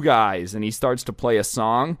you guys." And he starts to play a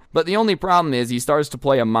song. But the only problem is he starts to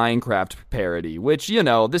play a Minecraft parody, which, you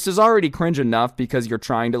know, this is already cringe enough because you're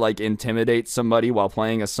trying to like intimidate somebody while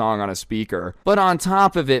playing a song on a speaker. But on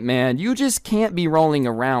top of it, man, you just can't be rolling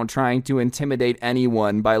around trying to intimidate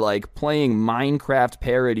anyone by like playing Minecraft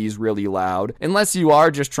parodies really loud, unless you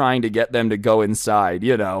are just trying to get them to go inside,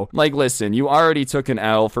 you know. Like, listen, you already took an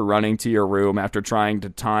L for running to your room after trying to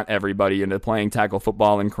taunt everybody into playing tackle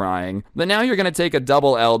football and crying. But now you're gonna take a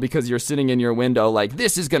double L because you're sitting in your window like,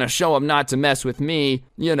 this is gonna show them not to mess with me,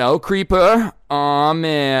 you know, creeper. Aw,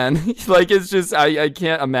 man. Like, it's just, I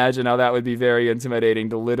can't imagine how that would be very intimidating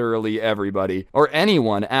to literally everybody. Or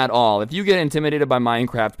anyone at all. If you get intimidated by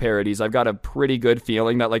Minecraft parodies, I've got a pretty good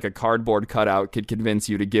feeling that, like, a cardboard cutout could convince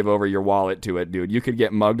you to give over your wallet to it, dude. You could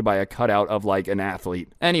get mugged by a cutout of, like, an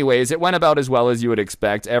athlete. Anyways, it went about as well as you would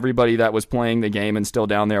expect. Everybody that was playing the game and still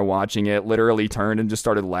down there watching it literally turned and just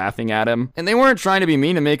started laughing at him. And they weren't trying to be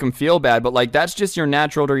mean to make him feel bad, but, like, that's just your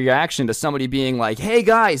natural reaction to somebody being like, "Hey,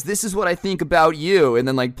 guys, this is what I think about you," and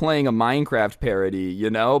then like playing a Minecraft parody,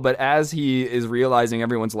 you know. But as he is realizing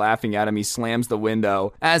everyone's laughing at him, he slams the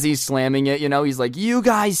window. As he's slamming it, you know, he's like, "You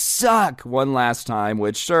guys suck," one last time,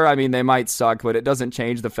 which sure, I mean, they might suck, but it doesn't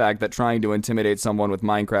change the fact that trying to intimidate someone with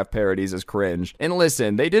Minecraft parodies is cringe. And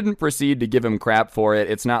listen, they didn't proceed to give him crap for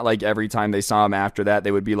it. It's not like every time they saw him after that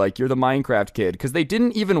they would be like, "You're the Minecraft kid," because they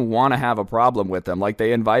didn't even want to have a problem with him. Like,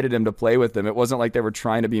 they invited him to play with them. It wasn't like they were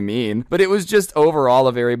trying to be mean, but it was just overall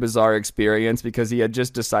a very bizarre experience because he had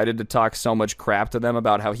just decided to talk so much crap to them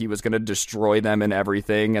about how he was going to destroy them and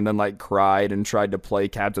everything, and then like cried and tried to play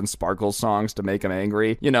Captain Sparkles songs to make him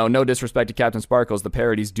angry. You know, no disrespect to Captain Sparkles, the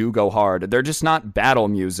parodies do go hard. They're just not battle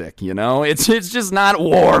music, you know? It's just not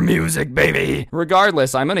war music, baby.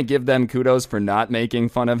 Regardless, I'm going to give them kudos for not making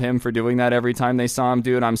fun of him for doing that every time they saw him,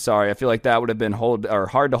 dude. I'm sorry. I feel like that would have been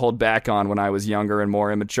hard to hold back on when I was younger and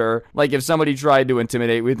more immature. Like, if somebody tried to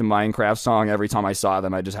intimidate me with the Minecraft song every time I saw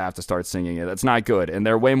them, I just have to start singing it. That's not good, and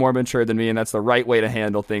they're way more mature than me, and that's the right way to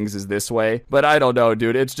handle things, is this way. But I don't know,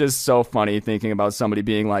 dude, it's just so funny thinking about somebody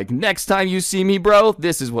being like, "Next time you see me, bro,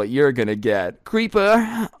 this is what you're gonna get,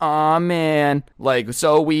 creeper." Aw, man. Like,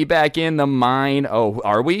 so we back in the mine. Oh,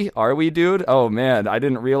 are we, dude? Oh man, I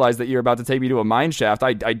didn't realize that you're about to take me to a mine shaft.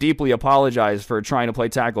 I deeply apologize for trying to play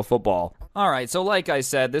tackle football. Alright, so like I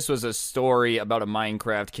said, this was a story about a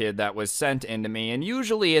Minecraft kid that was sent into me, and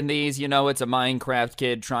usually in these, you know, it's a Minecraft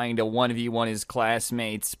kid trying to 1v1 his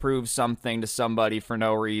classmates, prove something to somebody for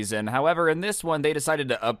no reason. However, in this one, they decided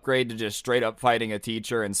to upgrade to just straight up fighting a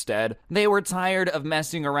teacher instead. They were tired of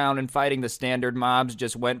messing around and fighting the standard mobs,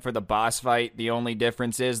 just went for the boss fight. The only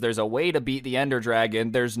difference is there's a way to beat the Ender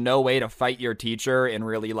Dragon. There's no way to fight your teacher and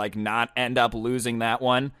really, like, not end up losing that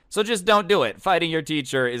one. So just don't do it. Fighting your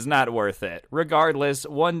teacher is not worth it. Regardless,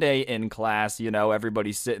 one day in class, you know,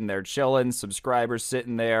 everybody's sitting there chilling, subscribers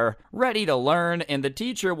sitting there, ready to learn, and the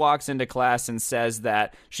teacher walks into class and says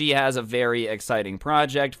that she has a very exciting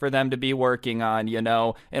project for them to be working on, you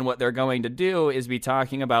know, and what they're going to do is be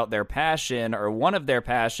talking about their passion, or one of their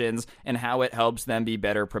passions, and how it helps them be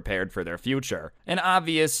better prepared for their future. And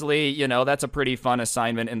obviously, you know, that's a pretty fun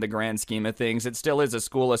assignment in the grand scheme of things. It still is a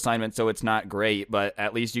school assignment, so it's not great, but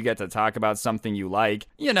at least you get to talk about something you like.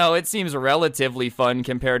 You know, it seems relatively fun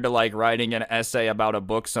compared to like writing an essay about a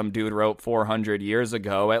book some dude wrote 400 years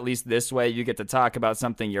ago. At least this way you get to talk about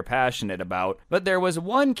something you're passionate about. But there was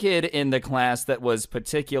one kid in the class that was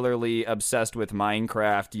particularly obsessed with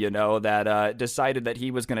Minecraft, you know, that decided that he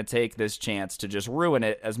was going to take this chance to just ruin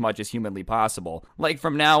it as much as humanly possible. Like,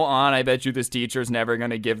 from now on, I bet you this teacher's never going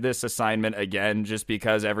to give this assignment again, just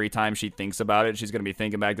because every time she thinks about it, she's going to be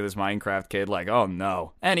thinking back to this Minecraft kid like, oh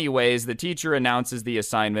no. Anyways, the teacher announces the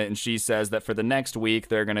assignment, and she says that for the next week,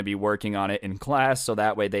 they're going to be working on it in class, so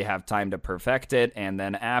that way they have time to perfect it, and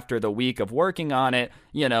then after the week of working on it,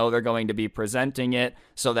 you know, they're going to be presenting it,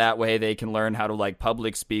 so that way they can learn how to, like,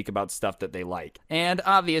 public speak about stuff that they like. And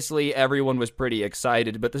obviously, everyone was pretty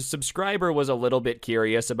excited, but the subscriber was a little bit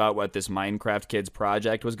curious about what this Minecraft kid's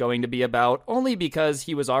project was going to be about, only because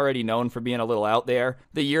he was already known for being a little out there.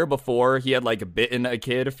 The year before, he had, like, bitten a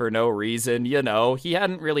kid for no reason, you know, he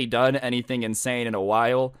hadn't really done anything insane in a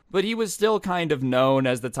while, but he he was still kind of known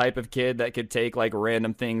as the type of kid that could take like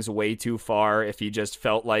random things way too far if he just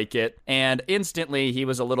felt like it. And instantly he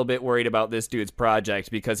was a little bit worried about this dude's project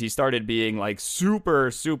because he started being like super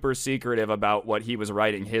secretive about what he was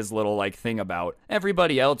writing his little like thing about.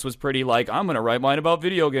 Everybody else was pretty like, I'm gonna write mine about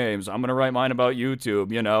video games, I'm gonna write mine about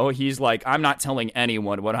YouTube, you know? He's like, I'm not telling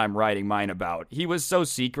anyone what I'm writing mine about. He was so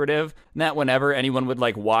secretive that whenever anyone would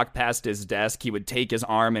like walk past his desk, he would take his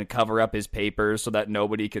arm and cover up his papers so that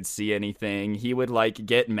nobody could see anything. He would like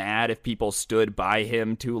get mad if people stood by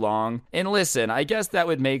him too long. And listen, I guess that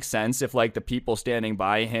would make sense if like the people standing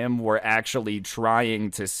by him were actually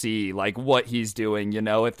trying to see like what he's doing, you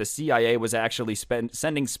know? If the CIA was actually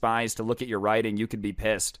sending spies to look at your writing, you could be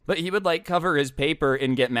pissed. But he would like cover his paper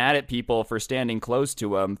and get mad at people for standing close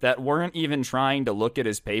to him that weren't even trying to look at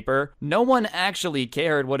his paper. No one actually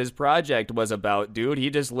cared what his project was about, dude.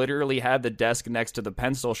 He just literally had the desk next to the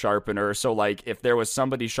pencil sharpener, so like if there was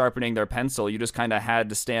somebody sharpening their pencil, you just kind of had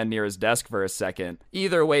to stand near his desk for a second.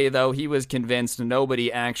 Either way though, he was convinced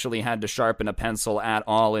nobody actually had to sharpen a pencil at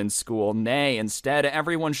all in school. Nay, instead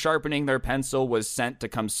everyone sharpening their pencil was sent to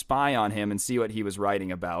come spy on him and see what he was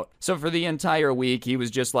writing about. So for the entire week, he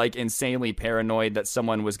was just like insanely paranoid that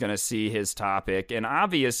someone was going to see his topic, and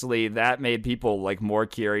obviously that made people like more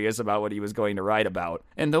curious about what he was going to write about.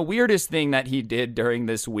 And the weirdest thing that he did during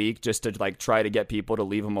this week, just to like try to get people to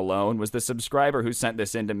leave him alone, was the subscriber who sent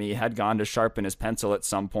this in to me had gone to sharpen his pencil at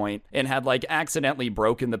some point and had like accidentally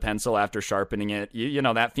broken the pencil after sharpening it. You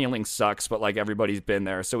know, that feeling sucks, but like everybody's been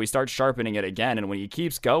there. So he starts sharpening it again, and when he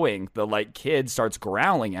keeps going, the like kid starts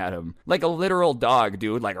growling at him like a literal dog,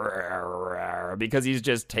 dude, like because he's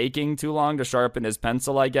just taking too long to sharpen his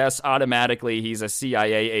pencil. I guess automatically he's a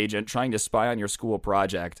CIA agent trying to spy on your school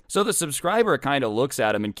project. So the subscriber kind of looks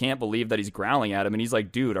at him and can't believe that he's growling at him, and he's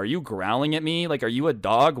like, dude, are you growling at me? Like, are you a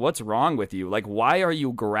dog? What's wrong with you? Like, why are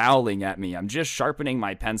you growling at me? I'm just sharpening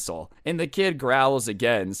my pencil. And the kid growls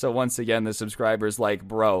again. So once again, the subscriber's like,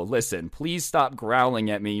 bro, listen, please stop growling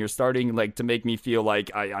at me. You're starting like to make me feel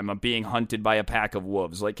like I'm being hunted by a pack of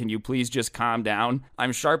wolves. Like, can you please just calm down?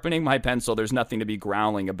 I'm sharpening my pencil. There's nothing to be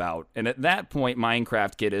growling about. And at that point,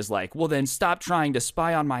 Minecraft Kid is like, well then stop trying to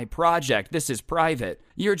spy on my project. This is private.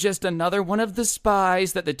 You're just another one of the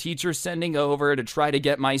spies that the teacher's sending over to try to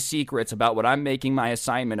get my secrets about what I'm making my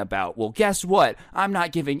assignment about. Well, guess what? I'm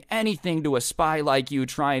not giving anything to a spy like you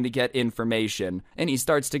trying to get information. And he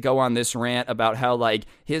starts to go on this rant about how, like,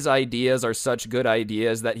 his ideas are such good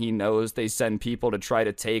ideas that he knows they send people to try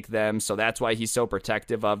to take them, so that's why he's so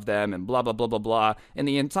protective of them, and blah, blah, blah, blah, blah. And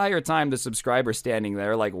the entire time, the subscriber's standing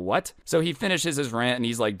there like, what? So he finishes his rant, and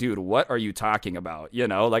he's like, dude, what are you talking about? You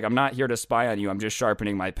know, like, I'm not here to spy on you. I'm just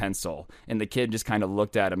sharpening my pencil. And the kid just kind of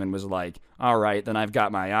looked at him and was like, all right, then I've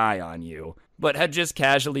got my eye on you. But had just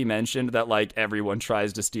casually mentioned that, like, everyone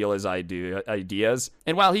tries to steal his ideas.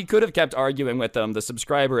 And while he could have kept arguing with them, the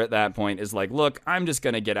subscriber at that point is like, look, I'm just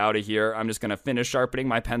gonna get out of here. I'm just gonna finish sharpening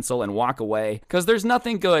my pencil and walk away. Because there's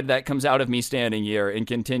nothing good that comes out of me standing here and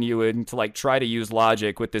continuing to, like, try to use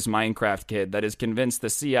logic with this Minecraft kid that is convinced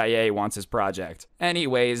the CIA wants his project.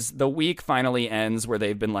 Anyways, the week finally ends where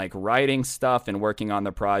they've been, like, writing stuff and working on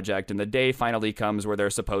the project, and the day finally comes where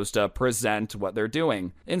they're supposed to present what they're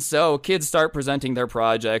doing. And so, kids start presenting their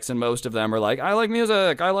projects, and most of them are like, I like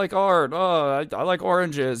music, I like art, I like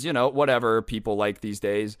oranges, you know, whatever people like these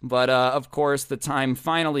days. But of course, the time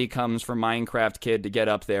finally comes for Minecraft Kid to get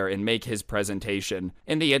up there and make his presentation.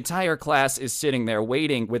 And the entire class is sitting there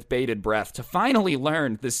waiting with bated breath to finally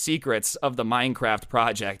learn the secrets of the Minecraft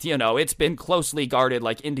project. You know, it's been closely guarded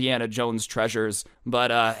like Indiana Jones treasures,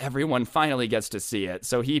 but everyone finally gets to see it.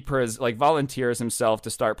 So he volunteers himself to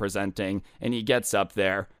start presenting, and he gets up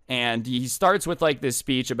there. And he starts with, like, this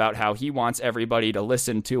speech about how he wants everybody to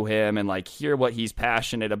listen to him and, like, hear what he's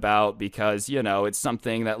passionate about because, you know, it's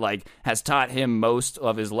something that, like, has taught him most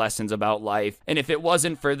of his lessons about life. And if it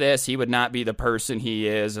wasn't for this, he would not be the person he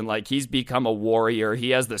is. And, like, he's become a warrior. He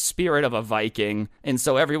has the spirit of a Viking. And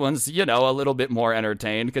so everyone's, you know, a little bit more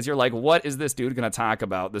entertained because you're like, what is this dude going to talk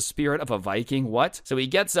about? The spirit of a Viking? What? So he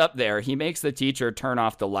gets up there. He makes the teacher turn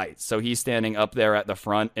off the lights. So he's standing up there at the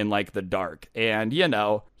front in, like, the dark. And, you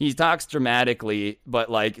know, he talks dramatically, but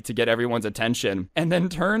like to get everyone's attention, and then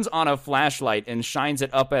turns on a flashlight and shines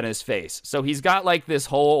it up at his face. So he's got like this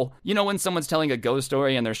whole, you know, when someone's telling a ghost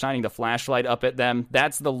story and they're shining the flashlight up at them,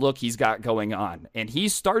 that's the look he's got going on. And he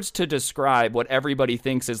starts to describe what everybody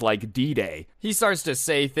thinks is like D-Day. He starts to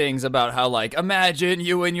say things about how, like, imagine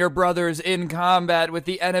you and your brothers in combat with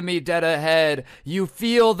the enemy dead ahead. You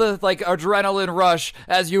feel the like adrenaline rush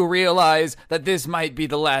as you realize that this might be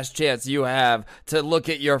the last chance you have to look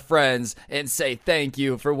at your your friends and say thank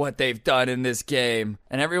you for what they've done in this game.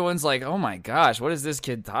 And everyone's like, oh my gosh, what is this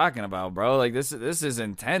kid talking about, bro? Like, this is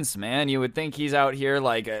intense, man. You would think he's out here,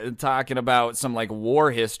 like, talking about some, like,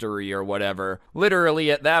 war history or whatever. Literally,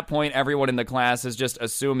 at that point, everyone in the class is just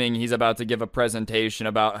assuming he's about to give a presentation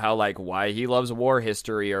about how, like, why he loves war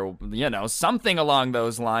history or, you know, something along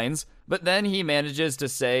those lines. But then he manages to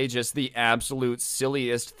say just the absolute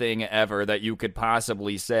silliest thing ever that you could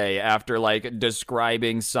possibly say after, like,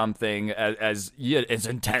 describing something as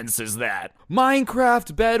intense as that.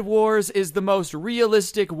 Minecraft Bed Wars is the most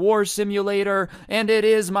realistic war simulator, and it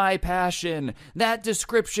is my passion. That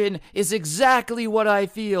description is exactly what I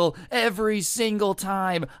feel every single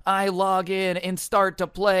time I log in and start to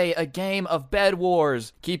play a game of Bed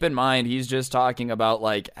Wars. Keep in mind, he's just talking about,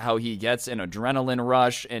 like, how he gets an adrenaline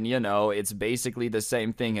rush, and, you know, it's basically the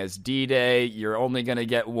same thing as D-Day. You're only gonna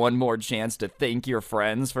get one more chance to thank your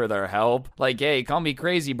friends for their help. Like, hey, call me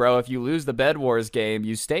crazy, bro. If you lose the Bed Wars game,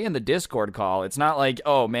 you stay in the Discord call. It's not like,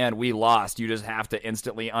 oh man, we lost. You just have to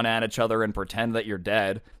instantly unadd each other and pretend that you're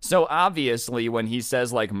dead. So obviously, when he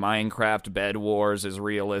says, like, Minecraft Bed Wars is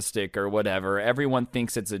realistic or whatever, everyone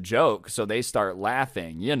thinks it's a joke, so they start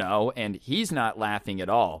laughing, you know, and he's not laughing at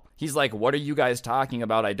all. He's like, what are you guys talking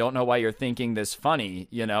about? I don't know why you're thinking this funny,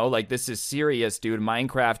 you know? Like, this is serious, dude.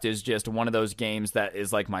 Minecraft is just one of those games that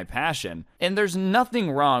is, like, my passion. And there's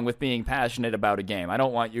nothing wrong with being passionate about a game. I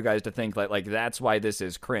don't want you guys to think like that's why this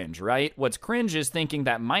is cringe, right? What's cringe is thinking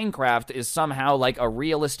that Minecraft is somehow, like, a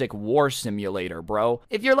realistic war simulator, bro.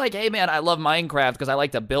 If you're like, hey, man, I love Minecraft because I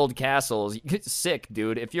like to build castles, sick,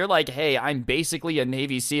 dude. If you're like, hey, I'm basically a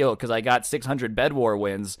Navy SEAL because I got 600 Bed War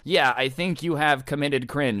wins, yeah, I think you have committed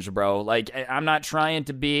cringe, bro. Like, I'm not trying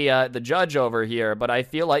to be the judge over here, but I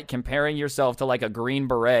feel like comparing yourself to, like, a Green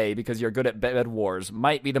Beret because you're good at Bed Wars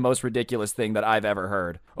might be the most ridiculous thing that I've ever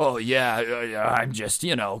heard. Oh, yeah, I'm just,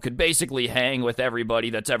 you know, could basically hang with everybody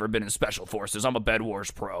that's ever been in Special Forces. I'm a Bed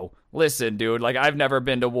Wars pro. Listen, dude, like, I've never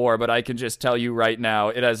been to war, but I can just tell you right now,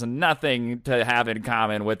 it has nothing to have in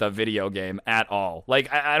common with a video game at all.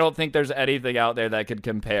 Like, I don't think there's anything out there that could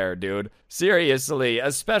compare, dude. Seriously,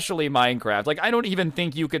 especially Minecraft. Like, I don't even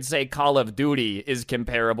think you could say Call of Duty is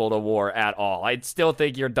comparable to war at all. I'd still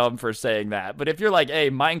think you're dumb for saying that. But if you're like, hey,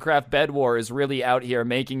 Minecraft Bed War is really out here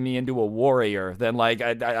making me into a warrior, then, like,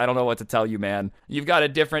 I don't know what to tell you, man. You've got a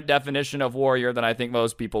different definition of warrior than I think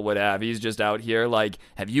most people would have. He's just out here, like,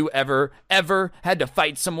 have you ever had to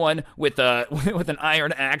fight someone with an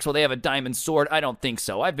iron axe while they have a diamond sword? I don't think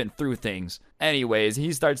so. I've been through things. Anyways,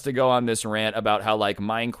 he starts to go on this rant about how, like,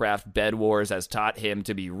 Minecraft Bed Wars has taught him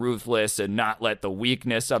to be ruthless and not let the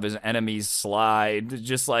weakness of his enemies slide.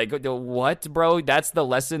 Just like, what, bro? That's the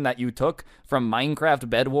lesson that you took from Minecraft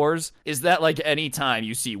Bed Wars? Is that, like, anytime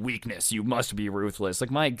you see weakness, you must be ruthless?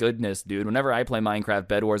 Like, my goodness, dude. Whenever I play Minecraft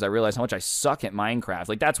Bed Wars, I realize how much I suck at Minecraft.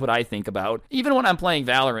 Like, that's what I think about. Even when I'm playing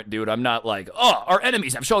Valorant, dude, I'm not like, oh, our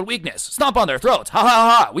enemies have shown weakness. Stomp on their throats. Ha ha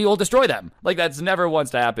ha. We will destroy them. Like, that's never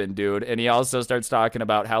once happened, dude. And he also starts talking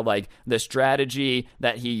about how, like, the strategy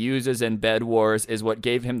that he uses in Bed Wars is what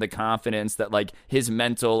gave him the confidence that, like, his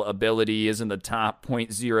mental ability is in the top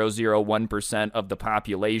 0.001% of the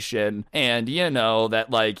population. And, you know, that,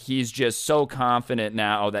 like, he's just so confident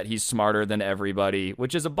now that he's smarter than everybody,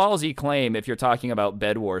 which is a ballsy claim if you're talking about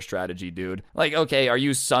Bed War strategy, dude. Like, okay, are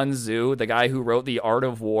you Sun Tzu, the guy who wrote The Art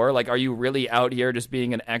of War? Like, are you really out here just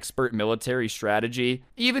being an expert military strategy?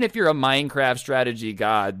 Even if you're a Minecraft strategy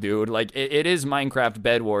god, dude, like, it is Minecraft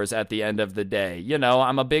Bed Wars at the end of the day. You know,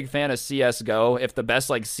 I'm a big fan of CSGO. If the best,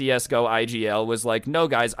 like, CSGO IGL was like, no,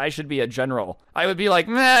 guys, I should be a general, I would be like,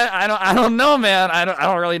 meh, I don't know, man. I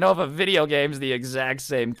don't really know if a video game's the exact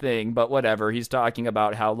same thing, but whatever. He's talking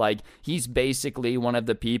about how, like, he's basically one of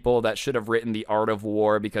the people that should have written The Art of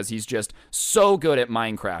War because he's just so good at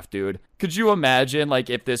Minecraft, dude. Could you imagine,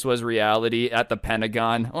 like, if this was reality at the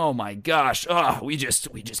Pentagon? Oh my gosh, we just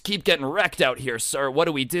keep getting wrecked out here, sir. What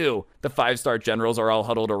do we do? The 5-star generals are all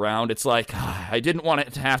huddled around. It's like, I didn't want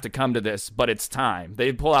it to have to come to this, but it's time.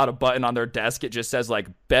 They pull out a button on their desk. It just says, like,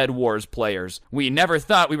 Bed Wars players. We never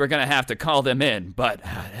thought we were going to have to call them in, but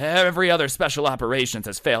every other special operations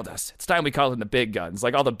has failed us. It's time we call in the big guns.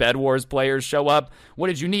 Like, all the Bed Wars players show up. What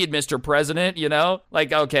did you need, Mr. President? You know?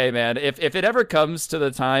 Like, okay, man, if it ever comes to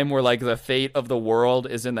the time where, like, the fate of the world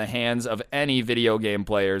is in the hands of any video game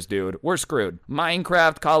players, dude, we're screwed.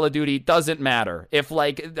 Minecraft, Call of Duty, doesn't matter. If,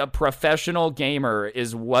 like, a professional gamer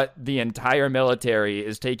is what the entire military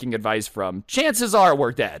is taking advice from, chances are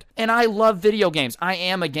we're dead. And I love video games. I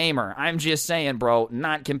am a gamer. I'm just saying, bro,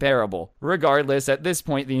 not comparable. Regardless, at this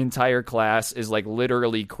point, the entire class is, like,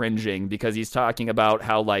 literally cringing because he's talking about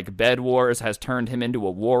how, like, Bed Wars has turned him into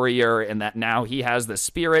a warrior and that now he has the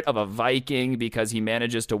spirit of a Viking because he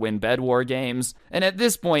manages to win Bed War games. And at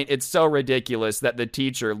this point, it's so ridiculous that the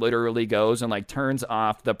teacher literally goes and, like, turns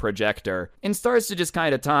off the projector and starts to just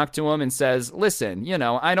kind of talk to him and says, listen, you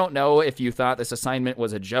know, I don't know if you thought this assignment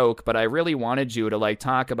was a joke, but I really wanted you to, like,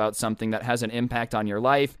 talk about something that has an impact on your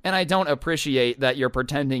life, and I don't appreciate that you're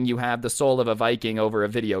pretending you have the soul of a Viking over a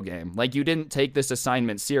video game. Like, you didn't take this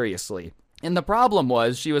assignment seriously. And the problem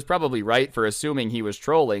was, she was probably right for assuming he was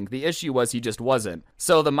trolling. The issue was he just wasn't.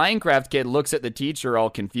 So the Minecraft kid looks at the teacher all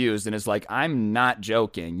confused and is like, I'm not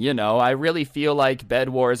joking. You know, I really feel like Bed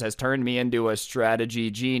Wars has turned me into a strategy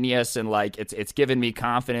genius and like it's given me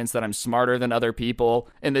confidence that I'm smarter than other people.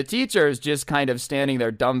 And the teacher is just kind of standing there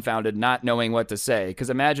dumbfounded, not knowing what to say. Because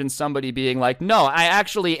imagine somebody being like, no, I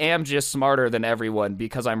actually am just smarter than everyone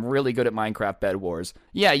because I'm really good at Minecraft Bed Wars.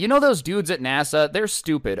 Yeah, you know those dudes at NASA? They're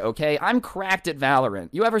stupid, okay? I'm cracked at Valorant.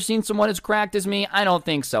 You ever seen someone as cracked as me? I don't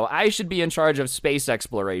think so. I should be in charge of space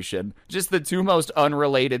exploration. Just the two most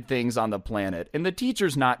unrelated things on the planet. And the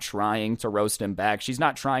teacher's not trying to roast him back. She's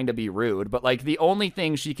not trying to be rude. But like the only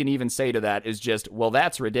thing she can even say to that is just, well,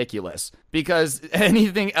 that's ridiculous. Because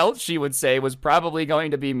anything else she would say was probably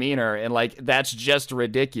going to be meaner. And like, that's just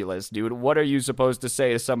ridiculous, dude. What are you supposed to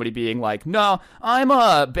say to somebody being like, no,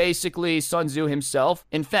 I'm basically Sun Tzu himself.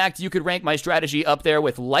 In fact, you could rank my strategy up there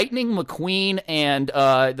with Lightning McQueen and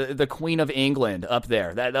the Queen of England up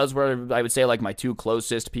there. Those were, I would say, like my two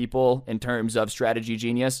closest people in terms of strategy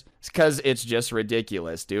genius. Because it's just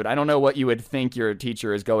ridiculous, dude. I don't know what you would think your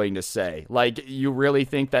teacher is going to say. Like, you really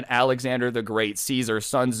think that Alexander the Great, Caesar,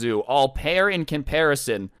 Sun Tzu, all pair in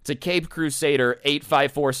comparison to Cape Crusader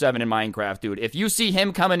 8547 in Minecraft, dude. If you see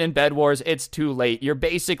him coming in Bed Wars, it's too late. You're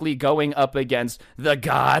basically going up against the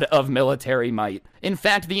god of military might. In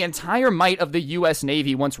fact, the entire might of the U.S.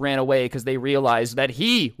 Navy once ran away because they realized that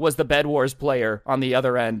he was the Bed Wars player on the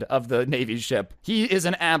other end of the Navy ship. He is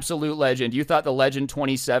an absolute legend. You thought the Legend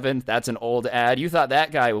 27, that's an old ad. You thought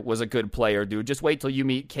that guy was a good player, dude. Just wait till you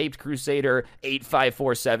meet Caped Crusader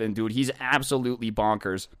 8547, dude. He's absolutely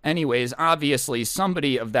bonkers. Anyways, obviously,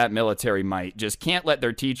 somebody of that military might just can't let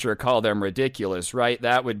their teacher call them ridiculous, right?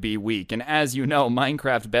 That would be weak. And as you know,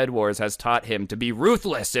 Minecraft Bed Wars has taught him to be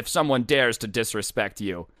ruthless if someone dares to disrespect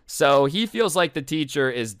you. So he feels like the teacher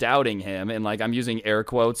is doubting him, and like I'm using air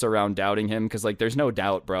quotes around doubting him because like there's no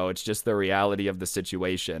doubt, bro. It's just the reality of the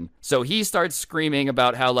situation. So he starts screaming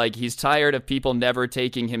about how like he's tired of people never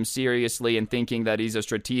taking him seriously and thinking that he's a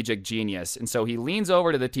strategic genius. And so he leans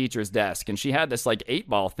over to the teacher's desk, and she had this like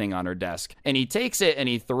 8-ball thing on her desk, and he takes it and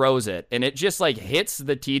he throws it, and it just like hits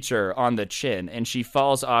the teacher on the chin, and she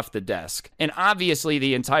falls off the desk. And obviously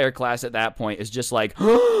the entire class at that point is just like,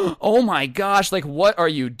 oh my gosh, like what are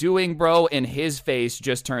you doing, bro? And his face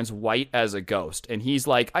just turns white as a ghost. And he's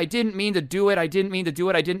like, I didn't mean to do it. I didn't mean to do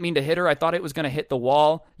it. I didn't mean to hit her. I thought it was going to hit the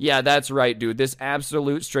wall. Yeah, that's right, dude. This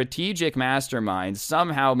absolute strategic mastermind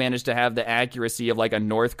somehow managed to have the accuracy of like a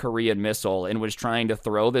North Korean missile and was trying to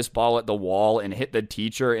throw this ball at the wall and hit the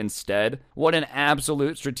teacher instead. What an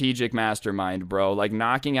absolute strategic mastermind, bro. Like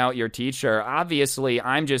knocking out your teacher. Obviously,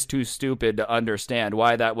 I'm just too stupid to understand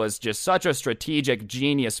why that was just such a strategic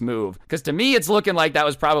genius move. Because to me, it's looking like that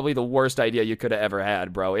was probably the worst idea you could have ever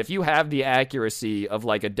had, bro. If you have the accuracy of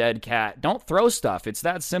like a dead cat, don't throw stuff. It's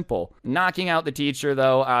that simple. Knocking out the teacher,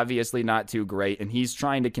 though, obviously not too great. And he's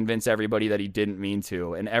trying to convince everybody that he didn't mean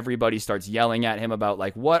to. And everybody starts yelling at him about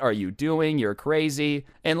like, what are you doing? You're crazy.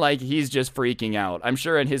 And like, he's just freaking out. I'm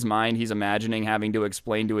sure in his mind, he's imagining having to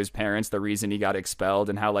explain to his parents the reason he got expelled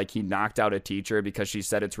and how like he knocked out a teacher because she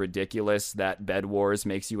said it's ridiculous that Bed Wars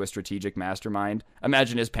makes you a strategic mastermind.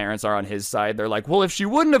 Imagine his parents are on his side. They're like, well, if she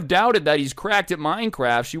wouldn't have doubted that he's cracked at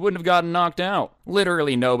Minecraft, she wouldn't have gotten knocked out.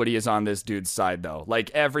 Literally nobody is on this dude's side, though. Like,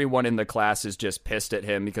 everyone in the class is just pissed at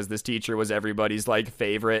him because this teacher was everybody's, like,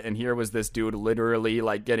 favorite, and here was this dude literally,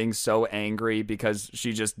 like, getting so angry because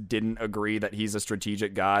she just didn't agree that he's a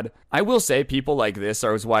strategic god. I will say people like this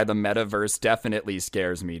are why the metaverse definitely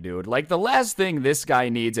scares me, dude. Like, the last thing this guy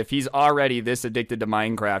needs, if he's already this addicted to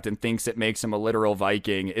Minecraft and thinks it makes him a literal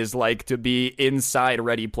Viking, is, like, to be inside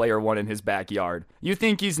Ready Player One in his backyard. You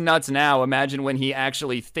think he's nuts now, imagine when he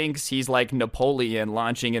actually thinks he's like Napoleon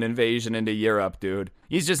launching an invasion into Europe, dude.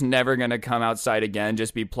 He's just never gonna come outside again,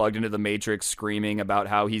 just be plugged into the Matrix screaming about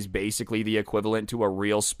how he's basically the equivalent to a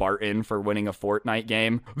real Spartan for winning a Fortnite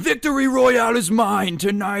game. Victory Royale is mine!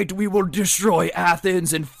 Tonight we will destroy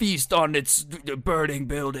Athens and feast on its burning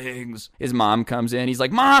buildings. His mom comes in, he's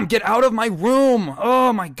like, Mom, get out of my room!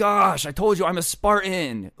 Oh my gosh, I told you I'm a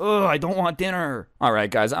Spartan! Ugh, I don't want dinner.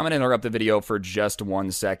 Alright guys, I'm gonna interrupt the video for just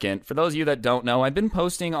 1 second. For those of you that don't know, I've been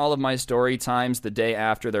posting all of my story times the day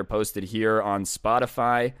after they're posted here on Spotify.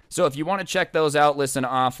 So if you want to check those out, listen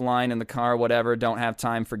offline in the car, whatever, don't have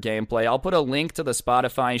time for gameplay, I'll put a link to the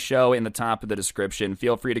Spotify show in the top of the description.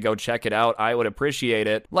 Feel free to go check it out. I would appreciate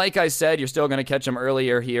it. Like I said, you're still going to catch them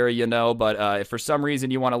earlier here, you know, but if for some reason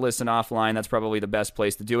you want to listen offline, that's probably the best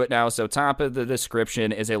place to do it now. So top of the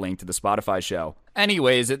description is a link to the Spotify show.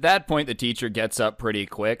 Anyways, at that point, the teacher gets up pretty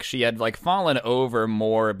quick. She had, like, fallen over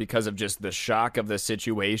more because of just the shock of the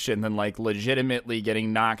situation than, like, legitimately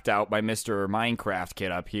getting knocked out by Mr. Minecraft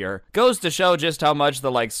Kid up here. Goes to show just how much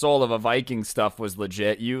the, like, Soul of a Viking stuff was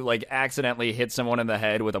legit. You, like, accidentally hit someone in the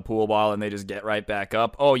head with a pool ball and they just get right back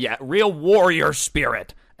up. Oh, yeah, real warrior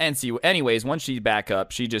spirit. And see, anyways, once she's back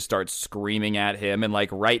up, she just starts screaming at him, and, like,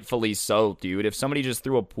 rightfully so, dude. If somebody just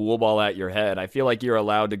threw a pool ball at your head, I feel like you're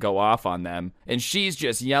allowed to go off on them. And she's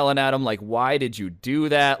just yelling at him, like, why did you do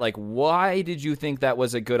that? Like, why did you think that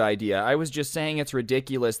was a good idea? I was just saying it's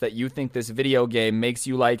ridiculous that you think this video game makes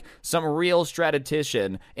you, like, some real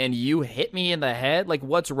strategician, and you hit me in the head? Like,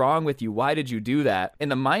 what's wrong with you? Why did you do that? And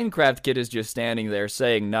the Minecraft Kid is just standing there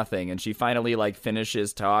saying nothing, and she finally, like,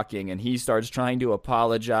 finishes talking, and he starts trying to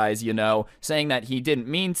apologize, you know, saying that he didn't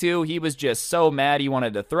mean to. He was just so mad he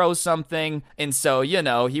wanted to throw something. And so, you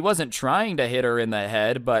know, he wasn't trying to hit her in the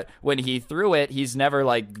head, but when he threw it, he's never,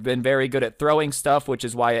 like, been very good at throwing stuff, which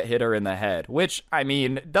is why it hit her in the head. Which, I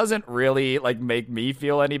mean, doesn't really, like, make me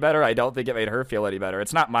feel any better. I don't think it made her feel any better.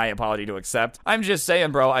 It's not my apology to accept. I'm just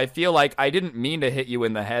saying, bro, I feel like I didn't mean to hit you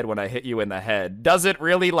in the head when I hit you in the head. Doesn't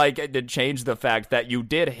really, like, it did change the fact that you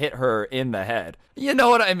did hit her in the head. You know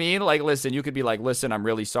what I mean? Like, listen, you could be like, listen, I'm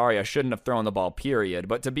really sorry. I shouldn't have thrown the ball, period.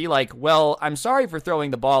 But to be like, well, I'm sorry for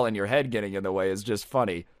throwing the ball and your head getting in the way is just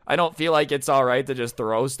funny. I don't feel like it's all right to just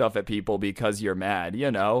throw stuff at people because you're mad,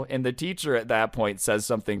 you know? And the teacher at that point says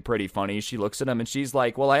something pretty funny. She looks at him and she's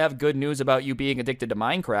like, well, I have good news about you being addicted to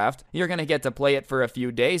Minecraft. You're going to get to play it for a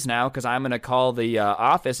few days now because I'm going to call the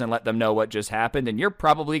office and let them know what just happened, and you're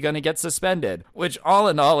probably going to get suspended. Which, all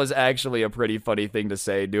in all, is actually a pretty funny thing to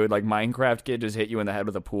say, dude. Like, Minecraft Kid just hit you in the head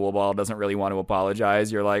with a pool ball, doesn't really want to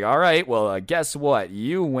apologize. You're like, all right, well, guess what?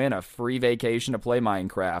 You win a free vacation to play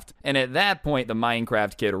Minecraft. And at that point, the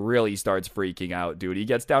Minecraft Kid really starts freaking out, dude. He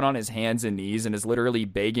gets down on his hands and knees and is literally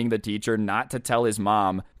begging the teacher not to tell his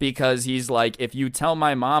mom, because he's like, if you tell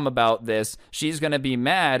my mom about this, she's gonna be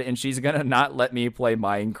mad and she's gonna not let me play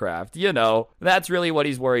Minecraft. You know, that's really what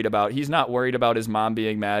he's worried about. He's not worried about his mom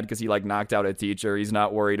being mad because he, like, knocked out a teacher. He's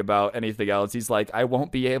not worried about anything else. He's like, I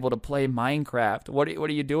won't be able to play Minecraft. What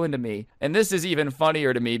are you doing to me? And this is even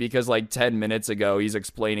funnier to me because, like, 10 minutes ago, he's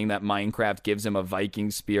explaining that Minecraft gives him a Viking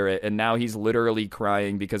spirit, and now he's literally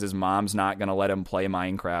crying because his mom's not gonna let him play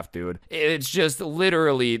Minecraft, dude. It's just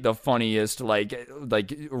literally the funniest, like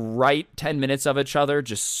right 10 minutes of each other,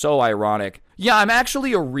 just so ironic. Yeah, I'm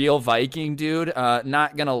actually a real Viking, dude.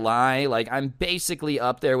 Not gonna lie. Like, I'm basically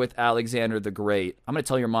up there with Alexander the Great. I'm gonna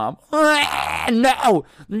tell your mom, no!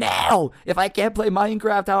 If I can't play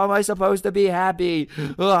Minecraft, how am I supposed to be happy?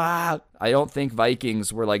 I don't think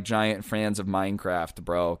Vikings were, like, giant fans of Minecraft,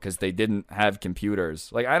 bro, because they didn't have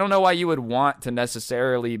computers. Like, I don't know why you would want to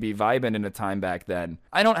necessarily be vibing in a time back then.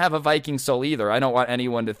 I don't have a Viking soul either. I don't want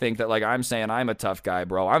anyone to think that, like, I'm saying I'm a tough guy,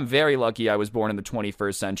 bro. I'm very lucky I was born in the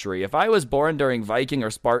 21st century. If I was born during Viking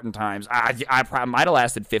or Spartan times, I probably might have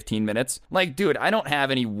lasted 15 minutes. Like, dude, I don't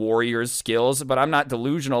have any warrior's skills, but I'm not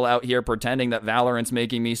delusional out here pretending that Valorant's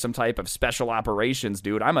making me some type of special operations,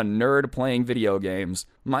 dude. I'm a nerd playing video games.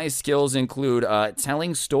 My skills include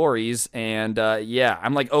telling stories, and yeah,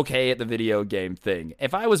 I'm like okay at the video game thing.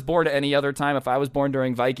 If I was born at any other time, if I was born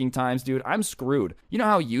during Viking times, dude, I'm screwed. You know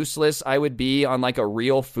how useless I would be on, like, a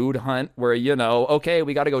real food hunt where, you know, okay,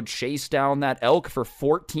 we got to go chase down that elk for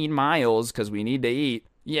 14 miles because we need to eat.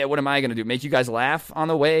 Yeah, what am I going to do? Make you guys laugh on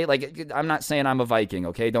the way? Like, I'm not saying I'm a Viking,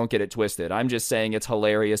 okay? Don't get it twisted. I'm just saying it's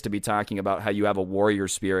hilarious to be talking about how you have a warrior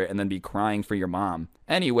spirit and then be crying for your mom.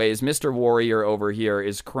 Anyways, Mr. Warrior over here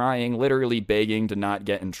is crying, literally begging to not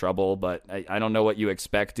get in trouble, but I don't know what you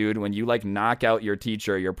expect, dude. When you, like, knock out your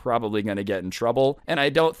teacher, you're probably going to get in trouble. And I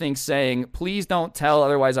don't think saying, please don't tell,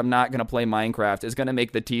 otherwise I'm not going to play Minecraft, is going to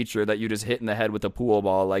make the teacher that you just hit in the head with a pool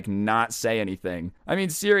ball, like, not say anything. I mean,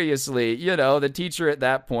 seriously, you know, the teacher at that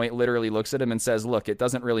that point literally looks at him and says, look, it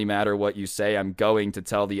doesn't really matter what you say. I'm going to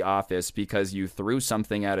tell the office because you threw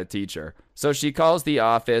something at a teacher. So she calls the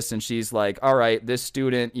office and she's like, all right, this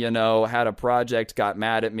student, had a project, got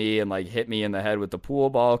mad at me and like hit me in the head with the pool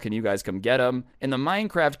ball. Can you guys come get him? And the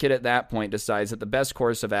Minecraft kid at that point decides that the best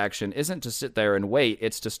course of action isn't to sit there and wait.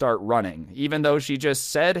 It's to start running. Even though she just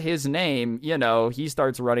said his name, he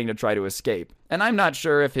starts running to try to escape. And I'm not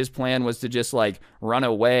sure if his plan was to just like run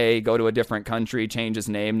away, go to a different country, change his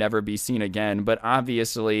name, never be seen again. But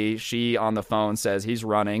obviously she on the phone says he's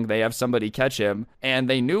running. They have somebody catch him and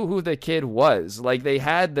they knew who the kid was. Like they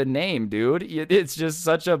had the name, dude. It's just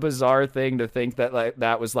such a bizarre thing to think that like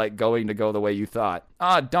that was like going to go the way you thought.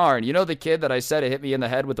 Ah, darn. The kid that I said hit me in the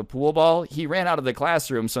head with a pool ball? He ran out of the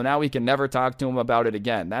classroom, so now we can never talk to him about it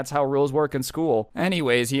again. That's how rules work in school.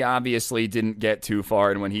 Anyways, he obviously didn't get too far,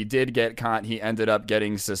 and when he did get caught, he ended up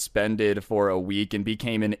getting suspended for a week and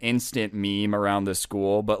became an instant meme around the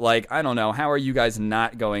school. But like, I don't know, how are you guys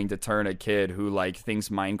not going to turn a kid who like thinks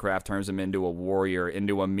Minecraft turns him into a warrior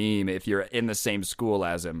into a meme if you're in the same school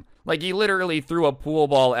as him? Like, he literally threw a pool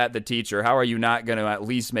ball at the teacher. How are you not going to at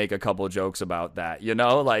least make a couple jokes about that?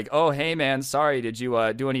 Like, oh, hey, man, sorry, did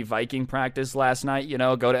you do any Viking practice last night?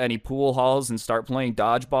 Go to any pool halls and start playing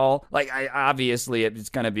dodgeball? Like, obviously, it's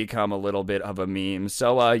going to become a little bit of a meme.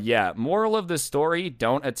 So, yeah, moral of the story,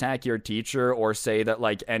 don't attack your teacher or say that,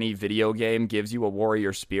 like, any video game gives you a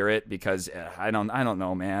warrior spirit because I don't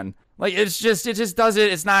know, man. Like, it just doesn't,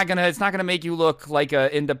 it's not gonna make you look like an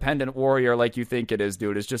independent warrior like you think it is,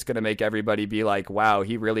 dude. It's just gonna make everybody be like, wow,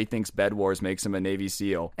 he really thinks Bed Wars makes him a Navy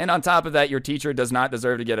SEAL. And on top of that, your teacher does not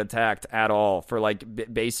deserve to get attacked at all for,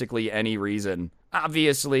 like, basically any reason.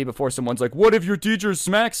 Obviously, before someone's like, what if your teacher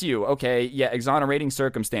smacks you? Okay, yeah, exonerating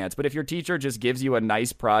circumstance. But if your teacher just gives you a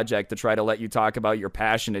nice project to try to let you talk about your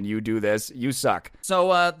passion and you do this, you suck.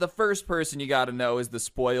 So, the first person you gotta know is the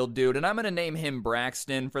spoiled dude, and I'm gonna name him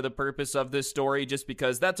Braxton for the purpose of this story, just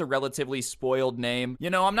because that's a relatively spoiled name.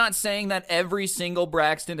 I'm not saying that every single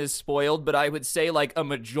Braxton is spoiled, but I would say, like, a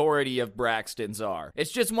majority of Braxtons are.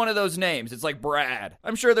 It's just one of those names. It's like Brad.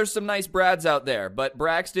 I'm sure there's some nice Brads out there, but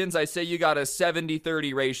Braxtons, I say you got a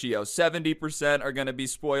 70-30 ratio. 70% are going to be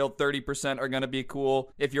spoiled, 30% are going to be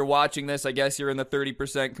cool. If you're watching this, I guess you're in the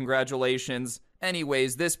 30%. Congratulations.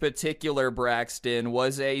 Anyways, this particular Braxton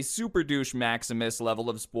was a super douche Maximus level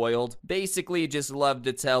of spoiled. Basically just loved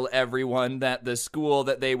to tell everyone that the school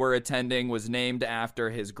that they were attending was named after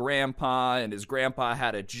his grandpa, and his grandpa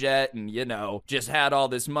had a jet and, just had all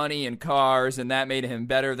this money and cars, and that made him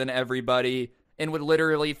better than everybody. And would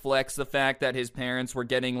literally flex the fact that his parents were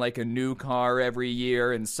getting like a new car every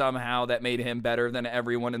year, and somehow that made him better than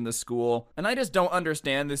everyone in the school. And I just don't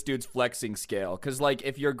understand this dude's flexing scale, because like,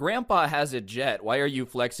 if your grandpa has a jet, why are you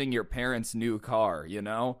flexing your parents' new car,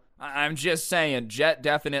 I'm just saying, jet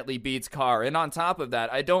definitely beats car. And on top of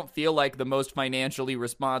that, I don't feel like the most financially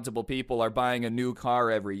responsible people are buying a new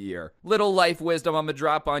car every year. Little life wisdom I'm gonna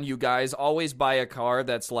drop on you guys: always buy a car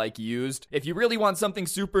that's like used. If you really want something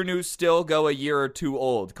super new still, go a year or two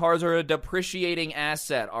old. Cars are a depreciating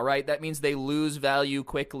asset, alright? That means they lose value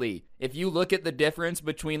quickly. If you look at the difference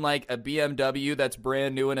between like a BMW that's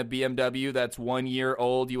brand new and a BMW that's 1 year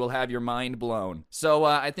old, you will have your mind blown. So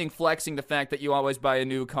I think flexing the fact that you always buy a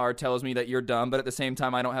new car tells me that you're dumb, but at the same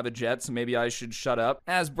time, I don't have a jet, so maybe I should shut up.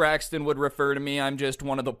 As Braxton would refer to me, I'm just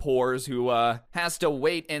one of the poors who has to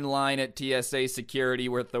wait in line at TSA security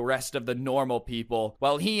with the rest of the normal people,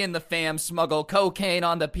 while he and the fam smuggle cocaine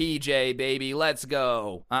on the PJ, baby. Let's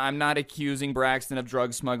go. I'm not accusing Braxton of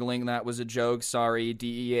drug smuggling. That was a joke. Sorry,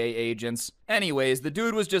 DEA agents. Anyways, the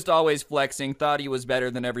dude was just always flexing, thought he was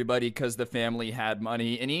better than everybody because the family had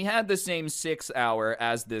money, and he had the same 6 hour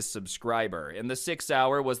as this subscriber. And the 6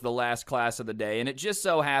 hour was the last class of the day, and it just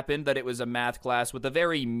so happened that it was a math class with a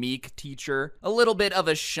very meek teacher, a little bit of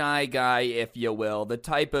a shy guy, if you will, the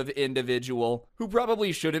type of individual who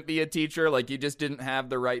probably shouldn't be a teacher. Like, he just didn't have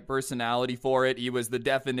the right personality for it. He was the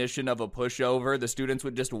definition of a pushover. The students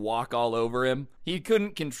would just walk all over him. He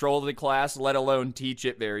couldn't control the class, let alone teach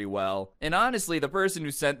it very well. And honestly, the person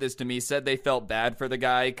who sent this to me said they felt bad for the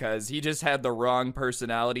guy because he just had the wrong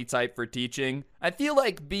personality type for teaching. I feel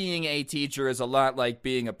like being a teacher is a lot like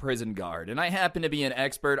being a prison guard, and I happen to be an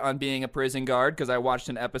expert on being a prison guard because I watched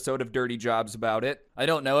an episode of Dirty Jobs about it. I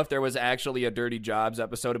don't know if there was actually a Dirty Jobs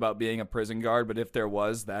episode about being a prison guard, but if there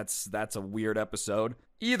was, that's a weird episode.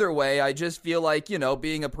 Either way, I just feel like,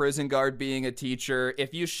 being a prison guard, being a teacher,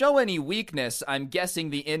 if you show any weakness, I'm guessing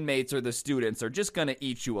the inmates or the students are just gonna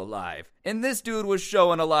eat you alive. And this dude was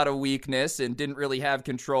showing a lot of weakness and didn't really have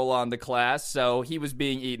control on the class, so he was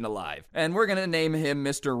being eaten alive. And we're gonna name him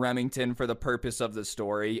Mr. Remington for the purpose of the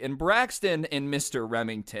story. And Braxton and Mr.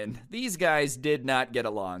 Remington, these guys did not get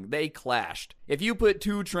along. They clashed. If you put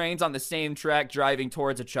two trains on the same track driving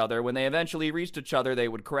towards each other, when they eventually reached each other, they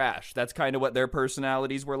would crash. That's kind of what their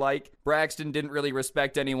personalities were like. Braxton didn't really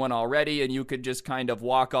respect anyone already, and you could just kind of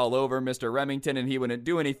walk all over Mr. Remington and he wouldn't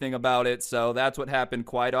do anything about it, so that's what happened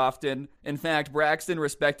quite often. In fact, Braxton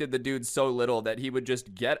respected the dude so little that he would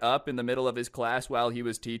just get up in the middle of his class while he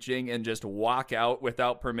was teaching and just walk out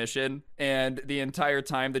without permission. And the entire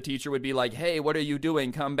time the teacher would be like, "Hey, what are you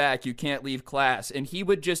doing? Come back, you can't leave class." And he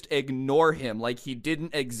would just ignore him like he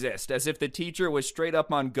didn't exist, as if the teacher was straight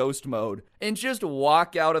up on ghost mode, and just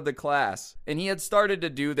walk out of the class. And he had started to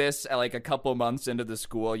do this at like a couple months into the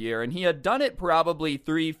school year, and he had done it probably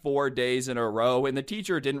 3-4 days in a row, and the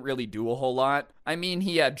teacher didn't really do a whole lot. I mean,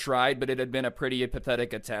 he had tried, but it had been a pretty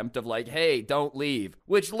pathetic attempt of like, "Hey, don't leave."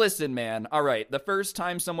 Which, listen, man, all right, the first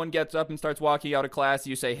time someone gets up and starts walking out of class,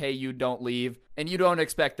 you say, "Hey, you don't leave," and you don't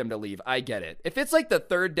expect them to leave. I get it. If it's like the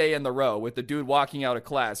third day in the row with the dude walking out of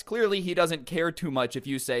class, clearly he doesn't care too much if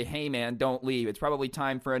you say, "Hey, man, don't leave. It's probably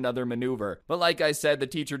time for another maneuver." But like I said, the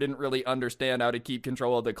teacher didn't really understand how to keep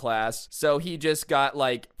control of the class, so he just got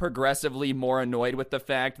like progressively more annoyed with the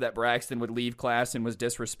fact that Braxton would leave class and was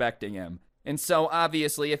disrespecting him. And so,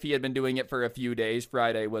 obviously, if he had been doing it for a few days,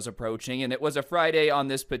 Friday was approaching, and it was a Friday on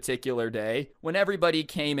this particular day when everybody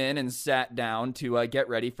came in and sat down to get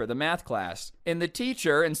ready for the math class. And the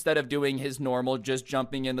teacher, instead of doing his normal, just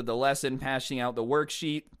jumping into the lesson, passing out the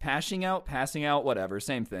worksheet, passing out, whatever,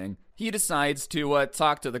 same thing, he decides to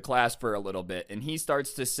talk to the class for a little bit, and he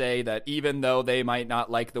starts to say that even though they might not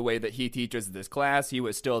like the way that he teaches this class, he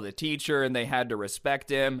was still the teacher, and they had to respect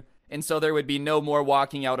him. And so there would be no more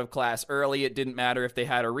walking out of class early. It didn't matter if they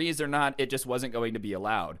had a reason or not. It just wasn't going to be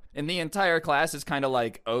allowed. And the entire class is kind of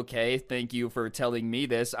like, "Okay, thank you for telling me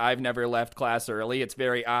this. I've never left class early. It's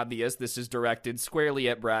very obvious this is directed squarely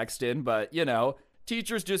at Braxton, but, you know,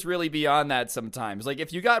 teachers just really beyond that sometimes. Like,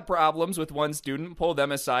 if you got problems with one student, pull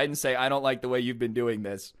them aside and say, "I don't like the way you've been doing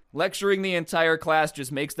this." Lecturing the entire class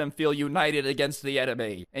just makes them feel united against the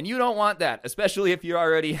enemy. And you don't want that, especially if you're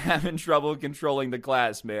already having trouble controlling the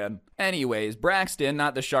class, man. Anyways, Braxton,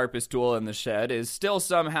 not the sharpest tool in the shed, is still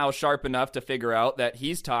somehow sharp enough to figure out that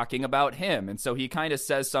he's talking about him. And so he kind of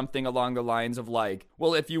says something along the lines of like,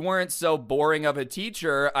 "Well, if you weren't so boring of a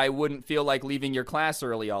teacher, I wouldn't feel like leaving your class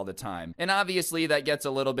early all the time." And obviously that gets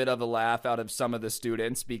a little bit of a laugh out of some of the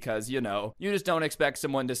students because, you know, you just don't expect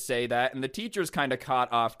someone to say that. And the teacher's kind of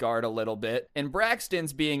caught off guard a little bit, and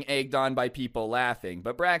Braxton's being egged on by people laughing,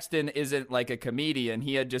 but Braxton isn't like a comedian.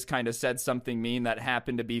 He had just kind of said something mean that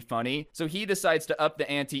happened to be funny, so he decides to up the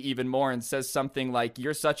ante even more and says something like,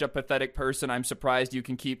 "You're such a pathetic person, I'm surprised you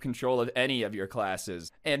can keep control of any of your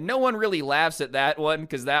classes." And no one really laughs at that one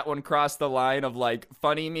because that one crossed the line of like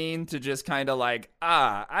funny mean to just kind of like,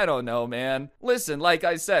 I don't know, man. Listen, like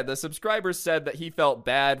I said, the subscriber said that he felt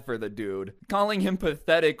bad for the dude. Calling him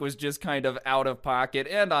pathetic was just kind of out of pocket,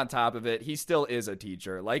 and on top of it, he still is a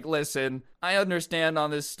teacher. Like, listen, I understand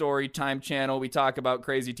on this story time channel, we talk about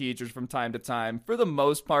crazy teachers from time to time. For the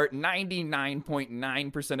most part,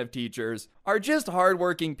 99.9% of teachers are just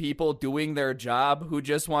hardworking people doing their job who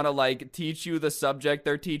just want to like teach you the subject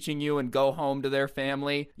they're teaching you and go home to their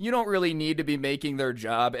family. You don't really need to be making their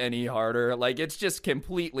job any harder. Like, it's just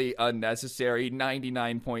completely unnecessary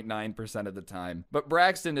 99.9% of the time. But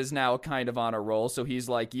Braxton is now kind of on a roll, so he's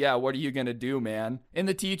like, "Yeah, what are you gonna do, man?" And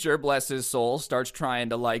the teacher, bless his soul, starts trying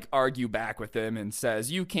to like argue back with him and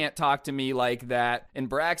says, "You can't talk to me like that." And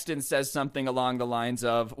Braxton says something along the lines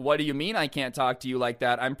of, "What do you mean I can't talk to you like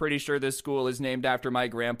that? I'm pretty sure this school is named after my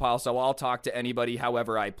grandpa, so I'll talk to anybody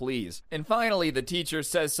however I please." And finally, the teacher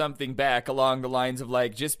says something back along the lines of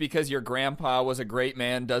like, "Just because your grandpa was a great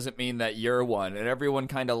man doesn't mean that you're one." And everyone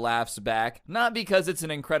kind of laughs back, not because it's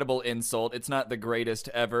an incredible insult, it's not the greatest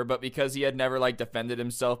ever, but because he had never like defended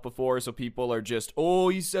himself before, so people are just, "Oh,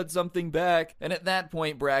 he said something back." And at that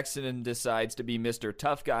point, Braxton decides to be Mr.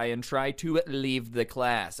 Tough Guy and try to leave the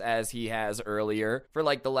class, as he has earlier for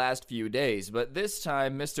like the last few days. But this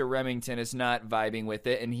time, Mr. Remington is not vibing with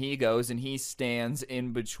it, and he goes and he stands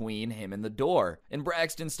in between him and the door. And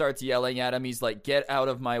Braxton starts yelling at him. He's like, "Get out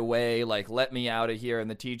of my way, like, let me out of here." And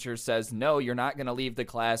the teacher says, "No, you're not gonna leave the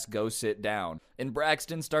class, go sit down." And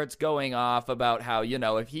Braxton starts going off about how, you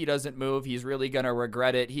know, if he doesn't move, he's really gonna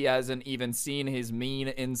regret it. He hasn't even seen his mean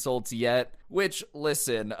insults yet. Which,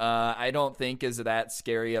 listen, I don't think is that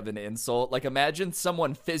scary of an insult. Like, imagine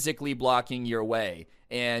someone physically blocking your way.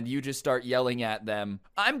 and you just start yelling at them,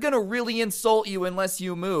 "I'm gonna really insult you unless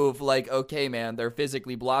you move." Like, okay, man, they're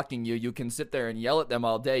physically blocking you. You can sit there and yell at them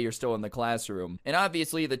all day. You're still in the classroom. And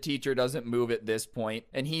obviously the teacher doesn't move at this point,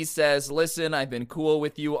 and he says, "Listen, I've been cool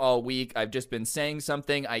with you all week. I've just been saying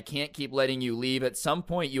something. I can't keep letting you leave. At some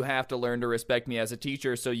point you have to learn to respect me as a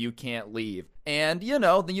teacher, so you can't leave." And, you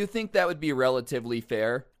know, you think that would be relatively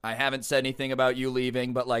fair. I haven't said anything about you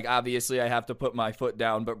leaving, but, like, obviously I have to put my foot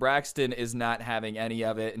down. But Braxton is not having any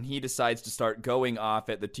of it, and he decides to start going off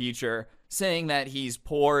at the teacher, saying that he's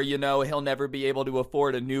poor, you know, he'll never be able to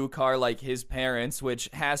afford a new car like his parents, which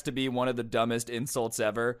has to be one of the dumbest insults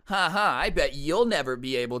ever. Haha, I bet you'll never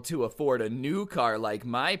be able to afford a new car like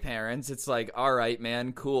my parents. It's like, all right,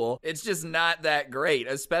 man, cool. It's just not that great,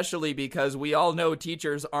 especially because we all know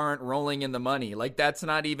teachers aren't rolling in the money. Like, that's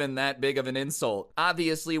not even that big of an insult.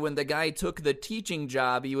 Obviously, when the guy took the teaching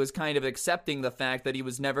job, he was kind of accepting the fact that he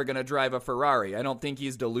was never going to drive a Ferrari. I don't think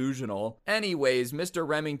he's delusional. Anyways, Mr.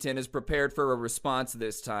 Remington is prepared for a response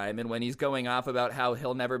this time, and when he's going off about how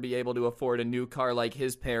he'll never be able to afford a new car like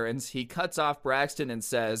his parents, he cuts off Braxton and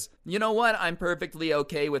says, "You know what? I'm perfectly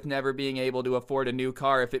okay with never being able to afford a new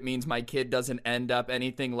car if it means my kid doesn't end up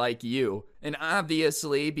anything like you." And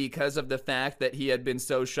obviously, because of the fact that he had been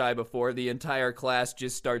so shy before, the entire class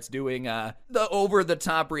just starts doing the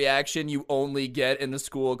over-the-top reaction you only get in the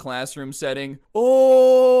school classroom setting.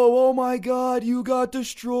 Oh my God, you got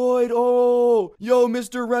destroyed. Oh, yo,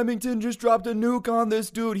 Mr. Remington just dropped a nuke on this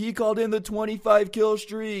dude. He called in the 25 kill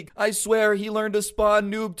streak. I swear he learned to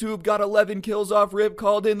spawn noob tube, got 11 kills off rip,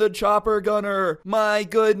 called in the chopper gunner. My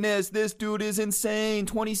goodness, this dude is insane.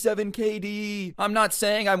 27 KD. I'm not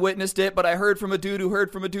saying I witnessed it, but I heard from a dude who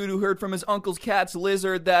heard from a dude who heard from his uncle's cat's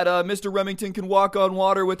lizard that Mr. Remington can walk on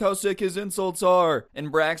water with how sick his insults are.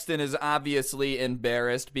 And Braxton is obviously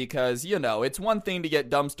embarrassed because, you know, it's one thing to get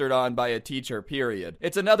dumpstered on by a teacher, period.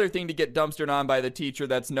 It's another thing to get dumpstered on by the teacher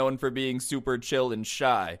that's known for being super chill and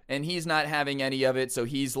shy. And he's not having any of it, so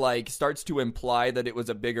he's like, starts to imply that it was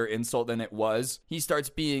a bigger insult than it was. He starts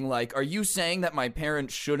being like, "Are you saying that my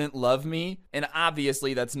parents shouldn't love me?" And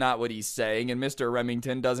obviously that's not what he's saying, and Mr.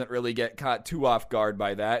 Remington doesn't really get caught too off guard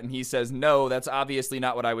by that, and he says, "No, that's obviously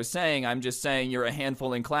not what I was saying. I'm just saying you're a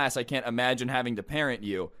handful in class. I can't imagine having to parent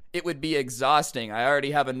you. It would be exhausting. I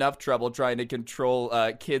already have enough trouble trying to control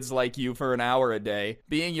kids like you for an hour a day.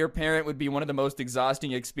 Being your parent would be one of the most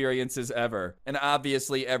exhausting experiences ever." And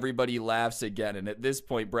obviously everybody laughs again, and at this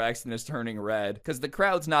point Braxton is turning red because the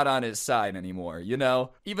crowd's not on his side anymore, you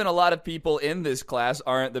know? Even a lot of people in this class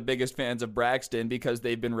aren't the biggest fans of Braxton because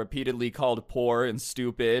they've been repeatedly called poor and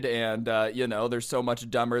stupid, and you know, they're so much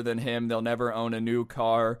dumber than him, they'll never own a new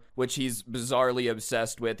car, which he's bizarrely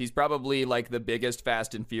obsessed with. He's probably like the biggest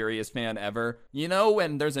Fast and Furious fan ever. You know,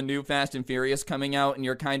 when there's a new Fast and Furious coming out and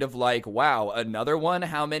you're kind of like, wow, another one?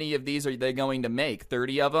 How many of these are they going to make?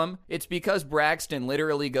 30 of them? It's because Braxton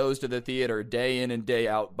literally goes to the theater day in and day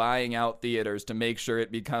out, buying out theaters to make sure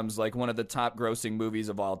it becomes like one of the top grossing movies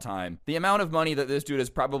of all time. The amount of money that this dude has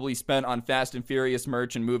probably spent on Fast and Furious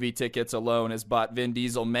merch and movie tickets alone has bought Vin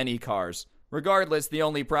Diesel many cars. Regardless, the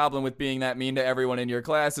only problem with being that mean to everyone in your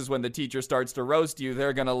class is when the teacher starts to roast you,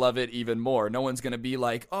 they're gonna love it even more. No one's gonna be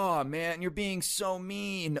like, "Oh man, you're being so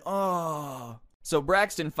mean, oh." So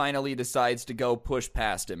Braxton finally decides to go push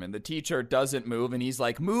past him, and the teacher doesn't move, and he's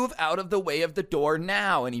like, "Move out of the way of the door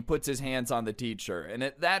now," and he puts his hands on the teacher. And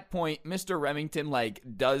at that point, Mr. Remington, like,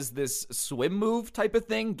 does this swim move type of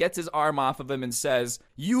thing, gets his arm off of him and says,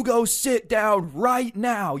 "You go sit down right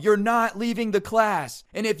now. You're not leaving the class.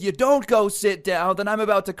 And if you don't go sit down, then I'm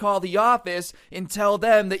about to call the office and tell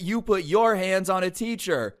them that you put your hands on a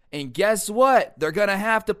teacher. And guess what? They're gonna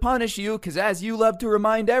have to punish you because, as you love to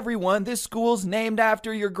remind everyone, this school's named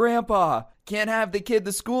after your grandpa. Can't have the kid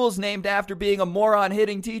the school's named after being a moron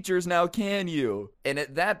hitting teachers now, can you?" And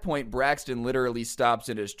at that point, Braxton literally stops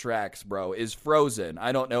in his tracks, bro, is frozen.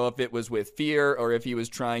 I don't know if it was with fear or if he was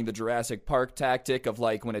trying the Jurassic Park tactic of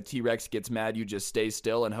like when a T-Rex gets mad, you just stay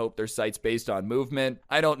still and hope their sight's based on movement.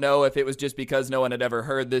 I don't know if it was just because no one had ever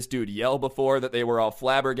heard this dude yell before that they were all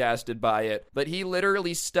flabbergasted by it, but he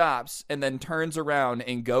literally stops and then turns around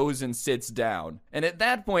and goes and sits down. And at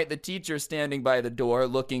that point, the teacher's standing by the door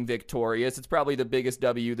looking victorious. It's probably the biggest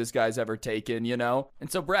W this guy's ever taken, you know?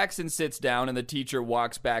 And so Braxton sits down and the teacher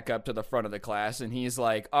walks back up to the front of the class and he's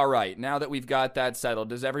like, "All right, now that we've got that settled,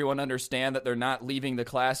 does everyone understand that they're not leaving the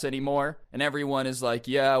class anymore?" And everyone is like,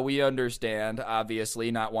 "Yeah, we understand,"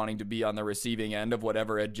 obviously not wanting to be on the receiving end of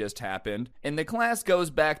whatever had just happened. And the class goes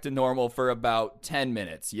back to normal for about 10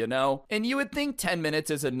 minutes, you know? And you would think 10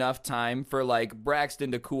 minutes is enough time for like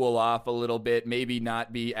Braxton to cool off a little bit, maybe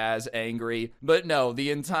not be as angry. But no,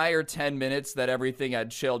 the entire 10 minutes that everything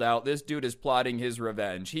had chilled out, this dude is plotting his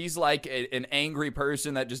revenge. He's like an angry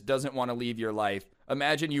person that just doesn't want to leave your life.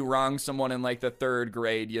 Imagine you wrong someone in like the 3rd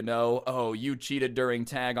grade, you know? Oh, you cheated during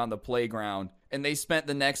tag on the playground. And they spent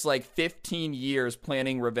the next like 15 years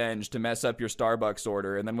planning revenge to mess up your Starbucks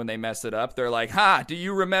order. And then when they mess it up, they're like, ha, do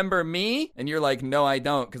you remember me? And you're like, no, I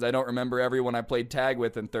don't, because I don't remember everyone I played tag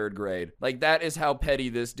with in 3rd grade. Like, that is how petty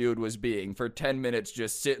this dude was being for 10 minutes,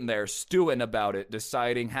 just sitting there stewing about it,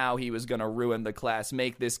 deciding how he was going to ruin the class,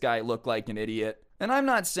 make this guy look like an idiot. And I'm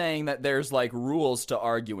not saying that there's like rules to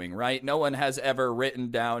arguing, right? No one has ever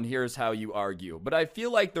written down, here's how you argue. But I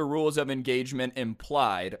feel like the rules of engagement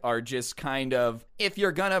implied are just kind of, if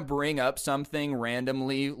you're gonna bring up something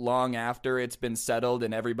randomly long after it's been settled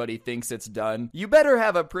and everybody thinks it's done, you better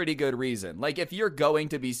have a pretty good reason. Like, if you're going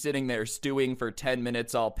to be sitting there stewing for 10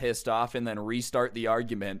 minutes all pissed off and then restart the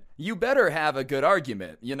argument, you better have a good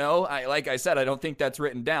argument, you know? Like I said, I don't think that's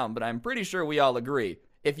written down, but I'm pretty sure we all agree.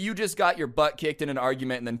 If you just got your butt kicked in an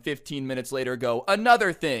argument and then 15 minutes later go,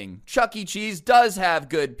 another thing, Chuck E. Cheese does have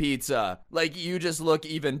good pizza, like, you just look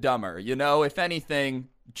even dumber, you know? If anything,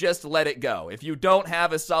 just let it go. If you don't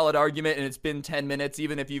have a solid argument and it's been 10 minutes,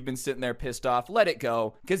 even if you've been sitting there pissed off, let it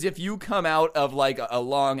go. Because if you come out of like a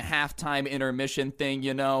long halftime intermission thing,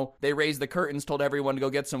 you know, they raised the curtains, told everyone to go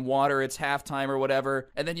get some water, it's halftime or whatever,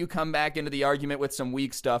 and then you come back into the argument with some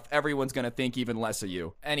weak stuff, everyone's gonna think even less of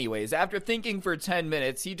you. Anyways, after thinking for 10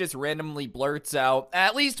 minutes, he just randomly blurts out,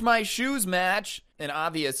 at least my shoes match. And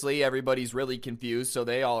obviously, everybody's really confused, so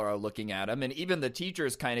they all are looking at him. And even the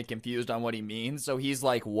teacher's kind of confused on what he means. So he's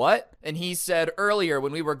like, what? And he said earlier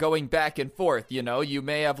when we were going back and forth, you know, you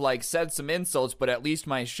may have like said some insults, but at least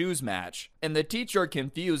my shoes match. And the teacher,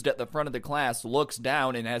 confused at the front of the class, looks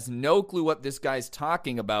down and has no clue what this guy's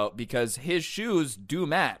talking about because his shoes do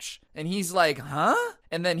match. And he's like, huh?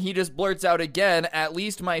 And then he just blurts out again, at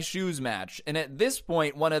least my shoes match. And at this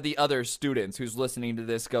point, one of the other students who's listening to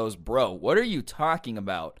this goes, bro, what are you talking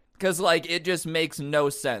about? Because, like, it just makes no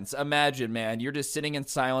sense. Imagine, man, you're just sitting in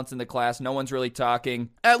silence in the class. No one's really talking.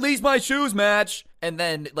 At least my shoes match. And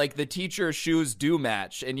then, like, the teacher's shoes do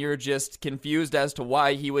match, and you're just confused as to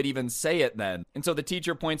why he would even say it then. And so the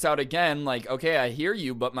teacher points out again, like, okay, I hear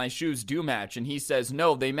you, but my shoes do match. And he says,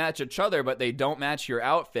 no, they match each other, but they don't match your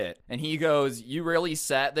outfit. And he goes, you really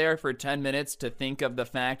sat there for 10 minutes to think of the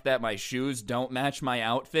fact that my shoes don't match my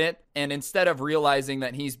outfit? And instead of realizing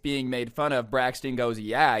that he's being made fun of, Braxton goes,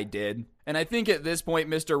 yeah, I did. And I think at this point,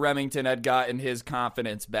 Mr. Remington had gotten his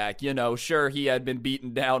confidence back. You know, sure, he had been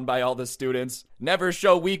beaten down by all the students. Never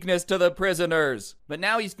show weakness to the prisoners. But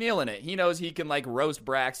now he's feeling it. He knows he can, like, roast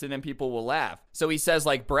Braxton and people will laugh. So he says,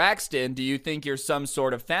 like, Braxton, do you think you're some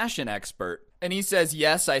sort of fashion expert? And he says,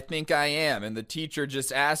 yes, I think I am. And the teacher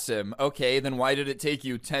just asks him, okay, then why did it take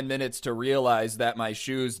you 10 minutes to realize that my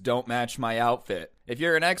shoes don't match my outfit? If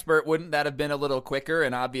you're an expert, wouldn't that have been a little quicker?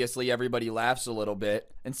 And obviously everybody laughs a little bit.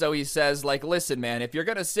 And so he says, like, listen, man, if you're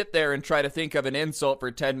going to sit there and try to think of an insult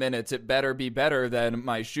for 10 minutes, it better be better than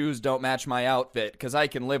my shoes don't match my outfit, because I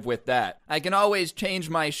can live with that. I can always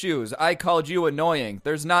change my shoes. I called you annoying.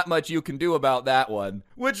 There's not much you can do about that one.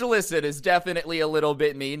 Which, listen, is definitely a little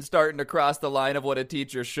bit mean, starting to cross the line of what a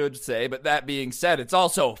teacher should say. But that being said, it's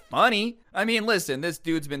also funny. I mean, listen, this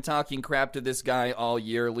dude's been talking crap to this guy all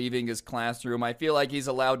year, leaving his classroom. I feel like he's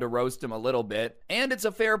allowed to roast him a little bit. And it's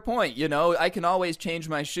a fair point, you know? I can always change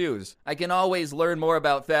my shoes. I can always learn more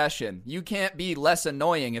about fashion. You can't be less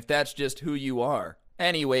annoying if that's just who you are.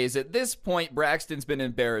 Anyways, at this point, Braxton's been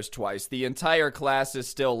embarrassed twice. The entire class is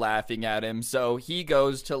still laughing at him, so he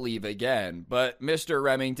goes to leave again. But Mr.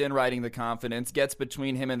 Remington, riding the confidence, gets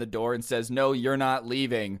between him and the door and says, no, you're not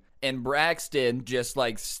leaving. And Braxton just,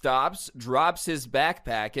 like, stops, drops his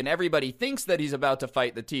backpack, and everybody thinks that he's about to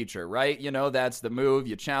fight the teacher, right? You know, that's the move.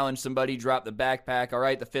 You challenge somebody, drop the backpack, all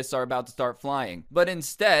right, the fists are about to start flying. But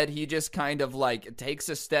instead, he just kind of, like, takes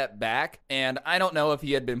a step back, and I don't know if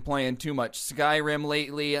he had been playing too much Skyrim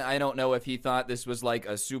lately. I don't know if he thought this was, like,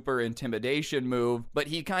 a super intimidation move, but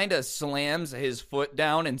he kind of slams his foot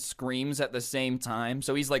down and screams at the same time.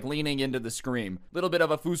 So he's, like, leaning into the scream. Little bit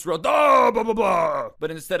of a Fusro, blah, blah, blah, blah.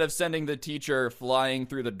 But instead of sending the teacher flying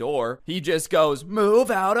through the door, he just goes,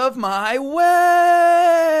 move out of my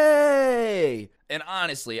way! And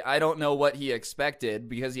honestly, I don't know what he expected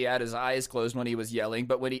because he had his eyes closed when he was yelling,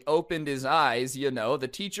 but when he opened his eyes, you know, the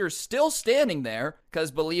teacher's still standing there,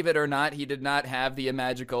 because believe it or not, he did not have the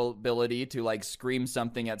magical ability to, like, scream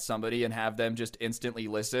something at somebody and have them just instantly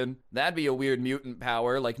listen. That'd be a weird mutant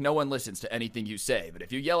power. Like, no one listens to anything you say, but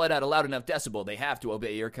if you yell it at a loud enough decibel, they have to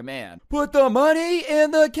obey your command. Put the money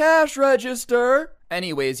in the cash register!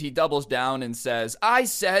 Anyways, he doubles down and says, "I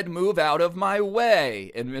said move out of my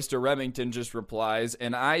way." And Mr. Remington just replies,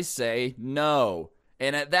 "And I say no."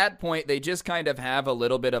 And at that point, they just kind of have a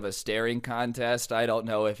little bit of a staring contest. I don't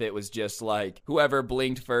know if it was just like whoever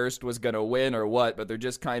blinked first was going to win or what, but they're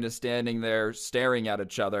just kind of standing there staring at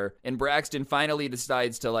each other. And Braxton finally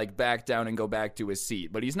decides to like back down and go back to his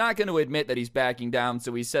seat. But he's not going to admit that he's backing down,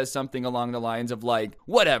 so he says something along the lines of like,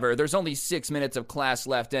 "Whatever, there's only 6 minutes of class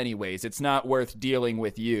left anyways. It's not worth dealing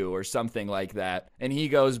with you," or something like that. And he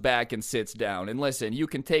goes back and sits down. And listen, you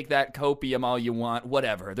can take that copium all you want,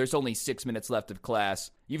 whatever. There's only 6 minutes left of class.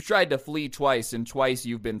 You've tried to flee twice, and twice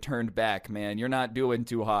you've been turned back, man. You're not doing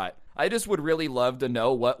too hot. I just would really love to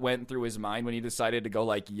know what went through his mind when he decided to go,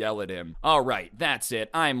 like, yell at him. "All right, that's it.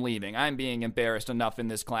 I'm leaving. I'm being embarrassed enough in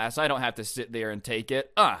this class. I don't have to sit there and take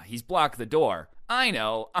it. He's blocked the door. I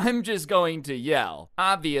know, I'm just going to yell."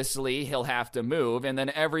 Obviously, he'll have to move, and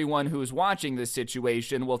then everyone who's watching this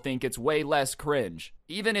situation will think it's way less cringe.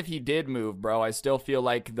 Even if he did move, bro, I still feel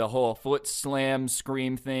like the whole foot slam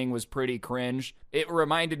scream thing was pretty cringe. It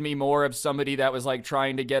reminded me more of somebody that was like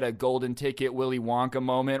trying to get a golden ticket Willy Wonka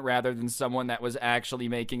moment rather than someone that was actually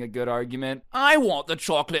making a good argument. "I want the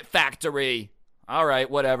chocolate factory." All right,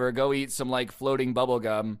 whatever, go eat some, like, floating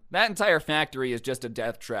bubblegum. That entire factory is just a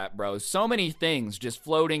death trap, bro. So many things just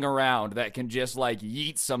floating around that can just, like,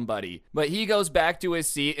 yeet somebody. But he goes back to his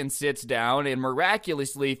seat and sits down, and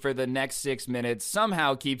miraculously, for the next 6 minutes,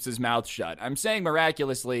 somehow keeps his mouth shut. I'm saying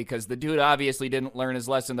miraculously because the dude obviously didn't learn his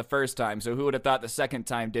lesson the first time, so who would have thought the second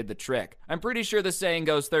time did the trick? I'm pretty sure the saying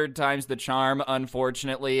goes third time's the charm.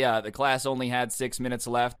 Unfortunately, the class only had 6 minutes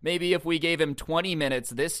left. Maybe if we gave him 20 minutes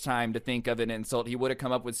this time to think of an insult, he would have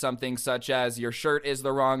come up with something such as, "Your shirt is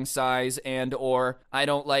the wrong size," and or, "I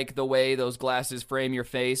don't like the way those glasses frame your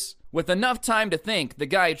face." With enough time to think, the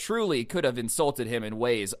guy truly could have insulted him in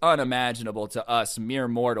ways unimaginable to us mere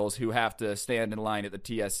mortals who have to stand in line at the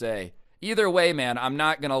TSA. Either way, man, I'm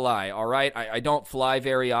not gonna lie, all right? I don't fly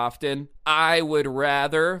very often. I would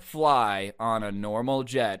rather fly on a normal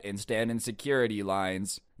jet and stand in security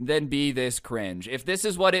lines than be this cringe. If this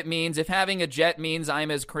is what it means, if having a jet means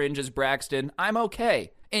I'm as cringe as Braxton, I'm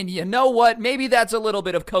okay. And you know what? Maybe that's a little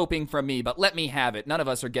bit of coping from me, but let me have it. None of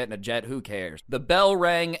us are getting a jet. Who cares? The bell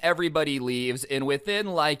rang, everybody leaves, and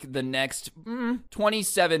within like the next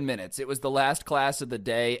 27 minutes, it was the last class of the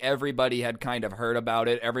day. Everybody had kind of heard about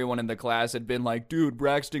it. Everyone in the class had been like, "Dude,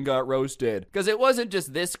 Braxton got roasted." Because it wasn't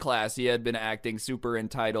just this class he had been acting super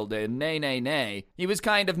entitled in. Nay. He was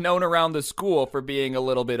kind of known around the school for being a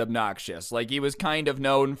little bit obnoxious. Like, he was kind of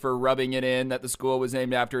known for rubbing it in that the school was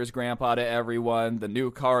named after his grandpa to everyone. The new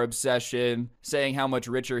car obsession, saying how much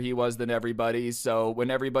richer he was than everybody. So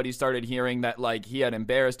when everybody started hearing that, like, he had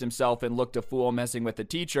embarrassed himself and looked a fool messing with the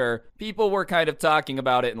teacher, people were kind of talking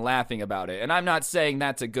about it and laughing about it. And I'm not saying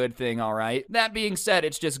that's a good thing, all right? That being said,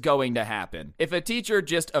 it's just going to happen. If a teacher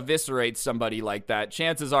just eviscerates somebody like that,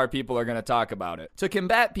 chances are people are going to talk about it. To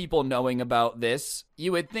combat people knowing about this,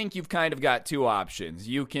 you would think you've kind of got two options.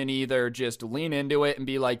 You can either just lean into it and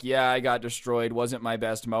be like, "Yeah, I got destroyed, wasn't my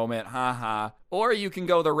best moment, haha." Or you can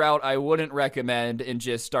go the route I wouldn't recommend and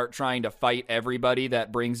just start trying to fight everybody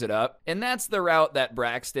that brings it up. And that's the route that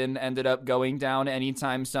Braxton ended up going down.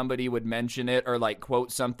 Anytime somebody would mention it or like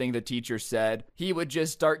quote something the teacher said, he would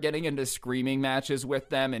just start getting into screaming matches with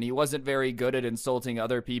them, and he wasn't very good at insulting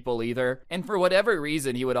other people either. And for whatever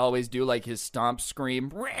reason, he would always do like his stomp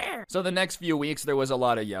scream. So the next few weeks there was a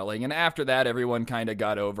lot of yelling, and after that everyone kind of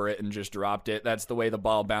got over it and just dropped it. That's the way the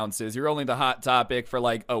ball bounces. You're only the hot topic for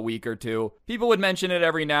like a week or two. People would mention it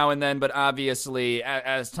every now and then, but obviously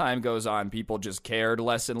as time goes on, people just cared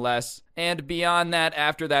less and less. And beyond that,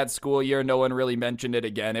 after that school year, no one really mentioned it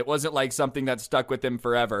again. It wasn't like something that stuck with him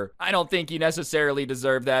forever. I don't think he necessarily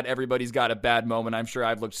deserved that. Everybody's got a bad moment. I'm sure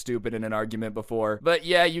I've looked stupid in an argument before. But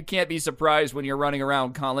yeah, you can't be surprised when you're running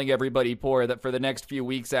around calling everybody poor that for the next few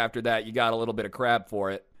weeks after that, you got a little bit of crap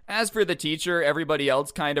for it. As for the teacher, everybody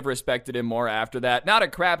else kind of respected him more after that. Not a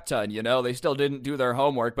crap ton, you know, they still didn't do their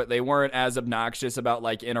homework, but they weren't as obnoxious about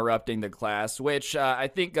like interrupting the class, which I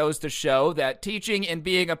think goes to show that teaching and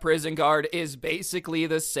being a prison guard is basically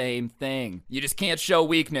the same thing. You just can't show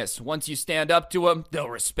weakness. Once you stand up to them, they'll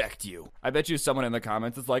respect you. I bet you someone in the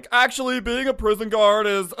comments is like, "Actually, being a prison guard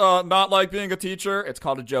is not like being a teacher." It's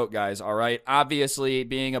called a joke, guys, all right? Obviously,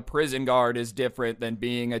 being a prison guard is different than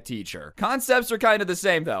being a teacher. Concepts are kind of the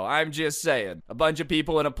same, though. I'm just saying. A bunch of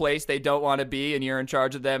people in a place they don't want to be, and you're in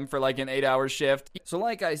charge of them for like an 8-hour shift. So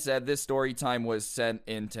like I said, this story time was sent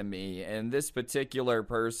in to me, and this particular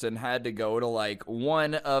person had to go to like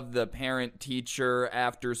one of the parent-teacher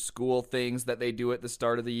after-school things that they do at the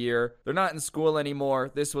start of the year. They're not in school anymore.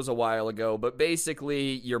 This was a while ago, but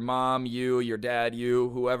basically your mom, you, your dad, you,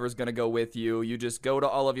 whoever's gonna go with you, you just go to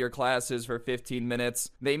all of your classes for 15 minutes.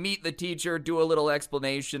 They meet the teacher, do a little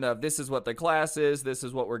explanation of this is what the class is, this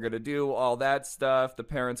is what we're gonna do, all that stuff. The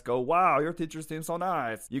parents go, wow, your teacher seems so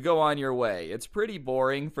nice. You go on your way. It's pretty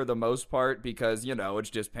boring for the most part because, you know,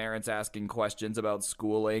 it's just parents asking questions about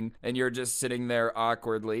schooling and you're just sitting there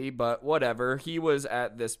awkwardly, but whatever. He was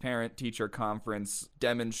at this parent-teacher conference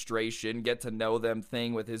demonstration, get to know them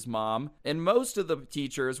thing with his mom, and most of the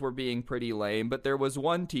teachers were being pretty lame, but there was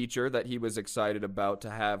one teacher that he was excited about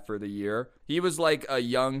to have for the year. He was like a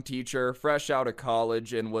young teacher, fresh out of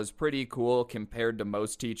college, and was pretty cool compared to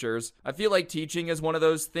most teachers. I feel like teaching is one of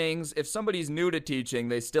those things, if somebody's new to teaching,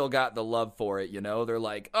 they still got the love for it, you know? They're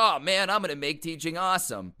like, oh man, I'm gonna make teaching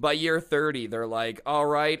awesome. By year 30, they're like, all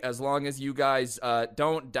right, as long as you guys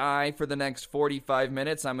don't die for the next 45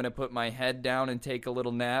 minutes, I'm gonna put my head down and take a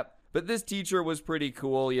little nap. But this teacher was pretty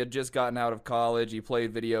cool. He had just gotten out of college. He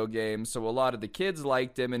played video games, so a lot of the kids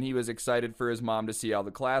liked him, and he was excited for his mom to see how the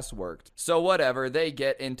class worked. So whatever, they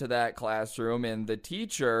get into that classroom, and the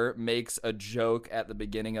teacher makes a joke at the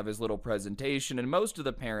beginning of his little presentation, and most of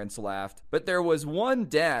the parents laughed. But there was one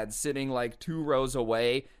dad sitting like 2 rows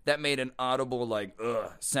away that made an audible like,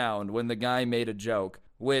 ugh, sound when the guy made a joke.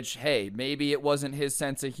 Which, hey, maybe it wasn't his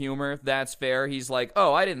sense of humor. That's fair. He's like,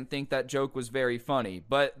 oh, I didn't think that joke was very funny.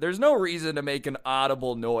 But there's no reason to make an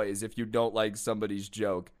audible noise if you don't like somebody's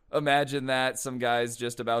joke. Imagine that, some guy's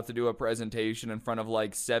just about to do a presentation in front of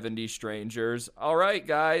like 70 strangers. All right,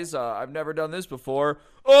 guys, I've never done this before.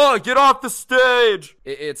 Oh, get off the stage!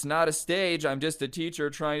 It's not a stage, I'm just a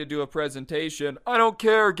teacher trying to do a presentation. I don't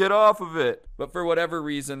care, get off of it. But for whatever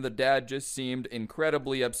reason, the dad just seemed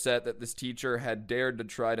incredibly upset that this teacher had dared to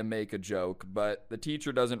try to make a joke. But the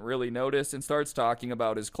teacher doesn't really notice and starts talking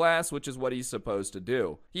about his class, which is what he's supposed to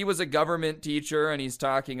do. He was a government teacher, and he's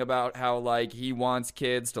talking about how, like, he wants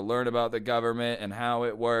kids to learn about the government and how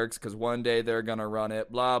it works, because one day they're gonna run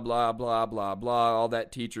it, blah, blah, blah, blah, blah, all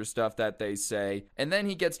that teacher stuff that they say. And then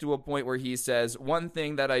he gets to a point where he says, one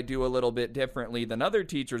thing that I do a little bit differently than other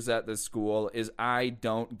teachers at this school is I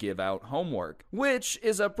don't give out homework, which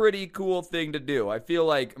is a pretty cool thing to do. I feel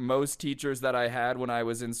like most teachers that I had when I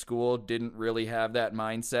was in school didn't really have that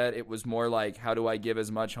mindset. It was more like, how do I give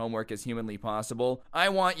as much homework as humanly possible? I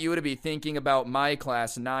want you to be thinking about my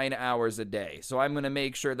class 9 hours a day, so I'm going to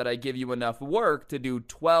make sure that I give you enough work to do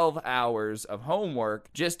 12 hours of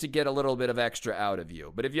homework just to get a little bit of extra out of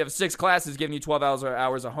you. But if you have 6 classes giving you 12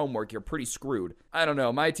 hours of homework, you're pretty screwed. I don't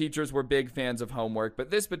know, my teachers were big fans of homework, but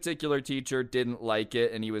this particular teacher didn't like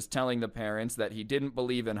it, and he was telling the parents that he didn't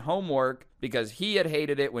believe in homework because he had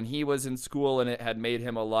hated it when he was in school and it had made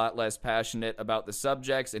him a lot less passionate about the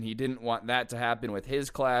subjects, and he didn't want that to happen with his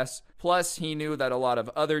class. Plus, he knew that a lot of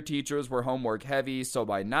other teachers were homework heavy, so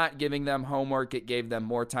by not giving them homework, it gave them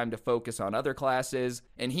more time to focus on other classes,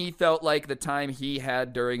 and he felt like the time he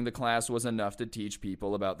had during the class was enough to teach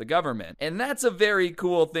people about the government. And that's a very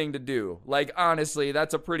cool thing to do. Like, honestly,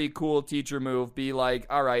 that's a pretty cool teacher move. Be like,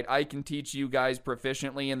 all right, I can teach you guys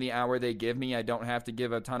proficiently in the hour they give me. I don't have to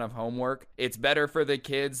give a ton of homework. It's better for the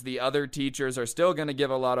kids. The other teachers are still going to give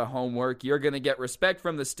a lot of homework. You're going to get respect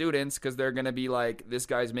from the students because they're going to be like, this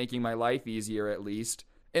guy's making my life easier at least.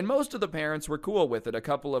 And most of the parents were cool with it. A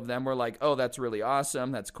couple of them were like, oh, that's really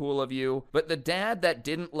awesome. That's cool of you. But the dad that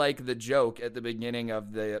didn't like the joke at the beginning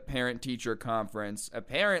of the parent-teacher conference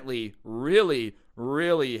apparently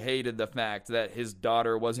really hated the fact that his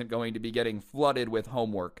daughter wasn't going to be getting flooded with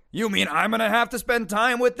homework. You mean I'm gonna have to spend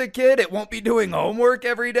time with the kid? It won't be doing homework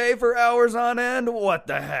every day for hours on end? What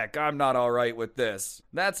the heck? I'm not alright with this.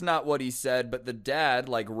 That's not what he said, but the dad,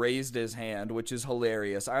 raised his hand, which is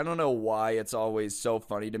hilarious. I don't know why it's always so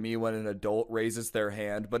funny to me when an adult raises their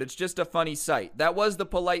hand, but it's just a funny sight. That was the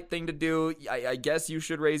polite thing to do. I guess you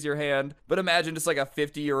should raise your hand, but imagine just like a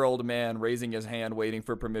 50-year-old man raising his hand waiting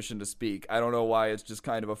for permission to speak. I don't know why. It's just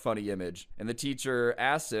kind of a funny image. And the teacher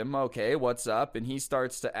asks him, okay, what's up? And he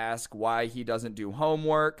starts to ask why he doesn't do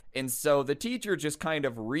homework. And so the teacher just kind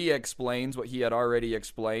of re-explains what he had already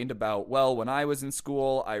explained about, well, when I was in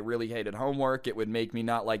school, I really hated homework. It would make me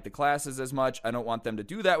not like the classes as much. I don't want them to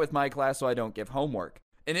do that with my class, so I don't give homework.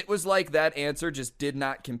 And it was like that answer just did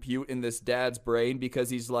not compute in this dad's brain because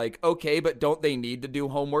he's like, okay, but don't they need to do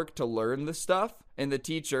homework to learn the stuff? And the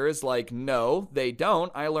teacher is like, no, they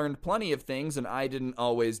don't. I learned plenty of things and I didn't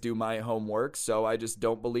always do my homework, so I just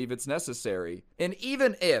don't believe it's necessary. And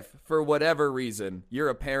even if, for whatever reason, you're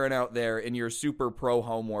a parent out there and you're super pro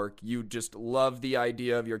homework, you just love the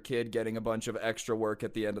idea of your kid getting a bunch of extra work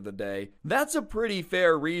at the end of the day, that's a pretty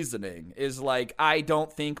fair reasoning. Is like, I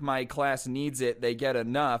don't think my class needs it, they get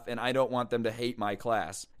enough, and I don't want them to hate my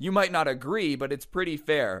class. You might not agree, but it's pretty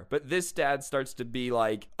fair. But this dad starts to be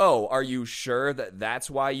like, oh, are you sure that that's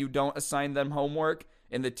why you don't assign them homework?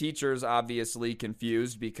 And the teacher's obviously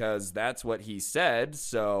confused because that's what he said.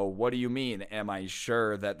 So what do you mean? Am I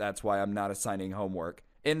sure that that's why I'm not assigning homework?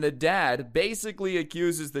 And the dad basically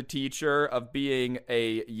accuses the teacher of being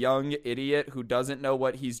a young idiot who doesn't know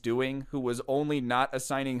what he's doing, who was only not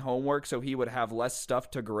assigning homework so he would have less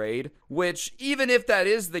stuff to grade. Which, even if that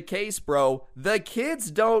is the case, bro, the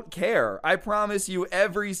kids don't care. I promise you,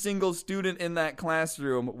 every single student in that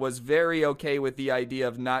classroom was very okay with the idea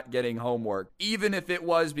of not getting homework, even if it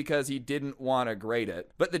was because he didn't want to grade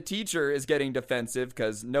it. But the teacher is getting defensive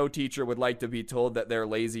because no teacher would like to be told that they're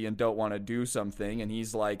lazy and don't want to do something, and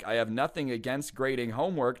he's like, I have nothing against grading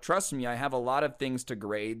homework. Trust me, I have a lot of things to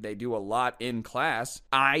grade. They do a lot in class.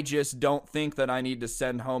 I just don't think that I need to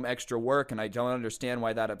send home extra work, and I don't understand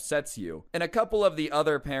why that upsets you. And a couple of the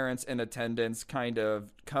other parents in attendance kind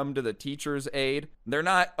of come to the teacher's aid. They're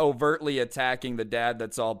not overtly attacking the dad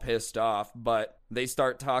that's all pissed off, but they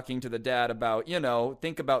start talking to the dad about,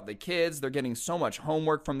 think about the kids. They're getting so much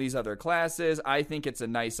homework from these other classes. I think it's a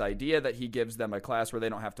nice idea that he gives them a class where they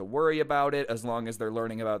don't have to worry about it as long as they're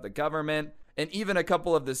learning about the government. And even a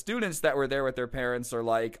couple of the students that were there with their parents are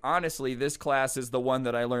like, honestly, this class is the one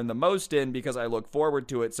that I learn the most in because I look forward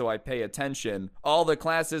to it, so I pay attention. All the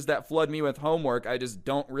classes that flood me with homework, I just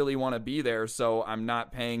don't really want to be there, so I'm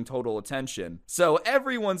not paying total attention. So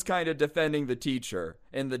everyone's kind of defending the teacher.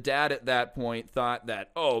 And the dad at that point thought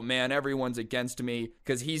that, oh man, everyone's against me,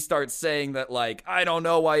 because he starts saying that, like, I don't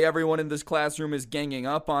know why everyone in this classroom is ganging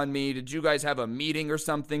up on me. Did you guys have a meeting or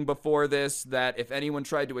something before this that if anyone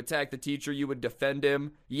tried to attack the teacher, you would defend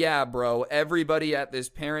him? Yeah, bro, everybody at this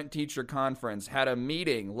parent-teacher conference had a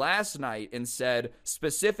meeting last night and said,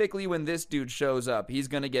 specifically when this dude shows up, he's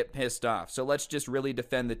gonna get pissed off, so let's just really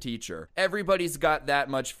defend the teacher. Everybody's got that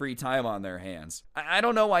much free time on their hands. I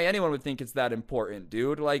don't know why anyone would think it's that important, dude.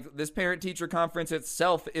 Like, this parent-teacher conference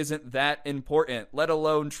itself isn't that important, let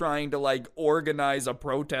alone trying to, like, organize a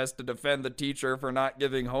protest to defend the teacher for not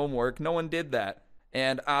giving homework. No one did that.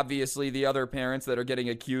 And obviously the other parents that are getting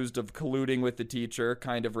accused of colluding with the teacher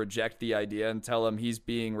kind of reject the idea and tell him he's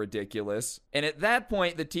being ridiculous. And at that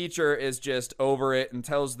point, the teacher is just over it and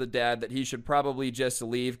tells the dad that he should probably just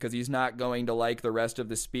leave because he's not going to like the rest of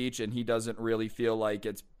the speech and he doesn't really feel like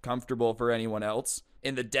it's comfortable for anyone else.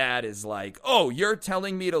 And the dad is like, oh, you're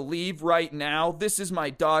telling me to leave right now? This is my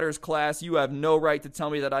daughter's class. You have no right to tell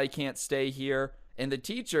me that I can't stay here. And the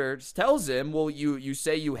teacher tells him, well, you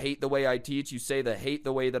say you hate the way I teach. You say that hate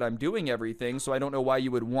the way that I'm doing everything. So I don't know why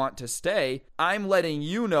you would want to stay. I'm letting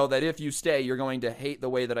you know that if you stay, you're going to hate the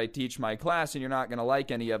way that I teach my class and you're not going to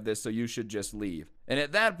like any of this. So you should just leave. And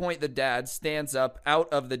at that point, the dad stands up out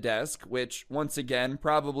of the desk, which, once again,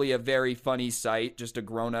 probably a very funny sight, just a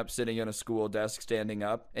grown-up sitting in a school desk standing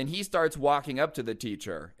up. And he starts walking up to the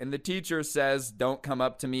teacher. And the teacher says, don't come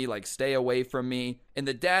up to me, like, stay away from me. And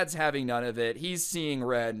the dad's having none of it. He's seeing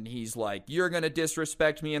red, and he's like, you're going to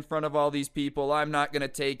disrespect me in front of all these people. I'm not going to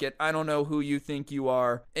take it. I don't know who you think you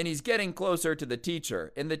are. And he's getting closer to the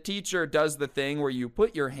teacher. And the teacher does the thing where you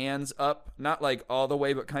put your hands up, not like all the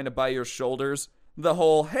way, but kind of by your shoulders. The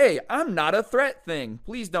whole, hey, I'm not a threat thing.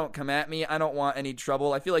 Please don't come at me. I don't want any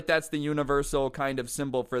trouble. I feel like that's the universal kind of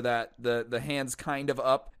symbol for that. The hands kind of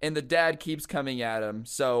up. And the dad keeps coming at him.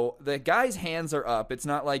 So the guy's hands are up. It's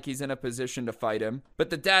not like he's in a position to fight him. But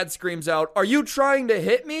the dad screams out, are you trying to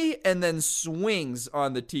hit me? And then swings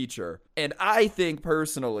on the teacher. And I think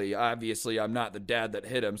personally, obviously I'm not the dad that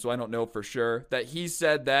hit him, so I don't know for sure, that he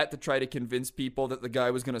said that to try to convince people that the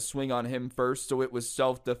guy was going to swing on him first, so it was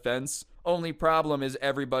self-defense. Only problem is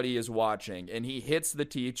everybody is watching, and he hits the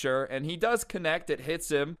teacher, and he does connect, it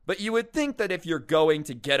hits him. But you would think that if you're going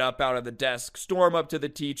to get up out of the desk, storm up to the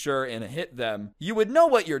teacher, and hit them, you would know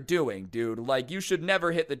what you're doing, dude. Like, you should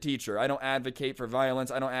never hit the teacher. I don't advocate for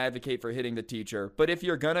violence. I don't advocate for hitting the teacher. But if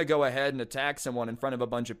you're gonna go ahead and attack someone in front of a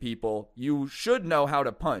bunch of people, you should know how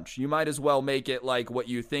to punch. You might as well make it like what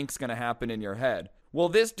you think's gonna happen in your head. Well,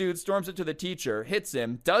 this dude storms up to the teacher, hits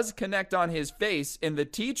him, does connect on his face, and the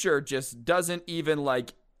teacher just doesn't even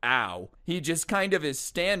like, ow. He just kind of is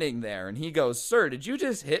standing there, and he goes, sir, did you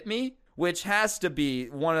just hit me? which has to be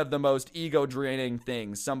one of the most ego-draining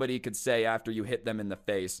things somebody could say after you hit them in the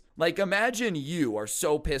face. Like, imagine you are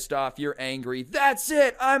so pissed off, you're angry. That's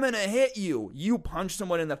it, I'm gonna hit you. You punch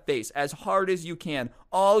someone in the face as hard as you can,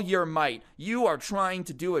 all your might. You are trying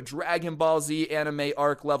to do a Dragon Ball Z anime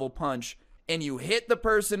arc level punch, and you hit the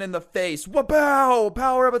person in the face. Wapow!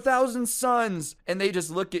 Power of 1,000 suns! And they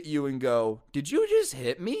just look at you and go, did you just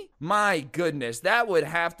hit me? My goodness, that would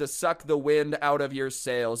have to suck the wind out of your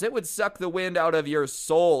sails. It would suck the wind out of your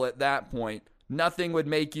soul at that point. Nothing would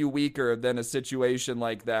make you weaker than a situation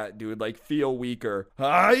like that, dude. Like, feel weaker.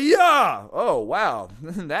 Yeah! Oh, wow.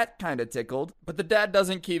 That kind of tickled. But the dad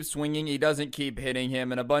doesn't keep swinging. He doesn't keep hitting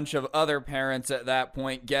him. And a bunch of other parents at that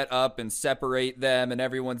point get up and separate them. And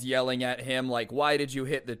everyone's yelling at him like, why did you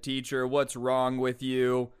hit the teacher? What's wrong with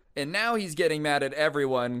you? And now he's getting mad at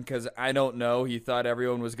everyone because, I don't know, he thought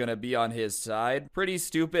everyone was going to be on his side. Pretty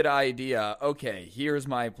stupid idea. Okay, here's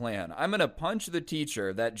my plan. I'm going to punch the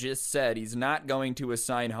teacher that just said he's not going to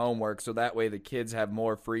assign homework so that way the kids have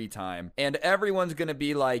more free time. And everyone's going to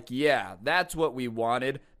be like, yeah, that's what we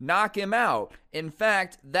wanted. Knock him out. In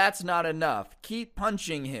fact, that's not enough. Keep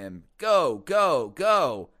punching him. Go, go,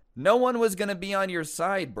 go. No one was going to be on your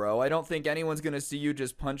side, bro. I don't think anyone's going to see you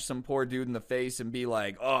just punch some poor dude in the face and be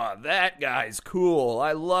like, oh, that guy's cool.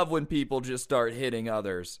 I love when people just start hitting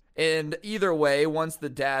others. And either way, once the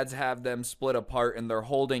dads have them split apart and they're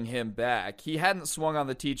holding him back, he hadn't swung on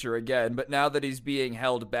the teacher again, but now that he's being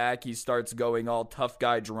held back, he starts going all tough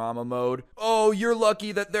guy drama mode. Oh, you're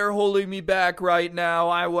lucky that they're holding me back right now.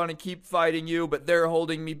 I want to keep fighting you, but they're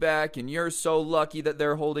holding me back, and you're so lucky that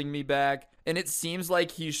they're holding me back. And it seems like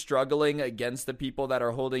he's struggling against the people that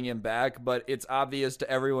are holding him back, but it's obvious to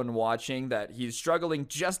everyone watching that he's struggling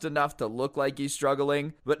just enough to look like he's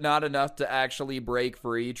struggling, but not enough to actually break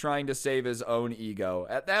free, trying to save his own ego.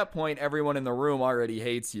 At that point, everyone in the room already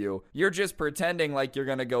hates you. You're just pretending like you're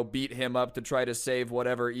gonna go beat him up to try to save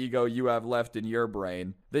whatever ego you have left in your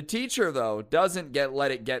brain. The teacher, though, doesn't let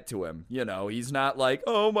it get to him. You know, he's not like,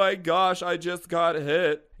 oh my gosh, I just got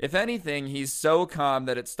hit. If anything, he's so calm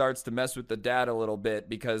that it starts to mess with the dad a little bit,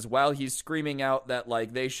 because while he's screaming out that,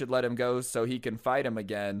 like, they should let him go so he can fight him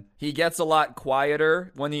again, he gets a lot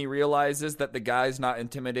quieter when he realizes that the guy's not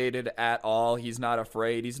intimidated at all. He's not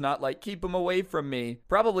afraid. He's not like, keep him away from me.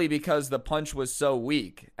 Probably because the punch was so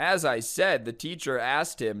weak. As I said, the teacher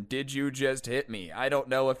asked him, did you just hit me? I don't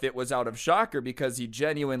know if it was out of shock or because he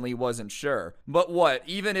genuinely wasn't sure. But what,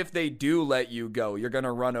 even if they do let you go, you're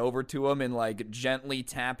gonna run over to him and, like, gently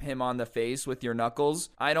tap him on the face with your knuckles?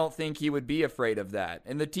 I don't think he would be afraid of that.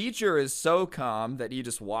 And the teacher is so calm that he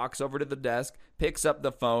just walks over to the desk, picks up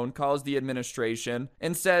the phone, calls the administration,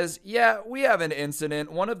 and says, yeah, we have an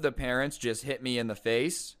incident. One of the parents just hit me in the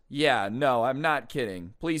face. Yeah, no, I'm not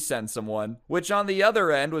kidding. Please send someone. Which on the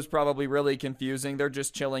other end was probably really confusing. They're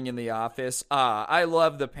just chilling in the office. I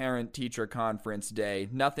love the parent-teacher conference day.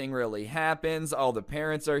 Nothing really happens. All the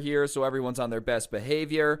parents are here, so everyone's on their best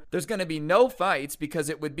behavior. There's going to be no fights because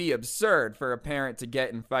it would be absurd for a parent to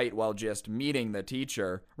get in fight while just meeting the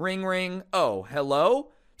teacher. Ring, ring. Oh, hello?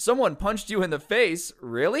 Someone punched you in the face?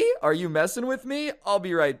 Really? Are you messing with me? I'll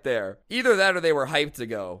be right there. Either that or they were hyped to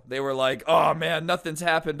go. They were like, oh man, nothing's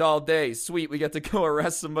happened all day. Sweet, we get to go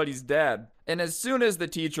arrest somebody's dad. And as soon as the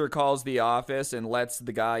teacher calls the office and lets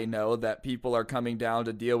the guy know that people are coming down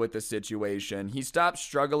to deal with the situation, he stops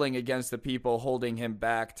struggling against the people holding him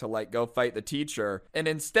back to, like, go fight the teacher. And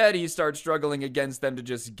instead, he starts struggling against them to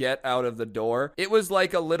just get out of the door. It was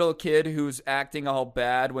like a little kid who's acting all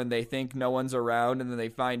bad when they think no one's around, and then they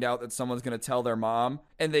find out that someone's gonna tell their mom,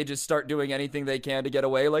 and they just start doing anything they can to get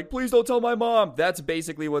away. Like, please don't tell my mom. That's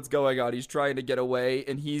basically what's going on. He's trying to get away,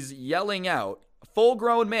 and he's yelling out,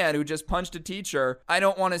 full-grown man who just punched a teacher, I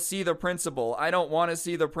don't want to see the principal. I don't want to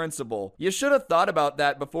see the principal. You should have thought about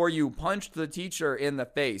that before you punched the teacher in the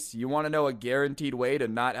face. You want to know a guaranteed way to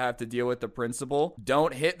not have to deal with the principal?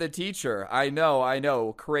 Don't hit the teacher. I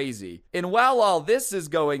know, crazy. And while all this is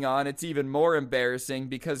going on, it's even more embarrassing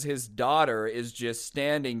because his daughter is just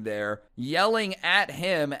standing there yelling at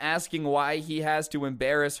him, asking why he has to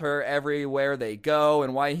embarrass her everywhere they go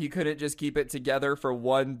and why he couldn't just keep it together for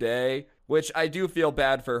one day. Which I do feel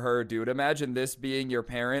bad for her, dude. Imagine this being your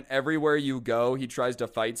parent. Everywhere you go, he tries to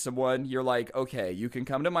fight someone. You're like, okay, you can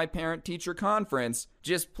come to my parent-teacher conference.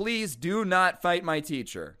 Just please do not fight my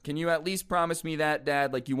teacher. Can you at least promise me that,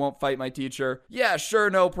 Dad? Like, you won't fight my teacher? Yeah, sure,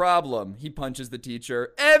 no problem. He punches the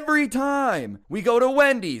teacher every time. We go to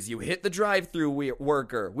Wendy's. You hit the drive-thru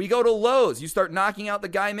worker. We go to Lowe's. You start knocking out the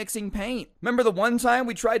guy mixing paint. Remember the one time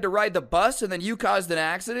we tried to ride the bus and then you caused an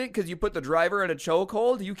accident because you put the driver in a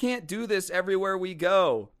chokehold? You can't do this this everywhere we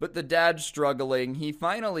go. But the dad's struggling. He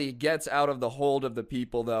finally gets out of the hold of the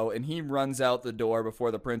people, though, and he runs out the door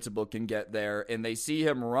before the principal can get there. And they see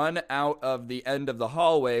him run out of the end of the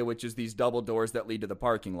hallway, which is these double doors that lead to the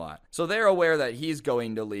parking lot. So they're aware that he's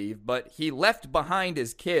going to leave, but he left behind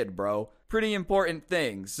his kid, bro. Pretty important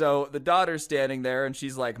thing. So the daughter's standing there and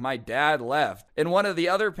she's like, my dad left. And one of the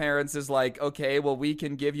other parents is like, okay, well, we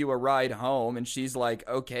can give you a ride home. And she's like,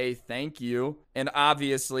 okay, thank you. And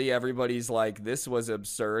obviously everybody's like, this was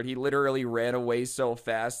absurd. He literally ran away so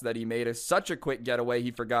fast that he made such a quick getaway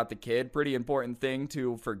he forgot the kid. Pretty important thing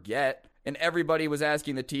to forget. And everybody was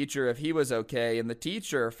asking the teacher if he was okay. And the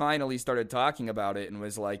teacher finally started talking about it and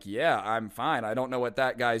was like, yeah, I'm fine. I don't know what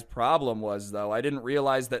that guy's problem was, though. I didn't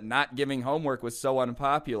realize that not giving homework was so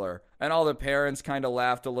unpopular. And all the parents kind of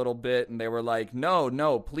laughed a little bit and they were like,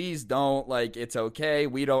 no, please don't. Like, it's okay.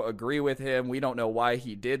 We don't agree with him. We don't know why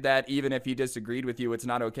he did that. Even if he disagreed with you, it's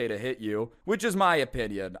not okay to hit you, which is my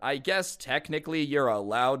opinion. I guess technically you're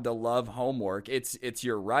allowed to love homework. It's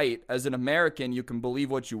your right. As an American, you can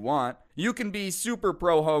believe what you want. You can be super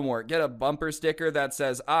pro homework. Get a bumper sticker that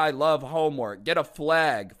says, I love homework. Get a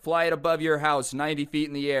flag. Fly it above your house 90 feet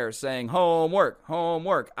in the air saying, homework,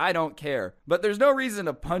 homework. I don't care. But there's no reason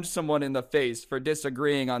to punch someone in the face for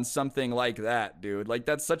disagreeing on something like that, dude. Like,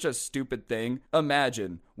 that's such a stupid thing.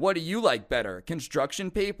 Imagine, what do you like better,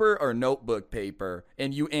 construction paper or notebook paper?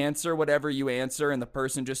 And you answer whatever you answer and the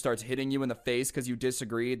person just starts hitting you in the face because you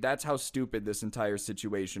disagreed. That's how stupid this entire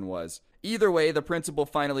situation was. Either way, the principal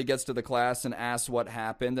finally gets to the class and asks what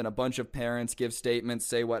happened, and a bunch of parents give statements,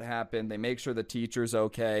 say what happened. They make sure the teacher's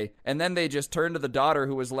okay. And then they just turn to the daughter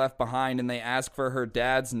who was left behind and they ask for her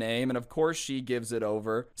dad's name, and of course she gives it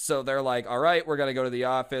over. So they're like, all right, we're going to go to the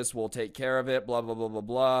office. We'll take care of it, blah, blah, blah, blah,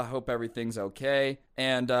 blah. Hope everything's okay.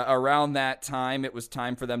 And around that time, it was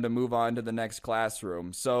time for them to move on to the next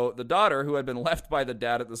classroom. So the daughter, who had been left by the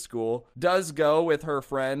dad at the school, does go with her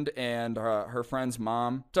friend and her friend's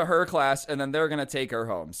mom to her class, and then they're going to take her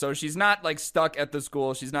home. So she's not like stuck at the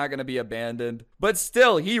school. She's not going to be abandoned. But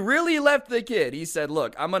still, he really left the kid. He said,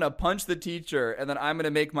 look, I'm going to punch the teacher, and then I'm going to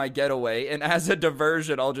make my getaway. And as a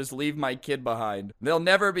diversion, I'll just leave my kid behind. They'll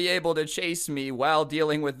never be able to chase me while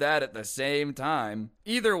dealing with that at the same time.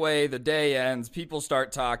 Either way, the day ends. People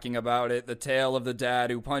start talking about it. The tale of the dad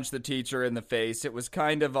who punched the teacher in the face. It was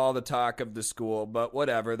kind of all the talk of the school, but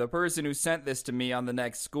whatever. The person who sent this to me on the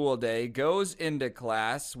next school day goes into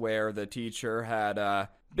class where the teacher had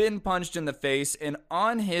been punched in the face, and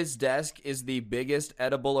on his desk is the biggest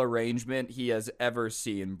edible arrangement he has ever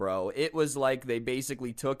seen, bro. It was like they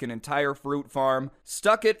basically took an entire fruit farm,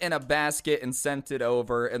 stuck it in a basket, and sent it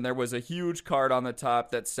over, and there was a huge card on the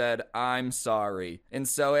top that said, I'm sorry. And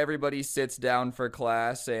so everybody sits down for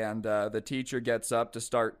class, and the teacher gets up to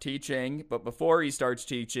start teaching, but before he starts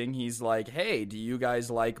teaching, he's like, hey, do you guys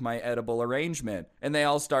like my edible arrangement? And they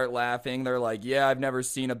all start laughing. They're like, yeah, I've never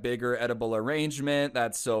seen a bigger edible arrangement.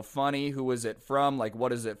 That's so funny. Who is it from? Like,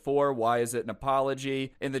 what is it for? Why is it an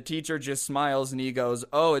apology? And the teacher just smiles and he goes,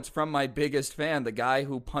 oh, it's from my biggest fan, the guy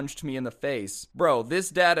who punched me in the face. Bro,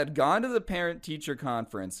 this dad had gone to the parent-teacher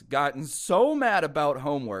conference, gotten so mad about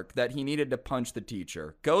homework that he needed to punch the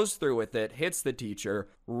teacher, goes through with it, hits the teacher,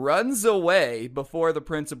 runs away before the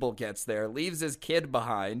principal gets there, leaves his kid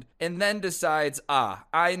behind, and then decides,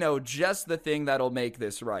 I know just the thing that'll make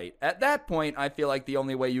this right. At that point, I feel like the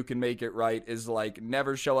only way you can make it right is like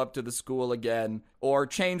never show up to the school again or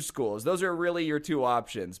change schools. Those are really your two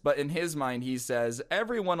options. But in his mind, he says,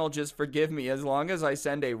 everyone will just forgive me as long as I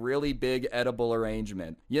send a really big edible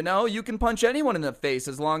arrangement. You know, you can punch anyone in the face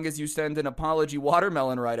as long as you send an apology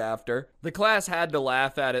watermelon right after. The class had to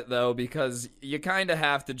laugh at it though, because you kind of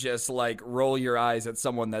have to just like roll your eyes at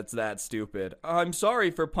someone that's that stupid. I'm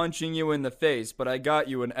sorry for punching you in the face, but I got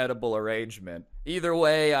you an edible arrangement. Either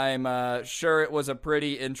way, I'm sure it was a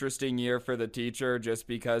pretty interesting year for the teacher, just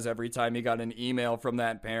because every time he got an email from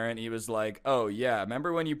that parent, he was like, oh yeah,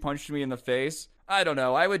 remember when you punched me in the face? I don't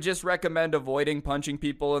know. I would just recommend avoiding punching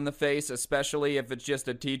people in the face, especially if it's just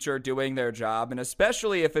a teacher doing their job, and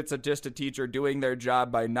especially if it's just a teacher doing their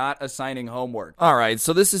job by not assigning homework. Alright,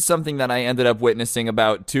 so this is something that I ended up witnessing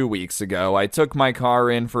about 2 weeks ago. I took my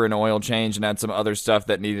car in for an oil change and had some other stuff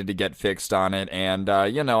that needed to get fixed on it, and,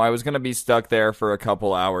 I was going to be stuck there for a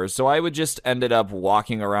couple hours, so I would just ended up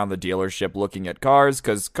walking around the dealership looking at cars,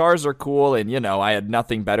 because cars are cool, and, I had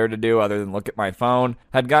nothing better to do other than look at my phone.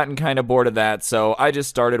 Had gotten kind of bored of that, so so I just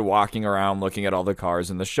started walking around looking at all the cars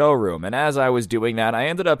in the showroom. And as I was doing that, I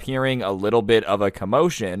ended up hearing a little bit of a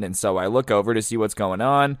commotion. And so I look over to see what's going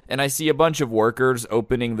on, and I see a bunch of workers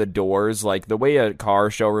opening the doors. Like the way a car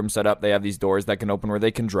showroom set up, they have these doors that can open where they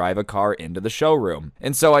can drive a car into the showroom.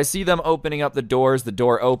 And so I see them opening up the doors. The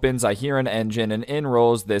door opens, I hear an engine, and in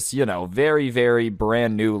rolls this, very, very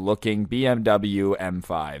brand new looking BMW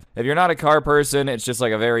M5. If you're not a car person, it's just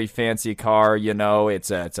like a very fancy car, it's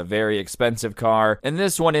a very expensive car. And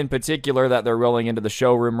this one in particular that they're rolling into the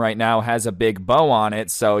showroom right now has a big bow on it,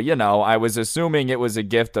 so I was assuming it was a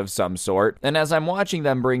gift of some sort. And as I'm watching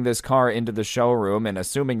them bring this car into the showroom and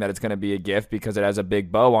assuming that it's going to be a gift because it has a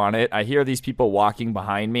big bow on it, I hear these people walking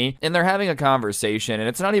behind me, and they're having a conversation, and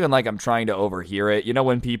it's not even like I'm trying to overhear it.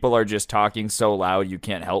 When people are just talking so loud you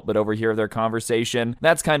can't help but overhear their conversation?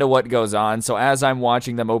 That's kind of what goes on. So as I'm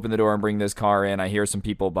watching them open the door and bring this car in, I hear some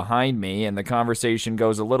people behind me, and the conversation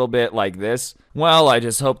goes a little bit like this. Well, I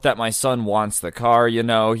just hope that my son wants the car,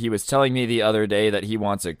 he was telling me the other day that he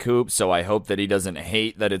wants a coupe, so I hope that he doesn't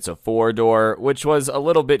hate that it's a 4-door, which was a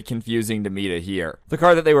little bit confusing to me to hear. The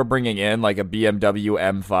car that they were bringing in, like a BMW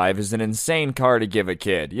M5, is an insane car to give a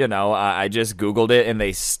kid. I just Googled it, and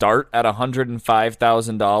they start at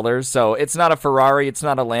 $105,000, so it's not a Ferrari, it's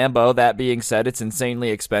not a Lambo. That being said, it's insanely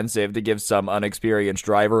expensive to give some unexperienced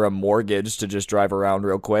driver a mortgage to just drive around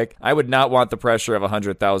real quick. I would not want the pressure of a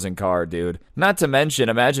 $100,000 car, dude. Not to mention,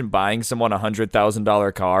 imagine buying someone a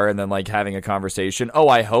 $100,000 car and then having a conversation. Oh,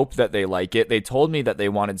 I hope that they like it. They told me that they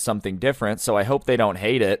wanted something different, so I hope they don't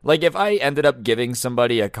hate it. If I ended up giving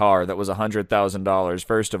somebody a car that was $100,000,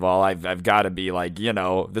 first of all, I've got to be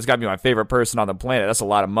this got to be my favorite person on the planet. That's a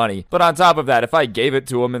lot of money. But on top of that, if I gave it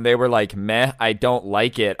to them and they were like, meh, I don't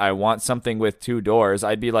like it, I want something with 2 doors,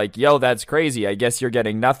 I'd be like, yo, that's crazy. I guess you're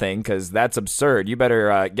getting nothing, because that's absurd. You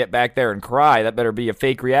better get back there and cry. That better be a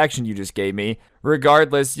fake reaction you just gave me.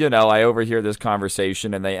 Regardless, I overhear this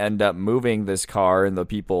conversation, and they end up moving this car, and the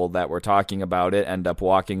people that were talking about it end up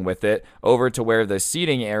walking with it over to where the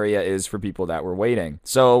seating area is for people that were waiting.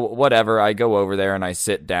 So whatever, I go over there and I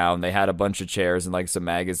sit down. They had a bunch of chairs and some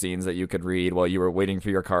magazines that you could read while you were waiting for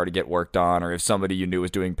your car to get worked on, or if somebody you knew was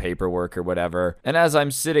doing paperwork or whatever. And as I'm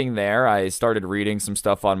sitting there, I started reading some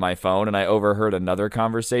stuff on my phone, and I overheard another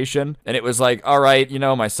conversation, and it was like, all right,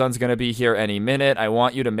 my son's gonna be here any minute. I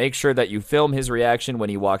want you to make sure that you film his reaction when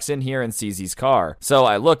he walks in here and sees his car. So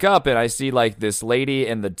I look up and I see this lady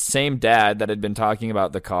and the same dad that had been talking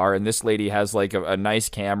about the car, and this lady has a nice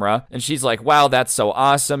camera, and she's like, wow, that's so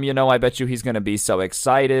awesome, I bet you he's gonna be so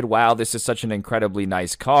excited. Wow, this is such an incredibly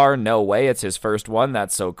nice car. No way, it's his first one.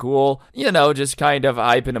 That's so cool. Just kind of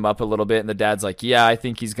hyping him up a little bit, and the dad's like, yeah, I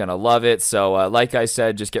think he's gonna love it. So like I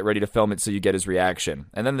said, just get ready to film it so you get his reaction.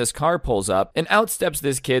 And then this car pulls up, and out steps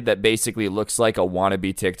this kid that basically looks like a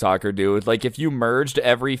wannabe TikToker, dude. If you merged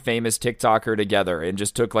every famous TikToker together and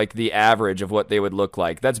just took the average of what they would look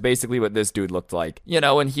like, that's basically what this dude looked like.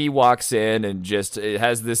 And he walks in and just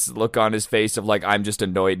has this look on his face of I'm just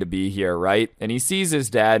annoyed to be here, right? And he sees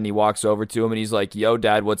his dad, and he walks over to him, and he's like, yo,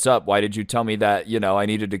 dad, what's up? Why did you tell me that, I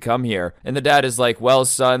needed to come here? And the dad is like, well,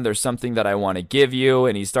 son, there's something that I want to give you.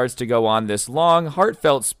 And he starts to go on this long,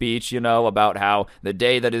 heartfelt speech, about how the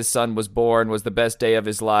day that his son was born was the best day of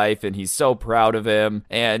his life, and he's so proud of him.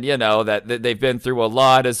 And, that they've been through a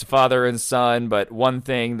lot as father and son, but one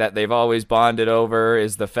thing that they've always bonded over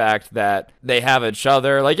is the fact that they have each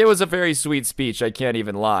other. It was a very sweet speech, I can't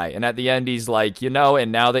even lie. And at the end, he's like,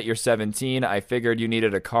 and now that you're 17, I figured you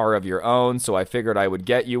needed a car of your own, so I figured I would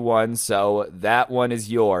get you one, so that one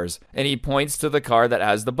is yours. And he points to the car that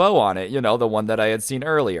has the bow on it, the one that I had seen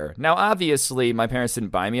earlier. Now, obviously, my parents didn't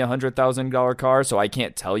buy me a $100,000 car, so I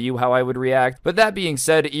can't tell you how I would react. But that being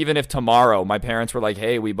said, even if tomorrow my parents were like,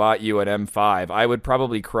 hey, we bought you an M5, I would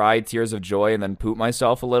probably cry tears of joy and then poop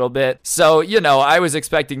myself a little bit. So, I was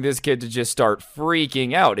expecting this kid to just start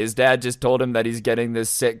freaking out. His dad just told him that he's getting this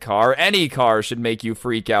sick car. Any car should make you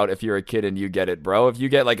freak out if you're a kid and you get it, bro. If you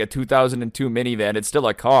get a 2002 minivan, it's still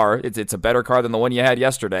a car. It's a better car than the one you had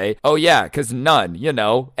yesterday. Oh yeah, because none,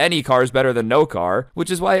 any car is better than no car,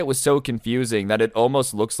 which is why it was so confusing that it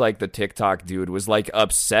almost looks like the TikTok dude was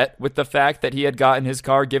upset with the fact that he had gotten his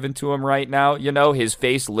car given to him right now. His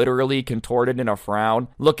face literally contorted in a frown,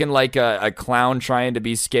 looking like a clown trying to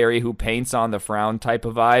be scary who paints on the frown type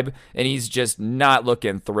of vibe, and he's just not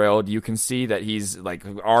looking thrilled. You can see that he's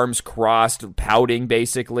arms crossed, pouting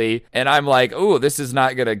basically, and I'm like, ooh, this is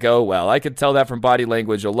not gonna go well. I could tell that from body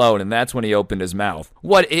language alone, and that's when he opened his mouth.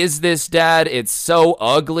 What is this, Dad? It's so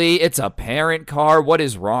ugly. It's a parent car. What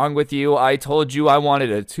is wrong with you? I told you I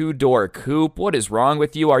wanted a 2-door coupe. What is wrong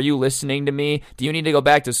with you? Are you listening to me? Do you need to go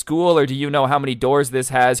back to school, or do you know how many doors this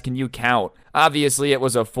has? Can you count? Obviously, it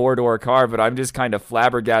was a 4-door car, but I'm just kind of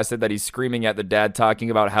flabbergasted that he's screaming at the dad, talking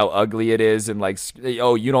about how ugly it is and like,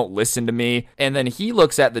 oh, you don't listen to me. And then he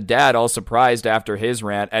looks at the dad all surprised after his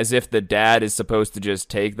rant, as if the dad is supposed to just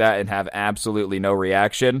take that and have absolutely no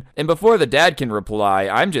reaction. And before the dad can reply,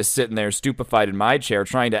 I'm just sitting there stupefied in my chair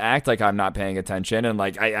trying to act like I'm not paying attention, and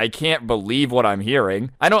like I can't believe what I'm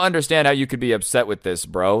hearing. I don't understand how you could be upset with this,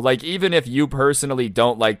 bro. Like, even if you personally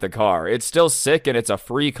don't like the car, it's still sick and it's a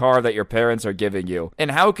free car that your parents are giving you.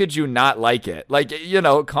 And how could you not like it? Like, you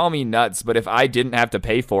know, call me nuts, but if I didn't have to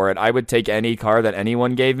pay for it, I would take any car that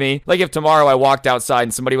anyone gave me. Like, if tomorrow I walked outside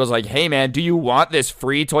and somebody was like, hey man, do you want this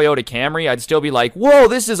free Toyota Camry? I'd still be like, whoa,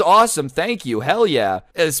 this is awesome, thank you, hell yeah.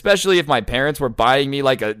 Especially if my parents were buying me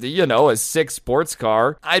like a sick sports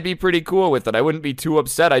car, I'd be pretty cool with it. I wouldn't be too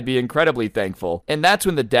upset. I'd be incredibly thankful. And that's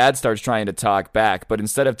when the dad starts trying to talk back, but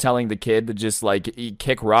instead of telling the kid to just like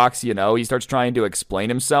kick rocks, you know, he starts trying to explain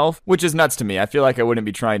himself, which is nuts to me. I feel like I wouldn't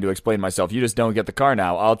be trying to explain myself. You just don't get the car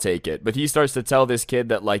now, I'll take it. But he starts to tell this kid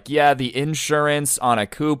that like, yeah, the insurance on a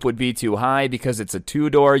coupe would be too high because it's a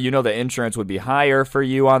 2-door. You know, the insurance would be higher for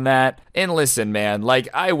you on that. And listen, man, like,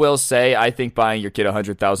 I will say, I think buying your kid a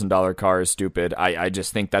 $100,000 car is stupid. I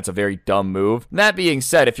just think that's a very dumb move. That being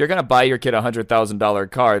said, if you're gonna buy your kid a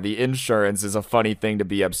 $100,000 car, the insurance is a funny thing to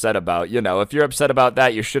be upset about. You know, if you're upset about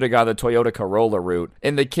that, you should have gone the Toyota Corolla route.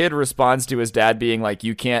 And the kid responds to his dad being like,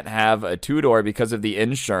 you can't have a 2-door because of the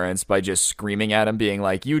insurance, by just screaming at him, being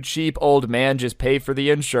like, you cheap old man, just pay for the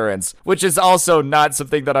insurance, which is also not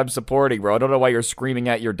something that I'm supporting, bro. I don't know why you're screaming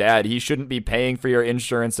at your dad. He shouldn't be paying for your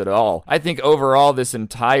insurance at all. I think overall this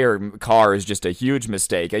entire car is just a huge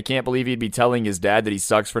mistake. I can't believe he'd be telling his dad that he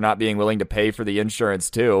sucks for not being willing to pay for the insurance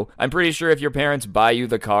too. I'm pretty sure if your parents buy you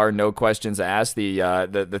the car, no questions asked,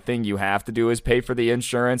 the thing you have to do is pay for the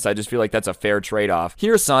insurance. I just feel like that's a fair trade-off.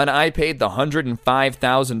 Here, son, I paid the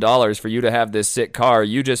 $105,000 for you to have this sick car.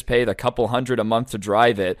 You just pay the couple hundred a month to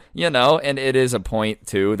drive it, you know. And it is a point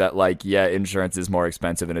too that like, yeah, insurance is more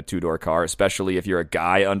expensive in a 2-door car, especially if you're a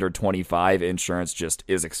guy under 25. Insurance just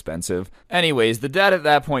is expensive. Anyways, the dad at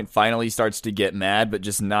that point finally starts to get mad, but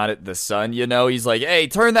just not at the son, you know. He's like, hey,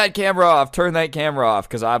 turn that camera off,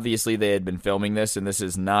 because obviously they had been filming this and this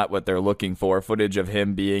is not what they're looking for, footage of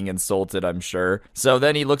him being insulted, I'm sure. So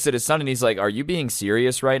then he looks at his son and he's like, are you being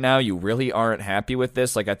serious right now? You really aren't happy with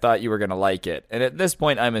this? Like, I thought you were gonna like it. And at this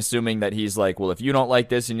point, I'm assuming that he's like, well, if you don't like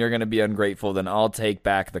this and you're gonna be ungrateful, then I'll take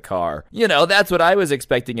back the car. You know, that's what I was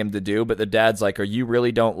expecting him to do, but the dad's like, you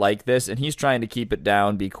really don't like this? And he's trying to keep it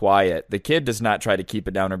down, be quiet. The kid does not try to keep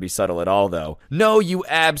it down or be subtle at all, though. No, you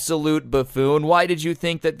absolute buffoon. Why did you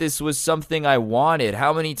think that this was something I wanted?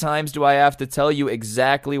 How many times do I have to tell you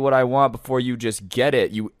exactly what I want before you just get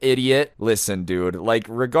it, you idiot? Listen, dude, like,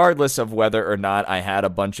 regardless of whether or not I had a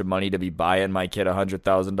bunch of money to be buying my kid a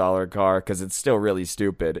 $100,000 car, because it's still really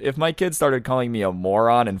stupid, if my kid started calling me a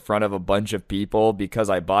moron in front of a bunch of people because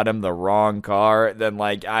I bought him the wrong car, then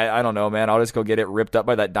like, I don't know, man, I'll just go get it ripped up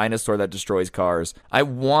by that dinosaur that destroys cars. I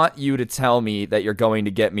want you to tell me that you're going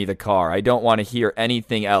to get me the car. I don't want to hear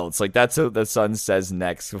anything else. Like, that's what the son says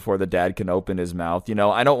next before the dad can open his mouth. You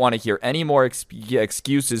know, I don't want to hear any more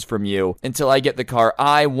excuses from you until I get the car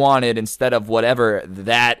I wanted instead of whatever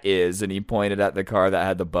that is. And he pointed at the car that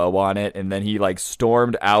had the bow on it, and then he like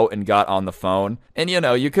stormed out and got on the phone. And you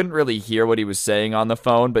know, you couldn't really hear what he was saying on the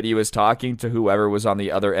phone, but he was talking to whoever was on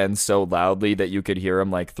the other end so loudly that you could hear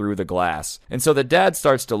him like through the glass. And so the dad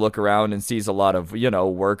starts to look around and sees a lot of, you know,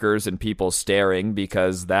 workers and people staring,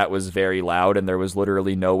 because that was very loud and there was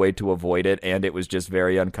literally no way to avoid it, and it was just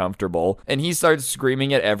very uncomfortable. And he starts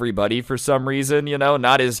screaming at everybody for some reason, you know,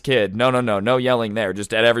 not his kid. No yelling there,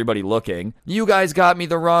 just at everybody looking. You guys got me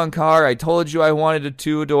the wrong car. I told you I wanted a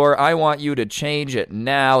 2-door. I want you to change it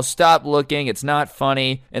now. Stop looking. It's not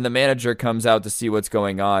funny. And the manager comes out to see what's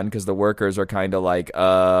going on, because the workers are kind of like,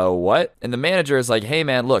 what? And the manager is like, hey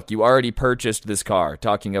man, look, you already purchased this car,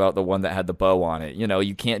 talking about the one that had the bow on it. You know,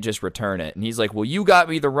 you can't just return it. And he's like, well, you got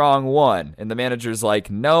me the wrong one. And the manager's like,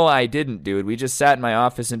 no, I didn't, dude. We just sat in my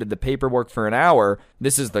office and did the paperwork for an hour.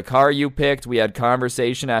 This is the car you picked. We had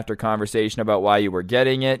conversation after conversation about why you were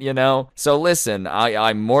getting it, you know? So listen,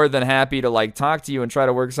 I'm more than happy to like talk to you and try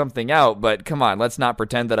to work something out, but come on, let's not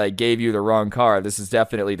pretend that I gave you the wrong car. This is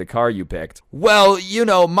definitely the car you picked. Well, you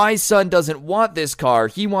know, my son doesn't want this car.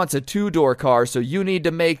 He wants a 2-door car, so you need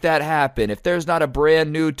to make that happen. If there's not a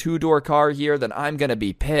brand new 2-door car here, then I'm gonna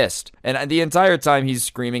be pissed. And the entire time he's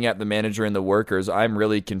screaming at the manager and the workers, I'm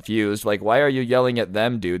really confused. Like, why are you yelling at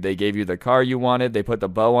them, dude? They gave you the car you wanted. They put the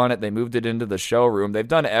bow on it. They moved it into the showroom. They've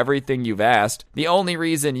done everything you've asked. The only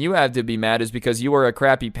reason you have to be mad is because you were a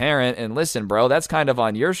crappy parent. And listen, bro, that's kind of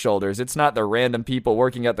on your shoulders. It's not the random people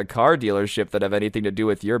working working at the car dealership that have anything to do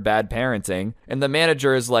with your bad parenting. And the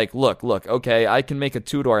manager is like, look, okay, I can make a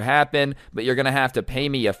two-door happen, but you're going to have to pay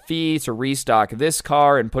me a fee to restock this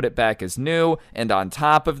car and put it back as new. And on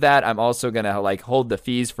top of that, I'm also going to like hold the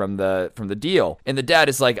fees from the deal. And the dad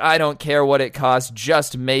is like, I don't care what it costs,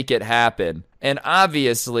 just make it happen. And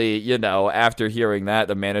obviously, you know, after hearing that,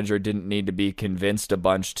 the manager didn't need to be convinced a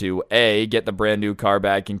bunch to A, get the brand new car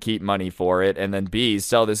back and keep money for it, and then B,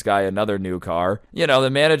 sell this guy another new car. You know,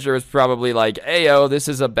 the manager is probably like, ayo, this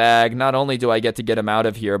is a bag. Not only do I get to get him out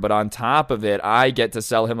of here, but on top of it, I get to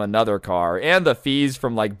sell him another car. And the fees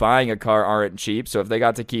from like buying a car aren't cheap, so if they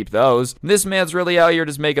got to keep those, this man's really out here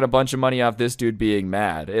just making a bunch of money off this dude being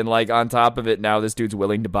mad. And like on top of it, now this dude's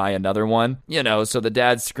willing to buy another one. You know, so the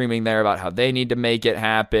dad's screaming there about how they need to make it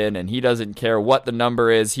happen and he doesn't care what the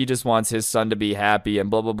number is, he just wants his son to be happy and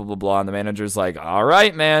blah blah blah blah blah. And the manager's like, all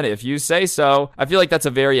right man, if you say so. I feel like that's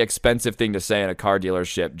a very expensive thing to say in a car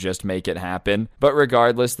dealership, just make it happen. But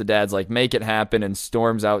regardless, the dad's like, make it happen, and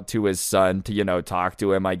storms out to his son to, you know, talk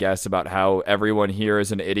to him, I guess, about how everyone here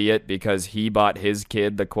is an idiot because he bought his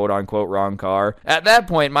kid the quote unquote wrong car. At that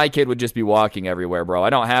point, my kid would just be walking everywhere, bro. I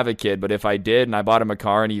don't have a kid, but if I did and I bought him a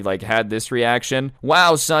car and he like had this reaction,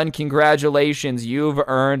 wow son, congratulations, you've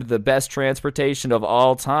earned the best transportation of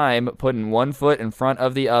all time, putting one foot in front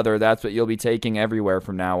of the other. That's what you'll be taking everywhere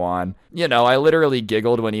from now on. You know, I literally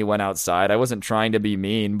giggled when he went outside. I wasn't trying to be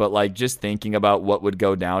mean, but like just thinking about what would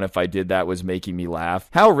go down if I did that was making me laugh.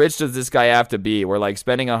 How rich does this guy have to be where like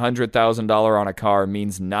spending $100,000 on a car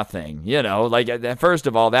means nothing? You know, like first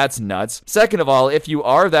of all, that's nuts. Second of all, if you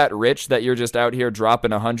are that rich that you're just out here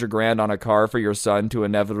dropping $100,000 on a car for your son to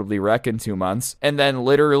inevitably wreck in 2 months, and then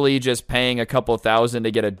literally just paying a couple $1,000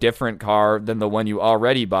 to get a different car than the one you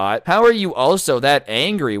already bought, how are you also that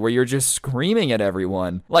angry where you're just screaming at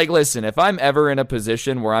everyone? Like, listen, if I'm ever in a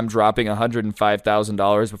position where I'm dropping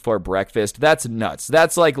 $105,000 before breakfast, that's nuts.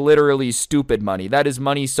 That's like literally stupid money. That is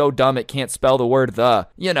money so dumb it can't spell the word the.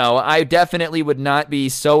 You know, I definitely would not be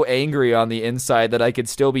so angry on the inside that I could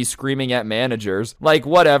still be screaming at managers. Like,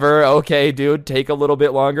 whatever, okay, dude, take a little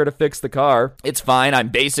bit longer to fix the car. It's fine, I'm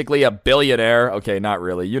basically a billionaire. Okay, not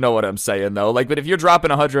really. You know what I'm saying, though. Like, but if you're dropping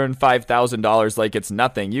 $105,000 like it's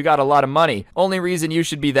nothing, you got a lot of money. Only reason you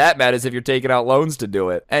should be that mad is if you're taking out loans to do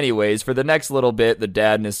it. Anyways, for the next little bit, the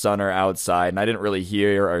dad and his son are outside, and I didn't really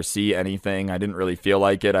hear or see anything. I didn't really feel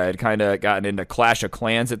like it. I had kind of gotten into Clash of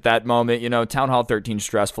Clans at that moment. You know, Town Hall 13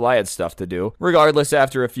 stressful. I had stuff to do. Regardless,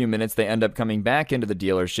 after a few minutes, they end up coming back into the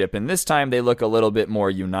dealership, and this time they look a little bit more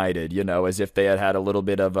united, you know, as if they had had a little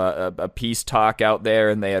bit of a peace talk out there,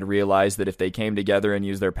 and they had realized that if they came together and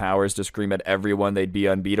used their powers to scream at everyone, they'd be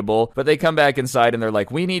unbeatable. But they come back inside and they're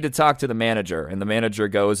like, we need to talk to the manager. And the manager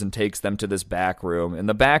goes and takes them to this back room. And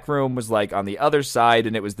the back room was like on the other side,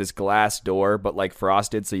 and it was this glass door, but like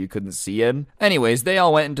frosted so you couldn't see in. Anyways, they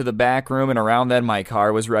all went into the back room, and around then my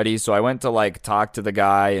car was ready. So I went to like talk to the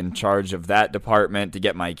guy in charge of that department to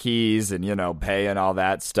get my keys and, you know, pay and all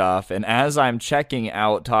that stuff. And as I'm checking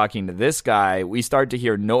out talking to this guy, we start to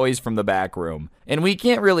hear noise from the back room. And we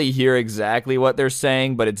can't really hear exactly what they're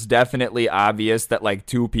saying, but it's definitely obvious that like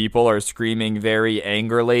two people are screaming very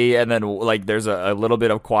angrily, and then like there's a little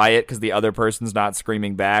bit of quiet because the other person's not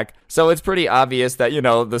screaming back. So it's pretty obvious that, you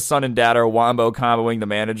know, the son and dad are wombo comboing the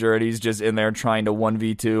manager, and he's just in there trying to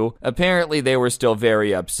 1v2. Apparently they were still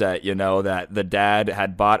very upset, you know, that the dad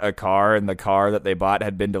had bought a car and the car that they bought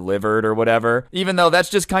had been delivered or whatever. Even though that's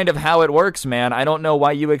just kind of how it works, man. I don't know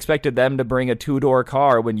why you expected them to bring a 2-door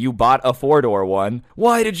car when you bought a 4-door one.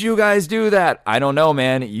 Why did you guys do that? I don't know,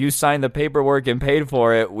 man. You signed the paperwork and paid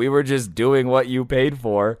for it. We were just doing what you paid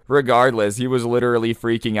for. Regardless, he was literally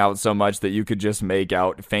freaking out so much that you could just make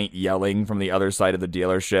out faint yelling from the other side of the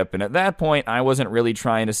dealership. And at that point, I wasn't really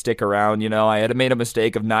trying to stick around. You know, I had made a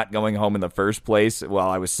mistake of not going home in the first place while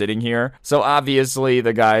I was sitting here. So obviously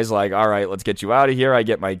the guy's like, all right, let's get you out of here. I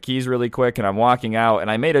get my keys really quick and I'm walking out. And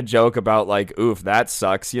I made a joke about like, oof, that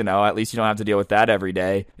sucks. You know, at least you don't have to deal with that every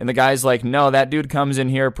day. And the guy's like, no, that dude comes in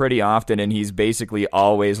here pretty often and he's basically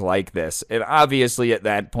always like this. And obviously at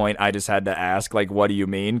that point I just had to ask, like, what do you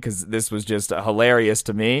mean? Because this was just hilarious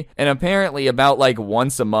to me. And apparently about like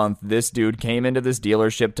once a month this dude came into this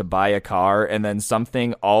dealership to buy a car, and then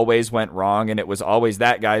something always went wrong, and it was always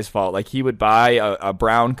that guy's fault. Like, he would buy a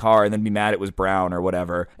brown car and then be mad it was brown or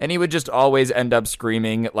whatever, and he would just always end up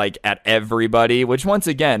screaming like at everybody. Which, once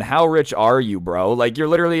again, how rich are you, bro? Like, you're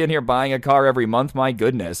literally in here buying a car every month. My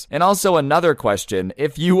goodness. And also another question,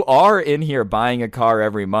 if you are in here buying a car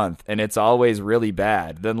every month, month and it's always really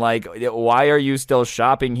bad, then like, why are you still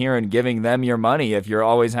shopping here and giving them your money if you're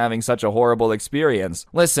always having such a horrible experience?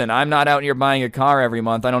 Listen, I'm not out here buying a car every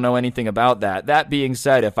month. I don't know anything about that. That being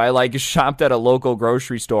said, if I like shopped at a local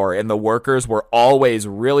grocery store and the workers were always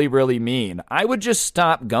really, really mean, I would just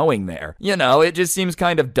stop going there. You know, it just seems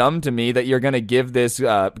kind of dumb to me that you're going to give this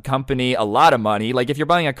company a lot of money. Like, if you're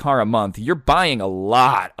buying a car a month, you're buying a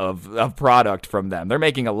lot of product from them. They're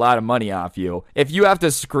making a lot of money off you. If you have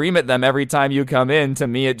to scream at them every time you come in, to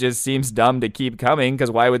me, it just seems dumb to keep coming,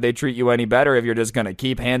 because why would they treat you any better if you're just going to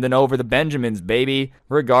keep handing over the Benjamins, baby?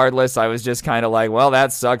 Regardless, I was just kind of like, well,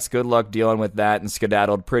 that sucks. Good luck dealing with that, and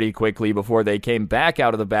skedaddled pretty quickly before they came back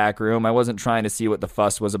out of the back room. I wasn't trying to see what the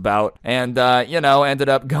fuss was about, and, ended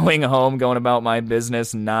up going home, going about my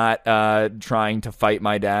business, not trying to fight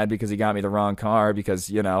my dad because he got me the wrong car,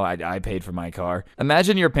 because, I paid for my car.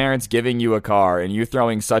 Imagine your parents giving you a car and you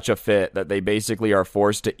throwing such a fit that they basically are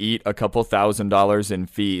forced to eat a couple $1,000s in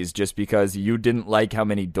fees just because you didn't like how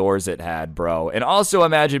many doors it had, bro. And also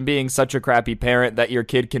imagine being such a crappy parent that your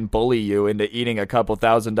kid can bully you into eating a couple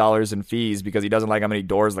 $1,000s in fees because he doesn't like how many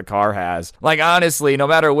doors the car has. Like, honestly, no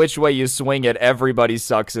matter which way you swing it, everybody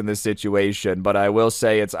sucks in this situation. But I will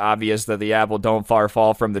say it's obvious that the apple don't far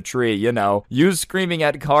fall from the tree. You screaming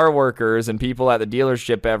at car workers and people at the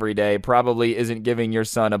dealership every day probably isn't giving your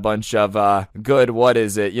son a bunch of a good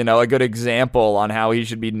example on how he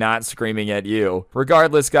should be not screaming at you.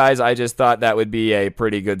 Regardless, guys, I just thought that would be a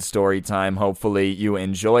pretty good story time. Hopefully you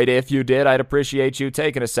enjoyed it. If you did, I'd appreciate you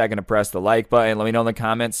taking a second to press the like button. Let me know in the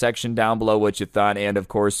comments section down below what you thought, and of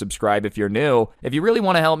course subscribe if you're new. If you really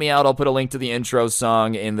want to help me out, I'll put a link to the intro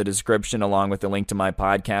song in the description along with the link to my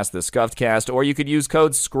podcast, The Scuffed Cast, or you could use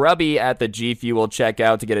code SCRUBBY at the G Fuel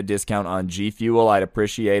checkout to get a discount on G Fuel. I'd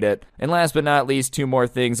appreciate it. And last but not least, two more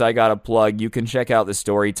things I gotta plug. You can check out the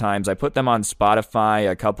story times. I put them on Spotify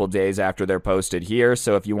a couple days after they're posted here,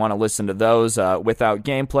 so if you want to listen to those without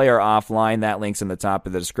gameplay or offline, that link's in the top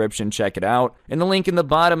of the description. Check it out. And the link in the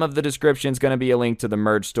bottom of the description is going to be a link to the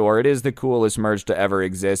merch store. It is the coolest merch to ever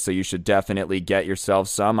exist, so you should definitely get yourself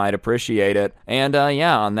some. I'd appreciate it. And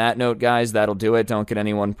on that note, guys, that'll do it. Don't get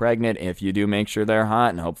anyone pregnant. If you do, make sure they're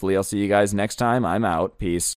hot, and hopefully I'll see you guys next time. I'm out. Peace.